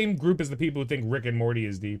 it's the same group as the people who think Rick and Morty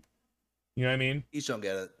is deep. You know what I mean? You just don't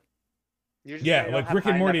get it. Yeah, like Rick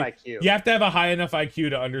and Morty. You have to have a high enough IQ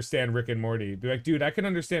to understand Rick and Morty. Be like, dude, I can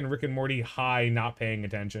understand Rick and Morty high not paying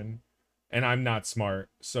attention, and I'm not smart.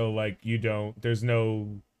 So like, you don't. There's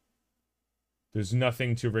nothing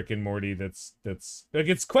to Rick and Morty that's like,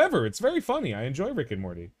 it's clever. It's very funny. I enjoy Rick and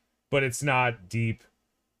Morty, but it's not deep.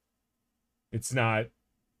 It's not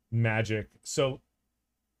magic. So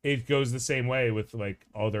it goes the same way with like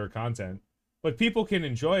all their content. Like, people can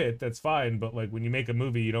enjoy it, that's fine, but like when you make a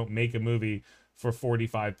movie, you don't make a movie for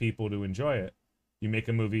 45 people to enjoy it. You make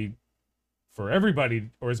a movie for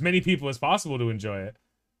everybody, or as many people as possible, to enjoy it.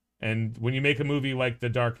 And when you make a movie like The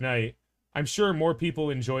Dark Knight, I'm sure more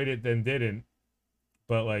people enjoyed it than didn't,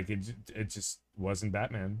 but like it just wasn't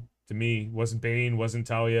Batman to me. Wasn't Bane, wasn't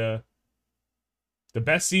Talia. The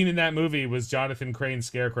best scene in that movie was Jonathan Crane's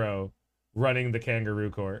Scarecrow running the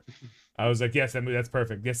kangaroo court. I was like, yes, that's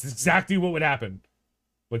perfect. Yes, that's exactly what would happen.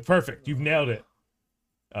 Like, perfect. You've nailed it.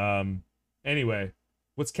 Anyway,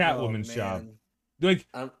 what's Catwoman's job? Like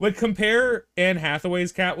compare Anne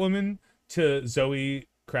Hathaway's Catwoman to Zoe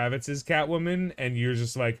Kravitz's Catwoman, and you're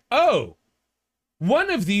just like, oh,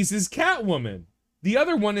 one of these is Catwoman. The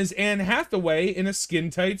other one is Anne Hathaway in a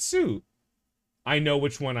skin-tight suit. I know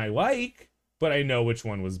which one I like, but I know which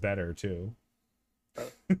one was better, too.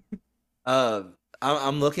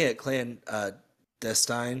 I'm looking at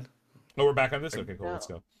Clandestine. Oh, we're back on this? Okay, cool. Let's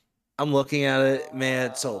go. I'm looking at it.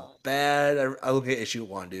 Man, it's so bad. I look at issue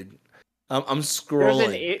 1, dude. I'm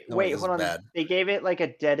scrolling. Wait, hold on. Bad. They gave it like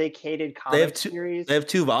a dedicated comic series? They have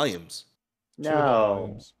 2 volumes.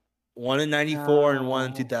 No. One in 94 and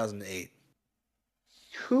one in 2008.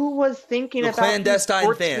 Who was thinking about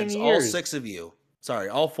Clandestine fans, years? all 6 of you. Sorry,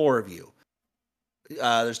 all 4 of you.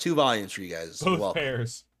 There's 2 volumes for you guys. Both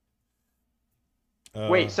pairs.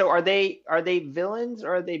 Wait, so are they villains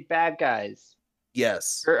or are they bad guys?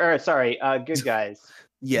 Yes. Or sorry, good guys.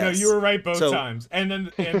 Yes. No, you were right both times.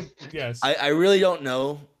 And yes. I really don't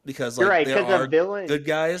know, because like, you're right, there are the villain good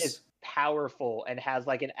guys. Is powerful and has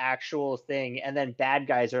like an actual thing, and then bad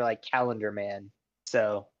guys are like Calendar Man.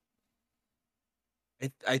 So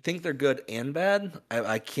I think they're good and bad.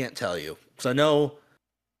 I can't tell you. So I know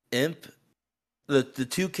Imp, the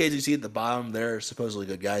 2 kids you see at the bottom, they're supposedly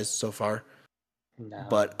good guys so far. No.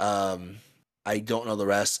 But I don't know the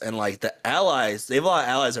rest. And like the allies, they have a lot of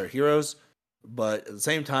allies that are heroes, but at the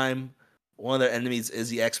same time, one of their enemies is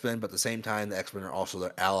the X-Men, but at the same time, the X-Men are also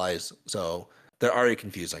their allies. So they're already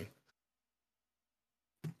confusing.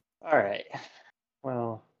 All right.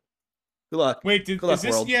 Well, good luck. Wait,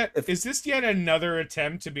 is this yet another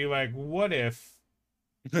attempt to be like, what if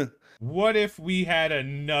we had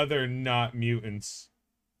another not mutants?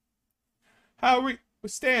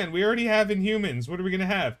 Stan, we already have Inhumans. What are we gonna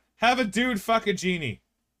have? Have a dude fuck a genie.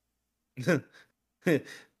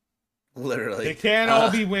 Literally. They can't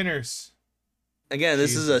all be winners. Again,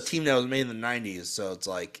 this is a team that was made in the 90s, so it's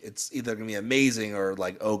like, it's either gonna be amazing or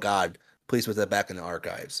like, oh god, please put that back in the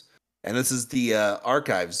archives. And this is the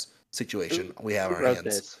archives situation we have Who on our wrote hands.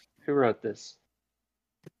 this? Who wrote this?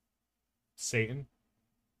 Satan.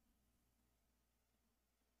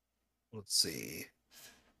 Let's see.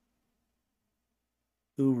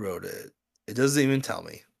 Who wrote it? It doesn't even tell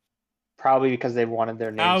me. Probably because they wanted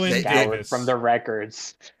their names Alan scoured Davis. from the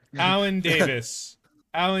records. Alan Davis.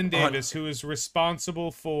 Alan Davis, who is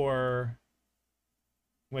responsible for,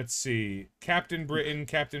 let's see, Captain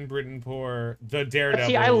Britain for the Daredevils.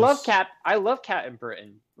 See, I love Captain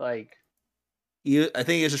Britain. Like, I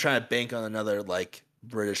think he's just trying to bank on another like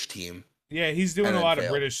British team. Yeah, he's doing a lot of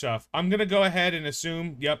British stuff. I'm gonna go ahead and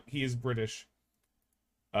assume, yep, he is British.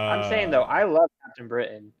 I'm saying though, I love Captain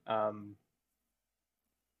Britain.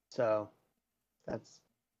 So that's.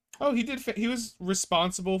 Oh, he was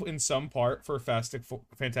responsible in some part for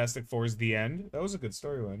Fantastic Four's The End. That was a good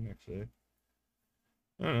storyline, actually.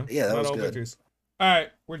 I don't know. Yeah, that was good. Victories. All right,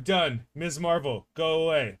 we're done. Ms. Marvel, go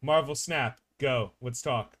away. Marvel Snap, go. Let's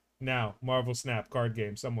talk now. Marvel Snap card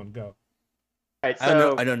game. Someone go. All right,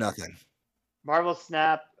 so I know nothing. Marvel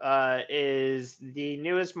Snap is the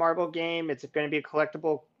newest Marvel game. It's going to be a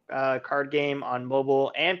collectible card game on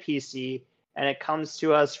mobile and PC, and it comes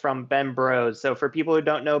to us from Ben Brode. So for people who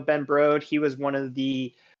don't know Ben Brode, he was one of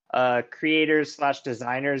the creators /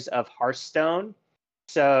 designers of Hearthstone.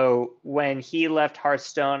 So when he left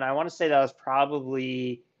Hearthstone, I want to say that was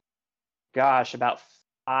probably, about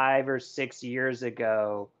 5 or 6 years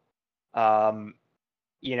ago.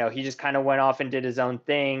 He just kind of went off and did his own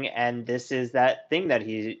thing, and this is that thing that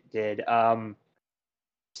he did.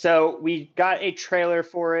 So we got a trailer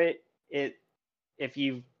for it. If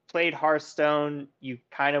you've played Hearthstone, you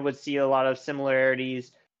kind of would see a lot of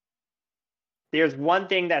similarities. There's one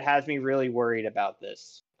thing that has me really worried about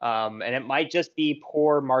this, and it might just be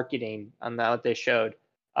poor marketing on what they showed.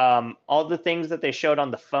 All the things that they showed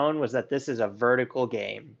on the phone was that this is a vertical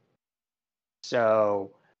game.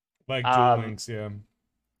 So, like Duel Links, yeah.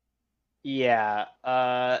 Yeah,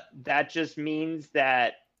 that just means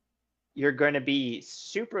that you're going to be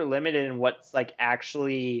super limited in what's like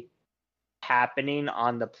actually happening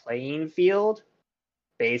on the playing field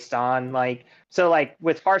based on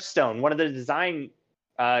with Hearthstone, one of the design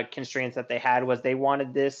constraints that they had was they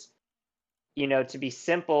wanted this, to be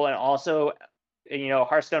simple, and also,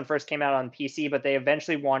 Hearthstone first came out on PC, but they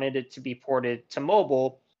eventually wanted it to be ported to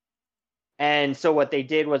mobile. And so what they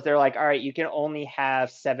did was they're like, all right, you can only have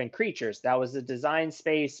 7 creatures. That was the design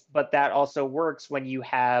space, but that also works when you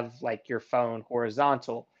have like your phone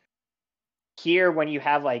horizontal. Here, when you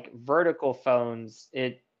have like vertical phones,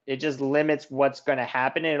 it just limits what's going to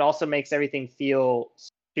happen. And it also makes everything feel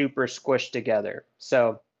super squished together.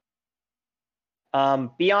 So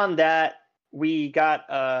beyond that, we got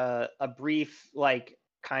a brief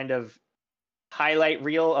kind of highlight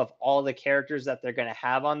reel of all the characters that they're going to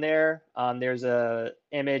have on there. There's a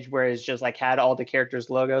image where it's just had all the characters'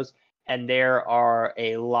 logos, and there are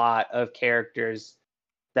a lot of characters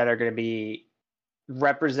that are going to be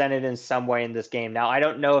represented in some way in this game. Now, I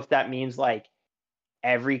don't know if that means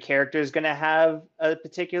every character is going to have a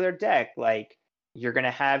particular deck. You're going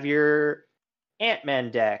to have your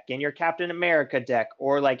Ant-Man deck and your Captain America deck,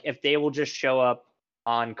 or if they will just show up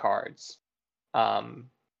on cards.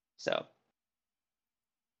 So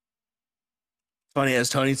Funny, as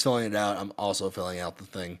Tony's filling it out, I'm also filling out the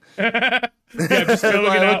thing. Yeah, just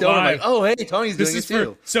filling it out live. Oh, hey, Tony's doing it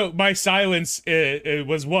too. So my silence it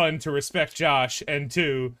was 1, to respect Josh, and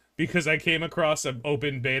 2, because I came across an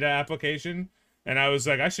open beta application, and I was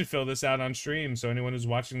like, I should fill this out on stream so anyone who's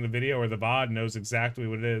watching the video or the VOD knows exactly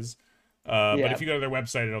what it is. But if you go to their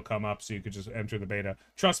website, it'll come up, so you could just enter the beta.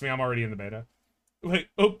 Trust me, I'm already in the beta. Wait,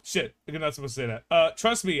 oh, shit. I'm not supposed to say that.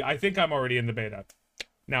 Trust me, I think I'm already in the beta.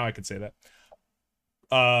 Now I can say that.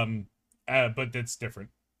 But that's different.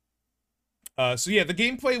 So yeah, the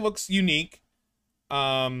gameplay looks unique.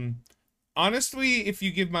 Honestly, if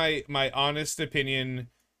you give my honest opinion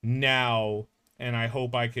now, and I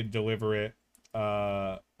hope I could deliver it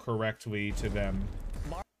correctly to them.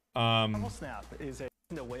 Marvel Snap is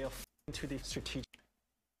a way of into the strategic.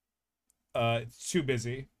 It's too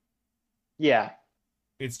busy. Yeah.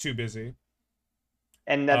 It's too busy.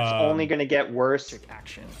 And that's only going to get worse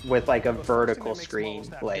with a vertical screen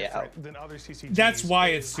layout. That's why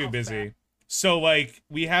it's too busy. So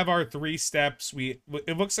we have our 3 steps.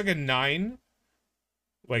 It looks like a 9,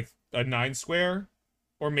 a 9 square,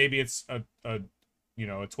 or maybe it's a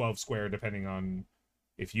 12 square, depending on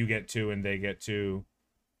if you get 2 and they get 2.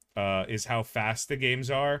 Is how fast the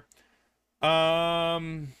games are.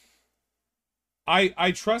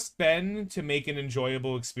 I trust Ben to make an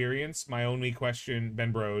enjoyable experience. My only question,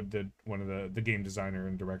 Ben Brode, one of the game designer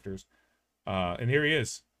and directors, and here he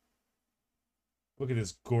is. Look at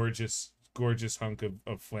this gorgeous, gorgeous hunk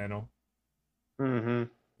of flannel. Mm-hmm.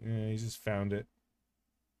 Yeah, he just found it.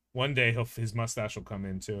 One day his mustache will come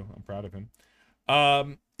in too. I'm proud of him.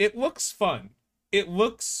 It looks fun. It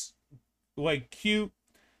looks like cute.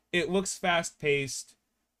 It looks fast paced.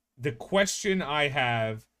 The question I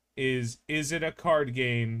have is it a card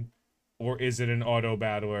game or is it an auto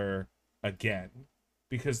battler again?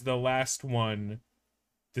 Because the last one,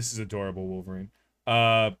 this is adorable Wolverine.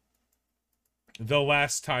 The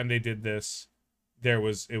last time they did this, it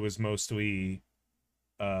was mostly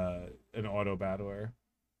an auto battler.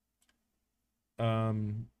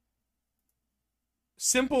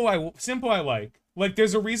 Simple I like.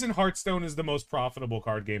 There's a reason Hearthstone is the most profitable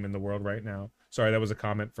card game in the world right now. Sorry, that was a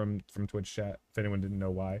comment from Twitch chat, if anyone didn't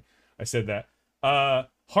know why I said that.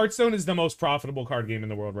 Hearthstone is the most profitable card game in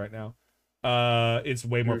the world right now. It's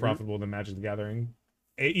way more profitable than Magic the Gathering,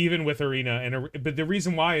 even with Arena. But the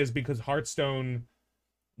reason why is because Hearthstone,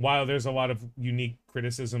 while there's a lot of unique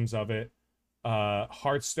criticisms of it,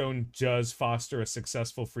 Hearthstone does foster a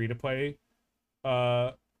successful free-to-play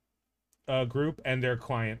group, and their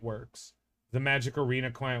client works. The Magic Arena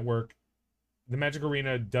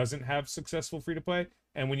doesn't have successful free-to-play,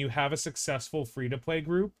 and when you have a successful free-to-play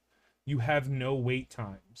group, you have no wait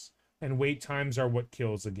times, and wait times are what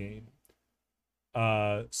kills a game.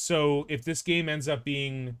 So if this game ends up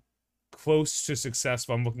being close to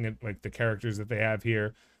successful, I'm looking at like the characters that they have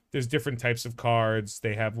here. There's different types of cards.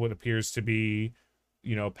 They have what appears to be,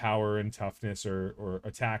 you know, power and toughness, or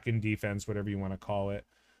attack and defense, whatever you want to call it.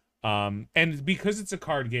 And because it's a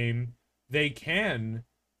card game, they can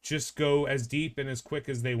just go as deep and as quick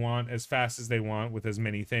as they want, as fast as they want, with as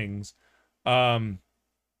many things.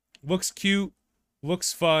 Looks cute,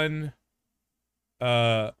 looks fun.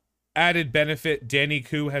 Added benefit, Danny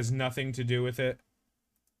Koo has nothing to do with it.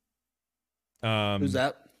 Who's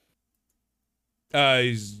that?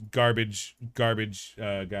 He's garbage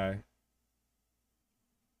guy.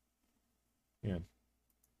 Yeah.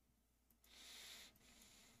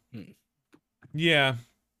 Yeah.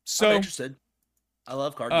 So I'm interested. I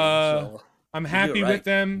love card games, so I'm happy with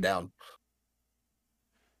them. Down.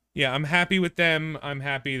 Yeah, I'm happy with them. I'm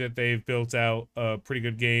happy that they've built out a pretty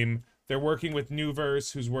good game. They're working with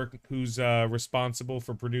Newverse, who's responsible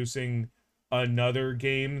for producing another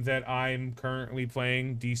game that I'm currently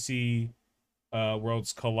playing, DC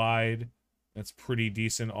Worlds Collide. That's pretty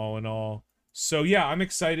decent all in all. So yeah, I'm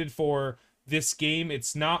excited for this game.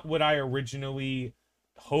 It's not what I originally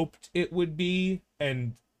hoped it would be,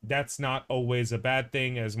 and that's not always a bad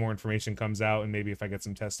thing as more information comes out, and maybe if I get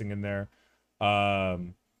some testing in there,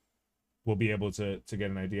 we'll be able to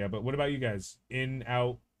get an idea. But what about you guys? In,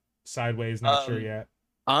 out, sideways, not sure yet?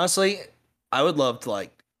 Honestly, I would love to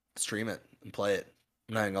like stream it and play it.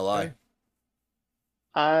 I'm not gonna lie. Okay.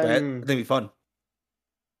 I think it'd be fun.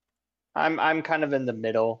 I'm kind of in the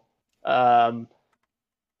middle. I'm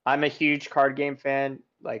a huge card game fan,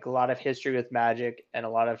 like a lot of history with Magic and a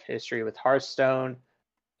lot of history with Hearthstone.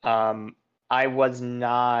 I was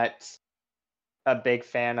not a big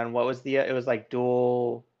fan on what was it was like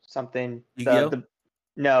Duel something. Duel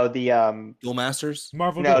Masters?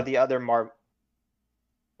 Marvel No, Duel. the other Marvel.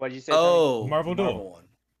 What did you say? Oh, Marvel Duel. one.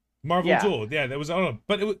 Marvel Duel. Yeah, that was auto,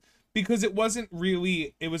 but it was because it wasn't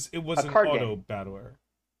really. It was an auto battler.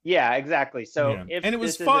 Yeah, exactly. So yeah. And it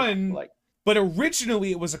was fun. But originally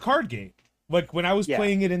it was a card game. Like when I was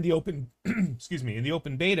playing it in the open, excuse me, in the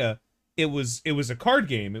open beta, it was a card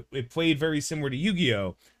game. It played very similar to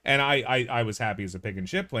Yu-Gi-Oh, and I was happy as a pig and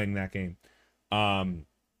shit playing that game.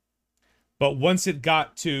 But once it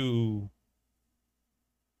got to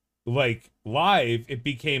like live, it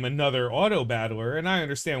became another auto battler, and I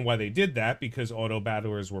understand why they did that because auto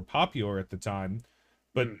battlers were popular at the time.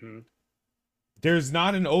 But there's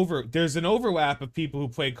an overlap of people who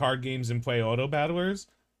play card games and play auto battlers,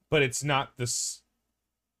 but it's not the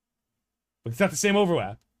same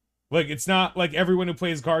overlap. Like it's not like everyone who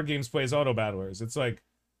plays card games plays auto battlers. It's like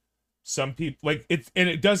some people like and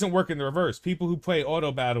it doesn't work in the reverse. People who play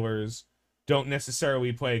auto battlers don't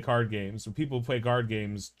necessarily play card games. So people who play card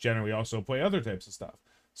games generally also play other types of stuff.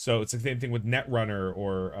 So it's the same thing with Netrunner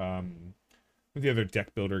or with the other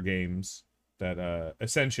deck builder games that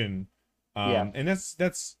Ascension. And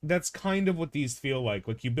that's kind of what these feel like.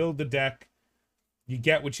 Like you build the deck, you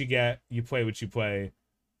get what you get, you play what you play.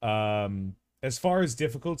 As far as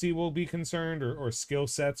difficulty will be concerned, or skill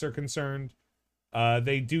sets are concerned,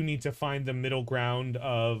 they do need to find the middle ground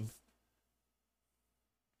of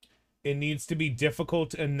it needs to be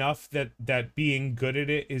difficult enough that being good at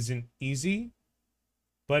it isn't easy,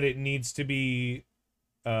 but it needs to be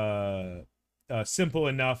simple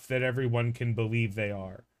enough that everyone can believe they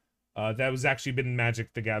are. That was actually been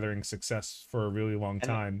Magic the Gathering success for a really long And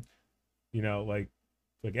time. You know, like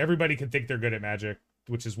everybody can think they're good at Magic,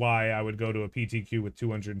 which is why I would go to a PTQ with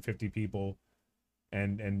 250 people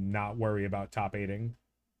and not worry about top aiding.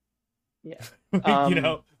 yeah, You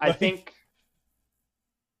know, I like, think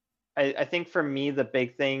I think for me the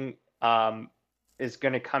big thing is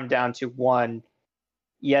going to come down to one.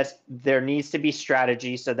 Yes, there needs to be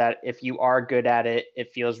strategy so that if you are good at it,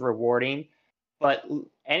 it feels rewarding. But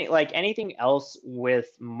anything else with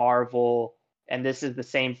Marvel, and this is the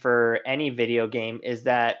same for any video game, is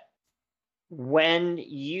that when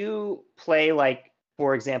you play, like,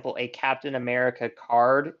 for example, a Captain America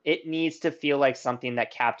card, it needs to feel like something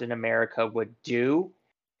that Captain America would do.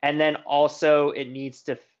 And then also it needs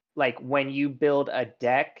to, like, when you build a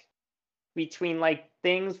deck between like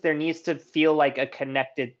things, there needs to feel like a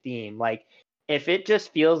connected theme. Like, if it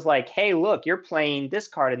just feels like, hey, look, you're playing this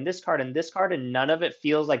card and this card and this card, and none of it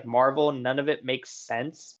feels like Marvel, none of it makes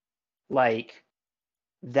sense, like,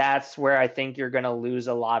 that's where I think you're going to lose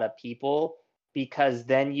a lot of people, because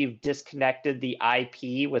then you've disconnected the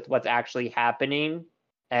IP with what's actually happening.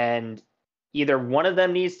 And either one of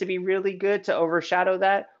them needs to be really good to overshadow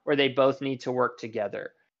that, or they both need to work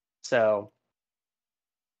together. So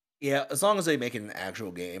Yeah, as long as they make it an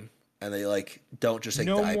actual game and they like don't just take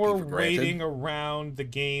the no IP more for granted. waiting around. The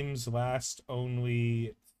games last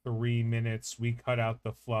only 3 minutes. We cut out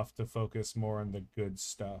the fluff to focus more on the good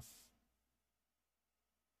stuff.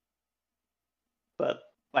 but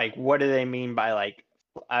like, what do they mean by like,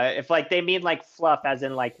 if like they mean like fluff as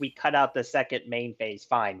in like we cut out the second main phase,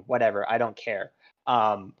 fine, whatever, I don't care.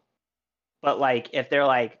 But like if they're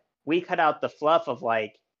like, we cut out the fluff of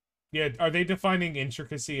like, Yeah, are they defining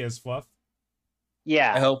intricacy as fluff?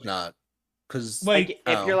 yeah, I hope not, because like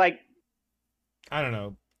if you're like, I don't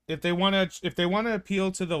know, if they want to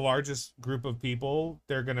appeal to the largest group of people,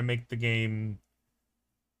 they're gonna make the game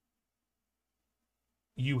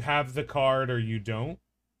you have the card or you don't.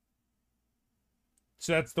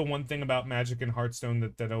 So that's the one thing about Magic and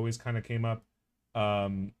Hearthstone that always kind of came up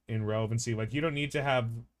in relevancy. Like, you don't need to have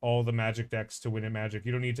all the Magic decks to win at Magic.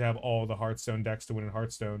 You don't need to have all the Hearthstone decks to win in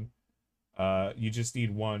Hearthstone. You just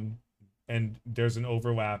need one, and there's an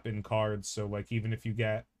overlap in cards. So like, even if you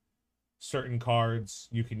get certain cards,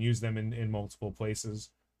 you can use them in multiple places.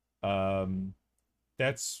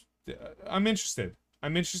 That's I'm interested.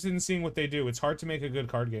 I'm interested in seeing what they do. It's hard to make a good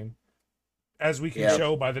card game, as we can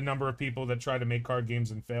show by the number of people that try to make card games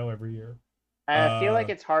and fail every year. I feel like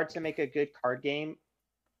it's hard to make a good card game.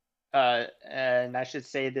 And I should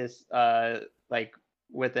say this, like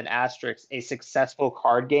with an asterisk, a successful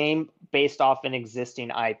card game based off an existing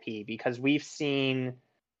IP, because we've seen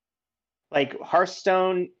like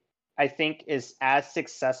Hearthstone, I think, is as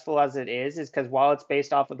successful as it is because while it's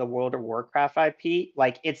based off of the World of Warcraft IP,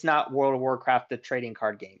 like, it's not World of Warcraft the trading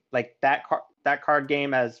card game. Like, that card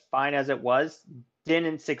game, as fine as it was,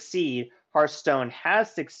 didn't succeed. Hearthstone has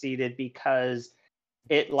succeeded because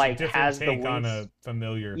it like has the winks on a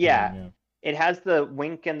familiar thing, yeah. It has the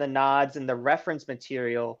wink and the nods and the reference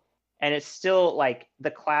material, and it's still like the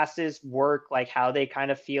classes work like how they kind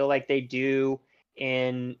of feel like they do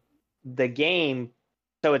in the game.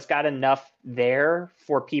 So it's got enough there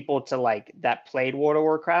for people to like that played World of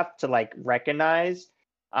Warcraft to like recognize.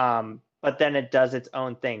 But then it does its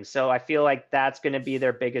own thing. So I feel like that's going to be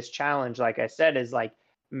their biggest challenge, like I said, is like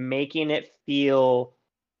making it feel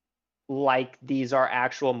like these are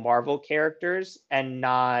actual Marvel characters and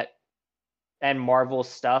Marvel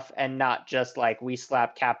stuff, and not just like we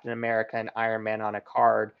slap Captain America and Iron Man on a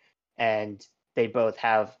card and they both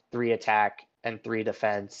have 3 attack and 3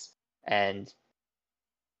 defense and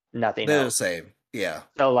nothing they'll else. say, yeah.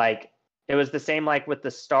 So like it was the same like with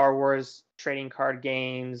the Star Wars trading card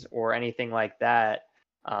games or anything like that,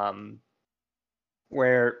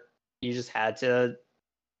 where you just had to,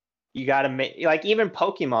 you got to make, like, even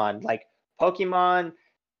Pokemon,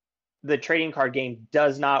 the trading card game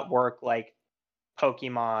does not work like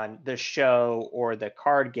Pokemon the show or the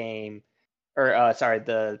card game, or sorry,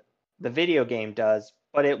 the video game does,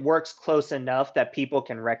 but it works close enough that people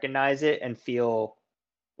can recognize it and feel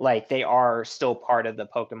like they are still part of the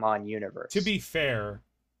Pokemon universe. To be fair,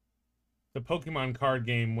 the Pokemon card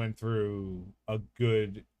game went through a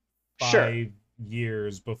good 5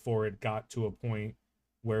 years before it got to a point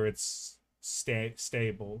where it's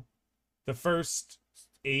stable. The first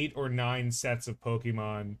 8 or 9 sets of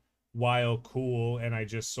Pokemon, while cool, and I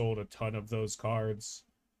just sold a ton of those cards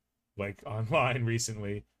like online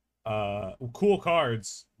recently, cool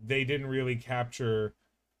cards, they didn't really capture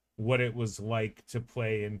what it was like to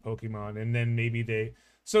play in Pokemon. And then maybe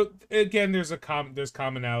So again, there's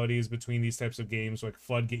commonalities between these types of games. Like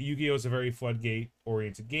Floodgate, Yu-Gi-Oh is a very Floodgate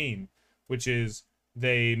oriented game, which is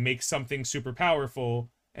they make something super powerful,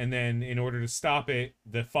 and then in order to stop it,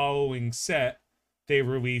 the following set they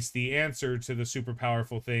release the answer to the super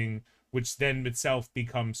powerful thing, which then itself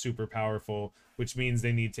becomes super powerful, which means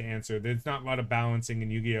they need to answer. There's not a lot of balancing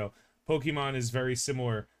in Yu-Gi-Oh. Pokemon is very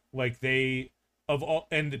similar. Like and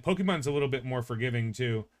Pokemon's a little bit more forgiving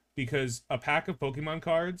too, because a pack of Pokemon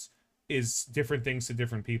cards is different things to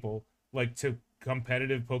different people. Like to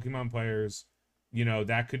competitive Pokemon players,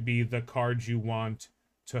 that could be the cards you want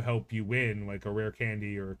to help you win, like a rare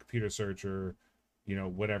candy or a computer search or,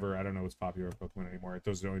 whatever. I don't know what's popular with Pokemon anymore.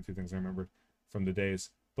 Those are the only two things I remember from the days.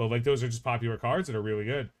 But like those are just popular cards that are really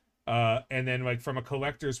good. And then like from a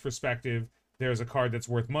collector's perspective, there's a card that's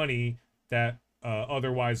worth money that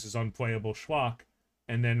otherwise is unplayable schlock.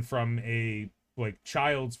 And then from a like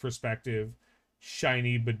child's perspective,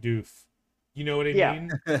 shiny Bidoof. You know what I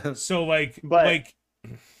mean? So like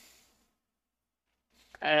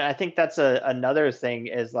I think that's another thing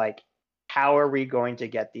is like, how are we going to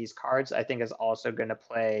get these cards? I think is also going to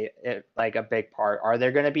play like a big part. Are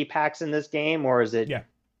there going to be packs in this game, or is it,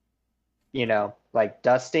 like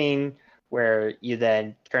dusting, where you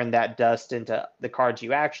then turn that dust into the cards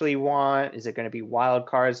you actually want? Is it going to be wild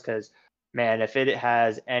cards? Because man, if it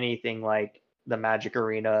has anything like the Magic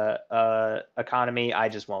Arena economy, I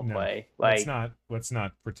just won't play. Like, let's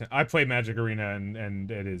not pretend. I play Magic Arena and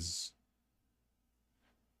it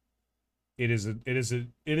is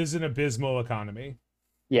an abysmal economy.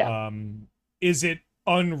 Yeah. Is it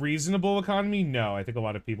unreasonable economy? No, I think a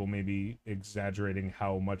lot of people may be exaggerating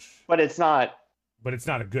how much. But it's not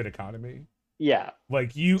a good economy. Yeah.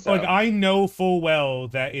 Like I know full well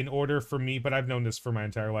that in order for me, but I've known this for my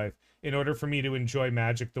entire life, in order for me to enjoy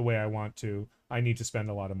Magic the way I want to, I need to spend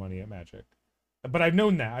a lot of money at Magic. But I've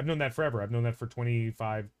known that. I've known that forever. I've known that for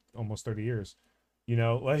 25, almost 30 years.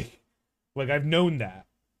 Like I've known that.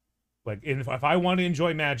 Like if I want to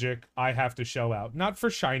enjoy Magic, I have to shell out. Not for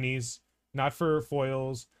shinies, not for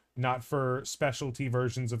foils, not for specialty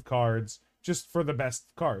versions of cards, just for the best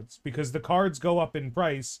cards. Because the cards go up in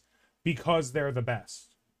price because they're the best.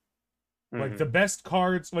 Like the best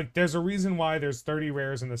cards, like there's a reason why there's 30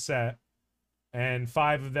 rares in the set and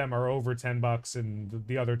 5 of them are over $10 and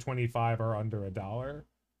the other 25 are under $1.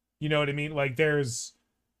 You know what I mean? Like it's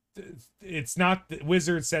not the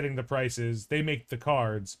Wizards setting the prices. They make the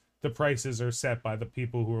cards. The prices are set by the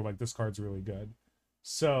people who are like, this card's really good.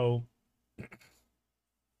 So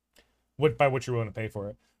by what you're willing to pay for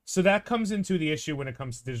it. So that comes into the issue when it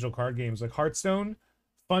comes to digital card games like Hearthstone.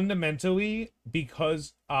 Fundamentally,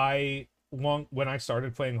 because when I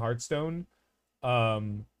started playing Hearthstone,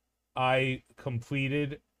 I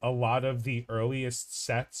completed a lot of the earliest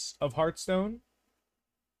sets of Hearthstone.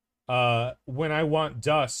 When I want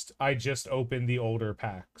Dust, I just open the older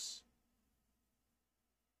packs.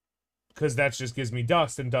 Because that just gives me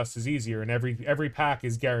Dust, and Dust is easier, and every pack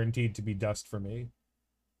is guaranteed to be Dust for me.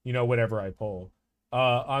 Whatever I pull.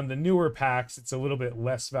 On the newer packs, it's a little bit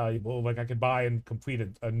less valuable. Like I could buy and complete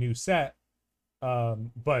a new set,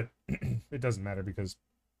 but it doesn't matter because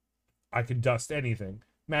I can dust anything.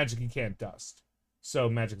 Magic you can't dust, so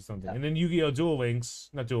Magic is something. And then Yu-Gi-Oh!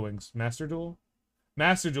 Master Duel.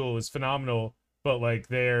 Master Duel is phenomenal, but like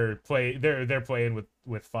they're playing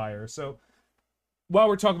with fire. So while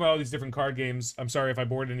we're talking about all these different card games, I'm sorry if I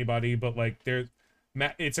bored anybody, but like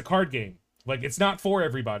it's a card game. Like it's not for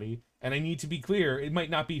everybody. And I need to be clear, it might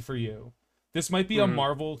not be for you. This might be a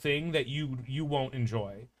Marvel thing that you won't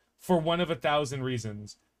enjoy for one of 1,000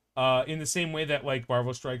 reasons. In the same way that like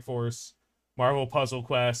Marvel Strike Force, Marvel Puzzle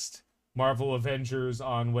Quest, Marvel Avengers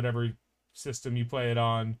on whatever system you play it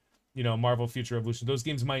on, Marvel Future Evolution, those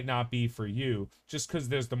games might not be for you. Just because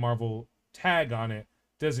there's the Marvel tag on it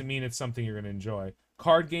doesn't mean it's something you're going to enjoy.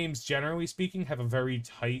 Card games, generally speaking, have a very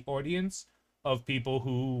tight audience of people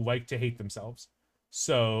who like to hate themselves.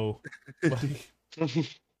 So, like,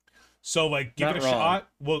 give it a shot.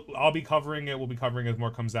 I'll be covering it. We'll be covering as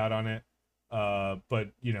more comes out on it.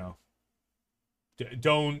 But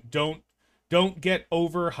don't get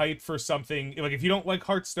overhyped for something. Like if you don't like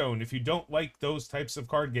Hearthstone, if you don't like those types of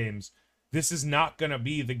card games, this is not gonna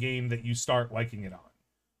be the game that you start liking it on.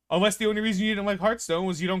 Unless the only reason you didn't like Hearthstone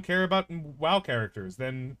was you don't care about WoW characters,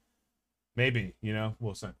 then maybe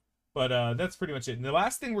we'll see. But that's pretty much it. And the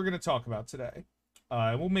last thing we're gonna talk about today.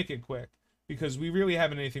 We'll make it quick because we really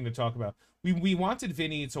haven't anything to talk about. We wanted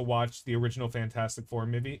Vinny to watch the original Fantastic Four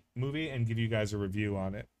movie and give you guys a review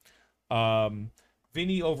on it.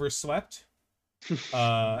 Vinny overslept.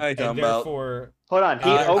 I therefore, hold on. He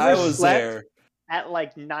overslept at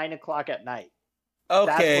like 9 o'clock at night. That's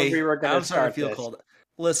when Okay, we were gonna I'm starting to start feel this. cold.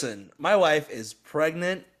 Listen, my wife is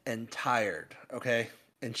pregnant and tired, okay?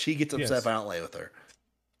 And she gets upset Yes. if I don't lay with her.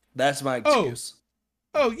 That's my Oh. excuse.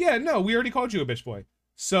 Oh, yeah, no, we already called you a bitch boy.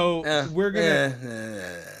 So we're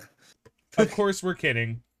gonna... Of course, we're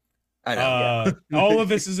kidding. I know. All of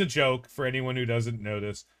this is a joke for anyone who doesn't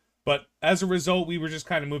notice. But as a result, we were just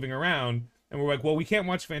kind of moving around, and we're like, well, we can't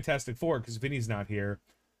watch Fantastic Four because Vinny's not here.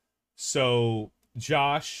 So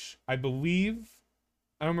Josh, I believe,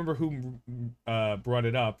 I don't remember who brought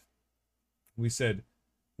it up. We said,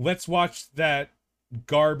 let's watch that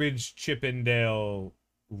garbage Chip and Dale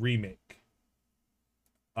remake.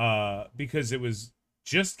 Because it was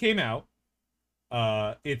just came out.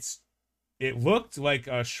 It looked like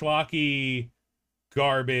a schlocky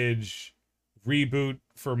garbage reboot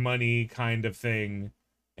for money kind of thing,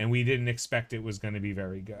 and we didn't expect it was going to be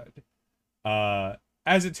very good.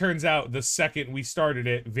 As it turns out, the second we started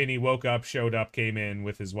it, Vinny woke up, showed up, came in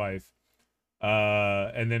with his wife,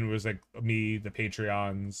 and then it was like me, the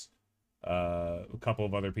Patreons, a couple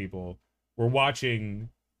of other people. We're watching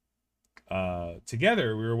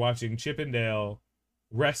together. We were watching Chip and Dale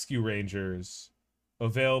Rescue Rangers,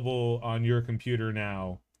 available on your computer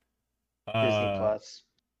now. Disney Plus.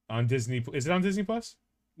 On Disney, is it on Disney Plus?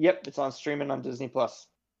 Yep, it's on streaming on Disney Plus.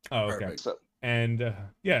 Oh, okay. Perfect. And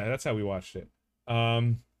yeah, that's how we watched it.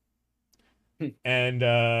 And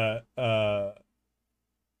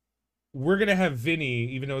we're gonna have Vinny,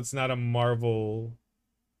 even though it's not a Marvel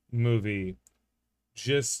movie,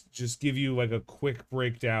 just give you like a quick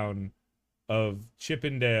breakdown of Chip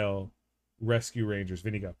and Dale Rescue Rangers.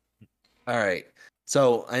 Vinny, go. All right.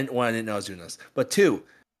 So I didn't know I was doing this, but two,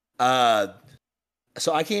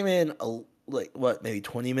 so I came in like what, maybe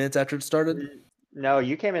 20 minutes after it started. No,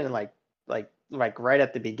 you came in like right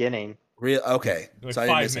at the beginning. Real okay. Like So I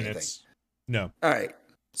didn't 5 miss minutes. anything. No. All right.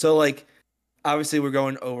 So like, obviously we're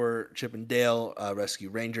going over Chip and Dale Rescue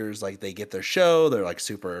Rangers. Like they get their show. They're like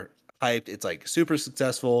super hyped. It's like super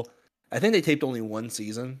successful. I think they taped only one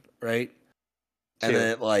season, right? And Two.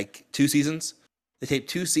 then like 2 seasons. They taped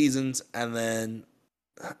 2 seasons, and then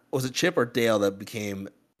was it Chip or Dale that became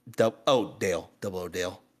Dale, Double O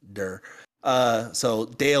Dale. So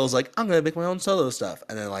Dale's like, I'm gonna make my own solo stuff,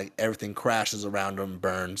 and then like everything crashes around them,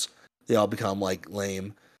 burns. They all become like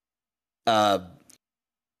lame.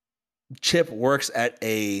 Chip works at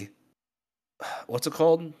a what's it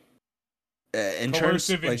called? Insurance.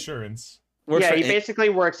 Coercive insurance. Yeah, he basically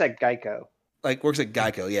works at Geico. Like works at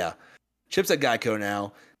Geico, yeah. Chip's at Geico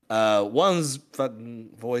now. One's fucking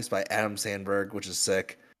voiced by Adam Sandberg, which is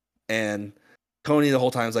sick. And Tony the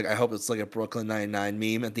whole time is like, I hope it's like a Brooklyn Nine-Nine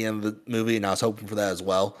meme at the end of the movie, and I was hoping for that as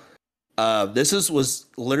well. This was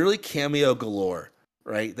literally cameo galore,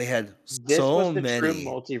 right? They had This so was the many. true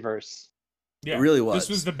multiverse. Yeah, it really was. This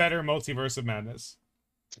was the better multiverse of madness.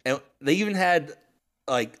 And they even had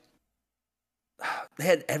like they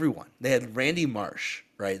had everyone. They had Randy Marsh,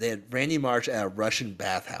 right? They had Randy Marsh at a Russian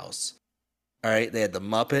bathhouse. All right, they had the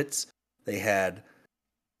Muppets. They had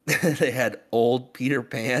they had old Peter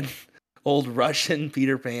Pan, old Russian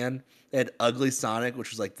Peter Pan. They had Ugly Sonic,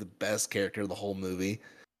 which was like the best character of the whole movie,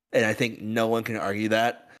 and I think no one can argue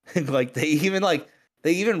that. Like they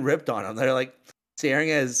even ripped on him. They're like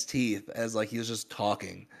staring at his teeth as like he was just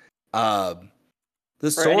talking. The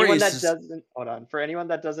For story anyone is that just, doesn't hold on. For anyone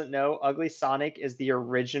that doesn't know, Ugly Sonic is the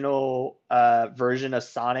original version of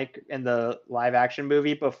Sonic in the live action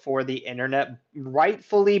movie before the internet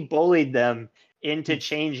rightfully bullied them into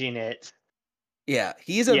changing it. yeah,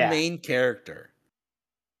 he's a main character,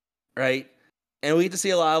 right? And we get to see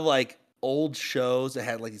a lot of like old shows that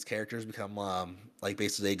had like these characters become like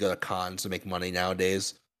basically they go to cons to make money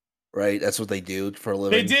nowadays, right? That's what they do for a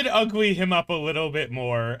living. They did ugly him up a little bit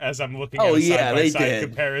more as I'm looking at Oh, a yeah, they side-by-side did.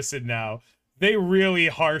 comparison now. They really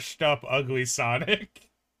harshed up Ugly Sonic.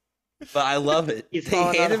 But I love it. He's They fallen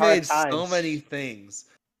on hard animated so times. many things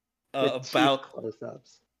With about. teeth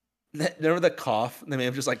close-ups. Remember the cough? They may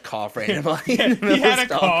have just like cough randomly. Yeah, in the middle he had of a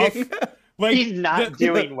cough. talking. Like, He's not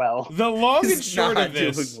doing well. The long and He's short not of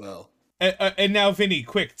this. doing well. And now, Vinny,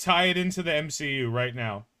 quick, tie it into the MCU right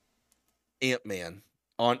now. Ant-Man.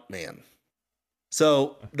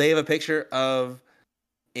 So they have a picture of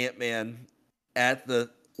Ant-Man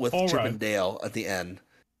with All Chip right. and Dale at the end.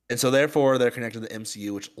 And so therefore they're connected to the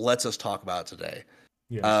MCU, which lets us talk about it today.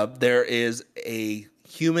 Yes. There is a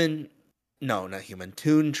toon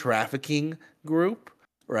trafficking group,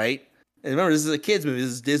 right? And remember, this is a kids movie.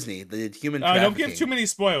 This is Disney. They did human trafficking. Don't give too many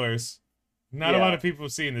spoilers. Not a Yeah. lot of people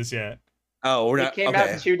have seen this yet. Oh, we're It not. came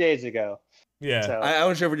Okay. out 2 days ago. Yeah. So I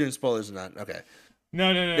wasn't sure if we're doing spoilers or not. Okay.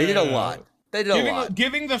 No. They did a lot. They did a lot.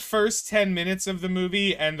 Giving the first 10 minutes of the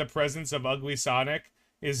movie and the presence of Ugly Sonic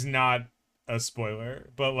is not a spoiler,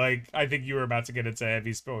 but like I think you were about to get into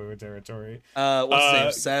heavy spoiler territory.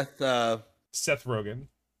 What's his name? Seth Rogen.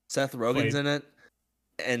 Seth Rogen's in it,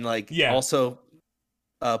 and like also,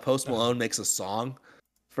 Post Malone makes a song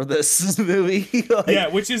for this movie.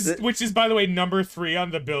 Like, which is by the way number 3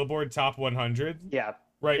 on the Billboard Top 100. Yeah,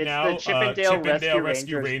 right it's now. The Chippendale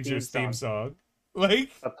Rescue Rangers theme song.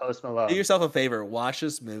 Like, a Post Malone. Do yourself a favor, watch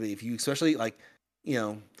this movie. If you, especially like,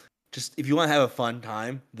 just if you want to have a fun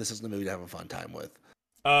time, this is the movie to have a fun time with.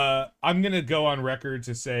 I'm gonna go on record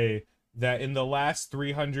to say that in the last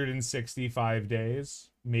 365 days,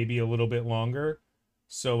 maybe a little bit longer,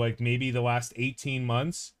 so like maybe the last 18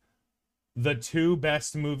 months, the 2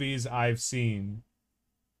 best movies I've seen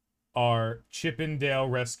are Chippendale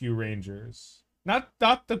Rescue Rangers. Not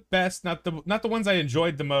the best, not the ones I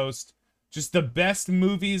enjoyed the most. Just the best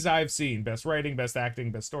movies I've seen, best writing, best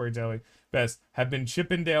acting, best storytelling, have been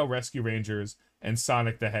Chippendale Rescue Rangers and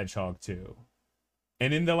Sonic the Hedgehog 2.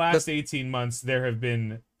 And in the last 18 months, there have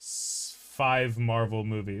been 5 Marvel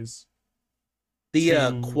movies.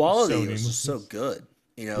 The quality was so good.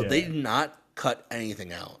 They did not cut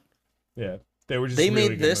anything out. Yeah, they were just. They really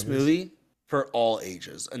made this movies. movie for all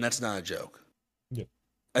ages, and that's not a joke. Yeah,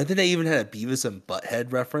 I think they even had a Beavis and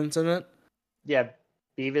Butthead reference in it. Yeah,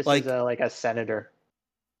 Beavis is like a senator.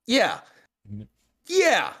 Yeah,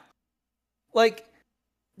 yeah. Like,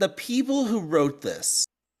 the people who wrote this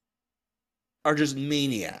are just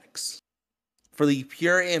maniacs for the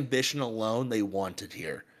pure ambition alone they wanted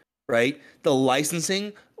here, right? The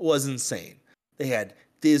licensing was insane. They had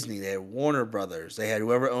Disney, they had Warner Brothers, they had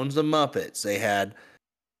whoever owns the Muppets, they had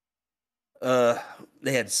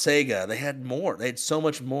Sega, they had more. They had so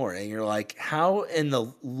much more, and you're like, how in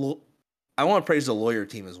the I want to praise the lawyer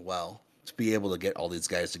team as well to be able to get all these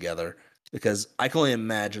guys together, because I can only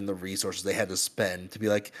imagine the resources they had to spend to be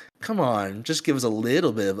like, come on, just give us a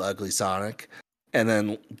little bit of Ugly Sonic, and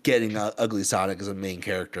then getting Ugly Sonic as a main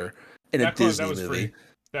character in a Disney movie. Free.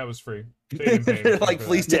 That was free. They didn't pay They're like,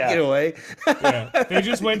 please take it away. Yeah, they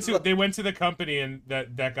just went to the company and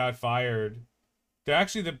that got fired. They're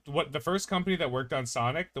actually the first company that worked on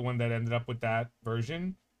Sonic, the one that ended up with that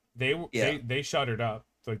version. They shuttered up.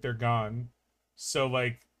 Like, they're gone. So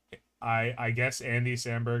like, I guess Andy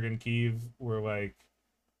Samberg and Keeve were like,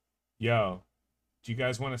 yo, do you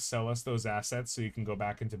guys want to sell us those assets so you can go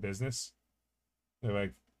back into business? They're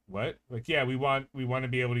like, what? Like, yeah, we want to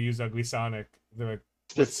be able to use Ugly Sonic. They're like,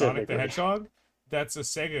 what, Sonic the Hedgehog? That's a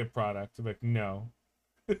Sega product. I'm like, no.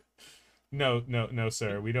 No,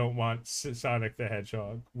 sir. We don't want Sonic the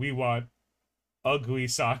Hedgehog. We want Ugly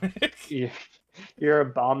Sonic. You're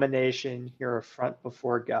abomination. You're a front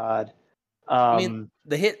before God. I mean,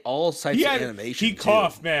 they hit all types of animation. He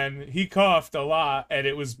coughed, man. He coughed a lot, and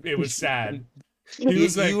it was sad. He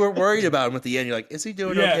was like, you were worried about him at the end. You're like, is he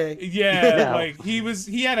doing okay? Yeah, no. Like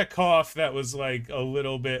he had a cough that was like a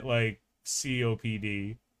little bit like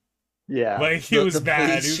COPD. Yeah, like he was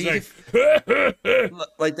bad. He was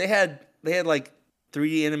like they had like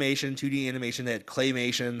 3D animation, 2D animation. They had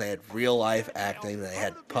claymation. They had real life acting. They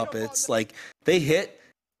had puppets. Like, they hit,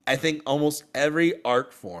 I think, almost every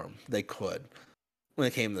art form they could when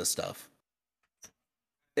it came to this stuff.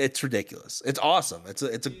 It's ridiculous. It's awesome. It's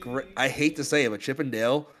a great. I hate to say it, but Chip and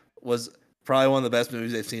Dale was probably one of the best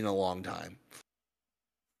movies I've seen in a long time.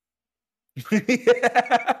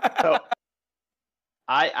 So,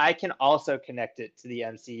 I can also connect it to the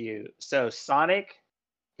MCU. So Sonic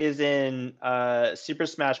is in Super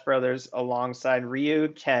Smash Brothers alongside Ryu,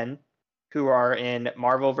 Ken, who are in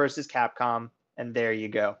Marvel vs. Capcom, and there you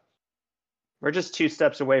go. We're just 2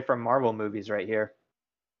 steps away from Marvel movies right here.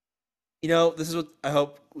 This is what I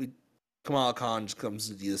hope Kamala Khan just comes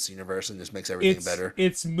into this universe and just makes everything better.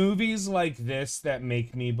 It's movies like this that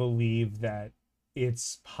make me believe that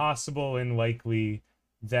it's possible and likely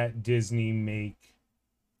that Disney make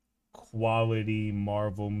quality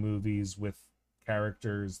Marvel movies with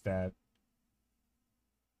characters that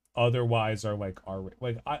otherwise are like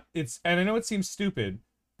and I know it seems stupid,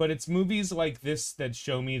 but it's movies like this that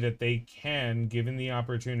show me that they can, given the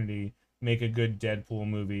opportunity, make a good Deadpool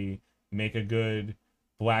movie, make a good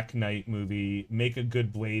Black Knight movie, make a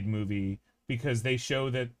good Blade movie, because they show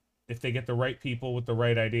that if they get the right people with the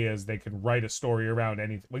right ideas, they can write a story around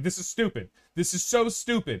anything. Like, this is stupid. This is so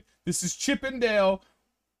stupid. This is Chip and Dale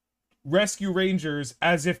Rescue Rangers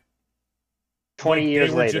as if 20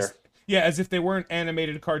 years later. As if they weren't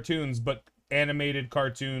animated cartoons, but animated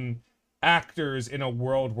cartoon actors in a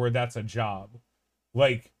world where that's a job.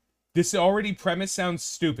 Like, this already premise sounds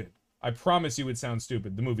stupid. I promise you it sounds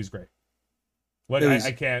stupid. The movie's great. What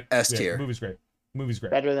I can't. S tier. Movie's great. Movie's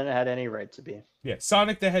great. Better than it had any right to be. Yeah,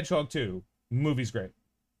 Sonic the Hedgehog 2. Movie's great.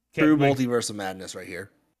 True multiverse of madness right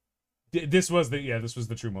here. This was the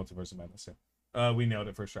true multiverse of madness. Yeah. We nailed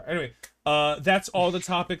it for sure. Anyway, that's all the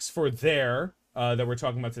topics for there that we're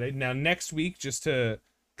talking about today. Now next week, just to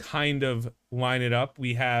kind of line it up,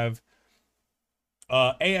 we have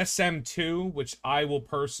ASM 2, which I will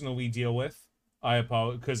personally deal with. I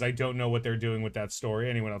apologize because I don't know what they're doing with that story.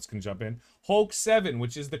 Anyone else can jump in. Hulk 7,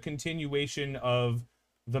 which is the continuation of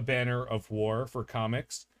the Banner of War for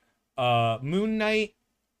comics. Moon Knight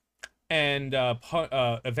and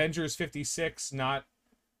Avengers 56, not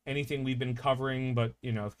anything we've been covering, but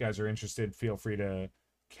you know, if you guys are interested, feel free to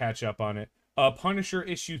catch up on it. Punisher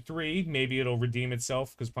issue 3, maybe it'll redeem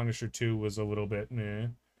itself because Punisher 2 was a little bit meh.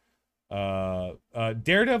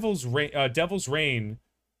 Daredevil's Devil's Reign,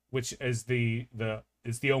 which is the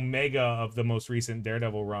Omega of the most recent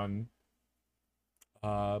Daredevil run.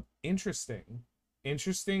 Interesting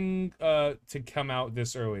to come out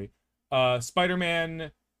this early.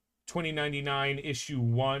 Spider-Man 2099 issue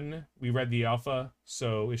 1. We read the alpha,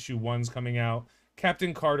 so issue 1's coming out.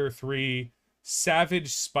 Captain Carter 3,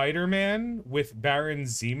 Savage Spider-Man with Baron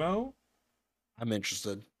Zemo. I'm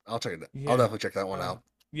interested. I'll check it out. Yeah. I'll definitely check that one out.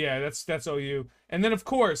 Yeah, that's OU. And then of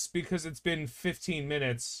course, because it's been 15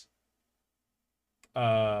 minutes,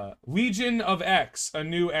 Legion of X, a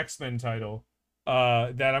new X-Men title,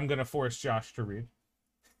 that I'm gonna force Josh to read.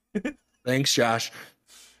 Thanks, Josh.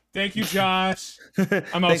 Thank you, Josh.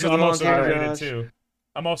 I'm also gonna read it too.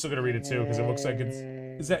 I'm also gonna read it too because it looks like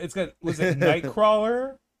it's got was it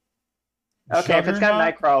Nightcrawler? Okay, if it's got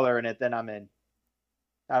Nightcrawler in it, then I'm in.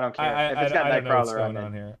 I don't care. If it's got Nightcrawler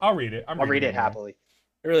on here, I'll read it. I'll read it happily.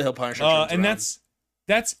 I really hope Punisher. And that's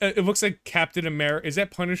it looks like Captain America. Is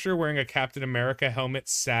that Punisher wearing a Captain America helmet?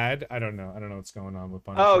 Sad. I don't know what's going on with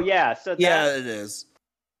Punisher. Oh yeah, so yeah, it is.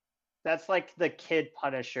 That's like the kid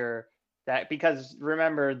Punisher. That because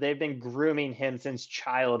remember they've been grooming him since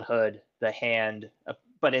childhood. The Hand,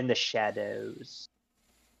 but in the shadows.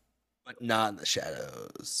 But not in the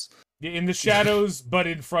shadows. Yeah, in the shadows, but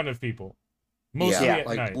in front of people. Mostly at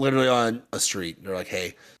like night. literally on a street. They're like,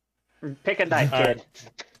 "Hey, pick a night, kid."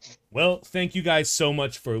 Right. Well, thank you guys so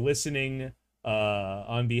much for listening.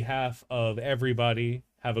 On behalf of everybody,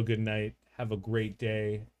 have a good night. Have a great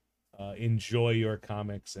day. Enjoy your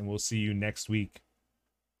comics, and we'll see you next week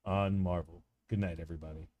on Marvel. Good night,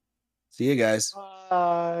 everybody. See you guys."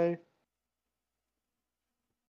 Bye.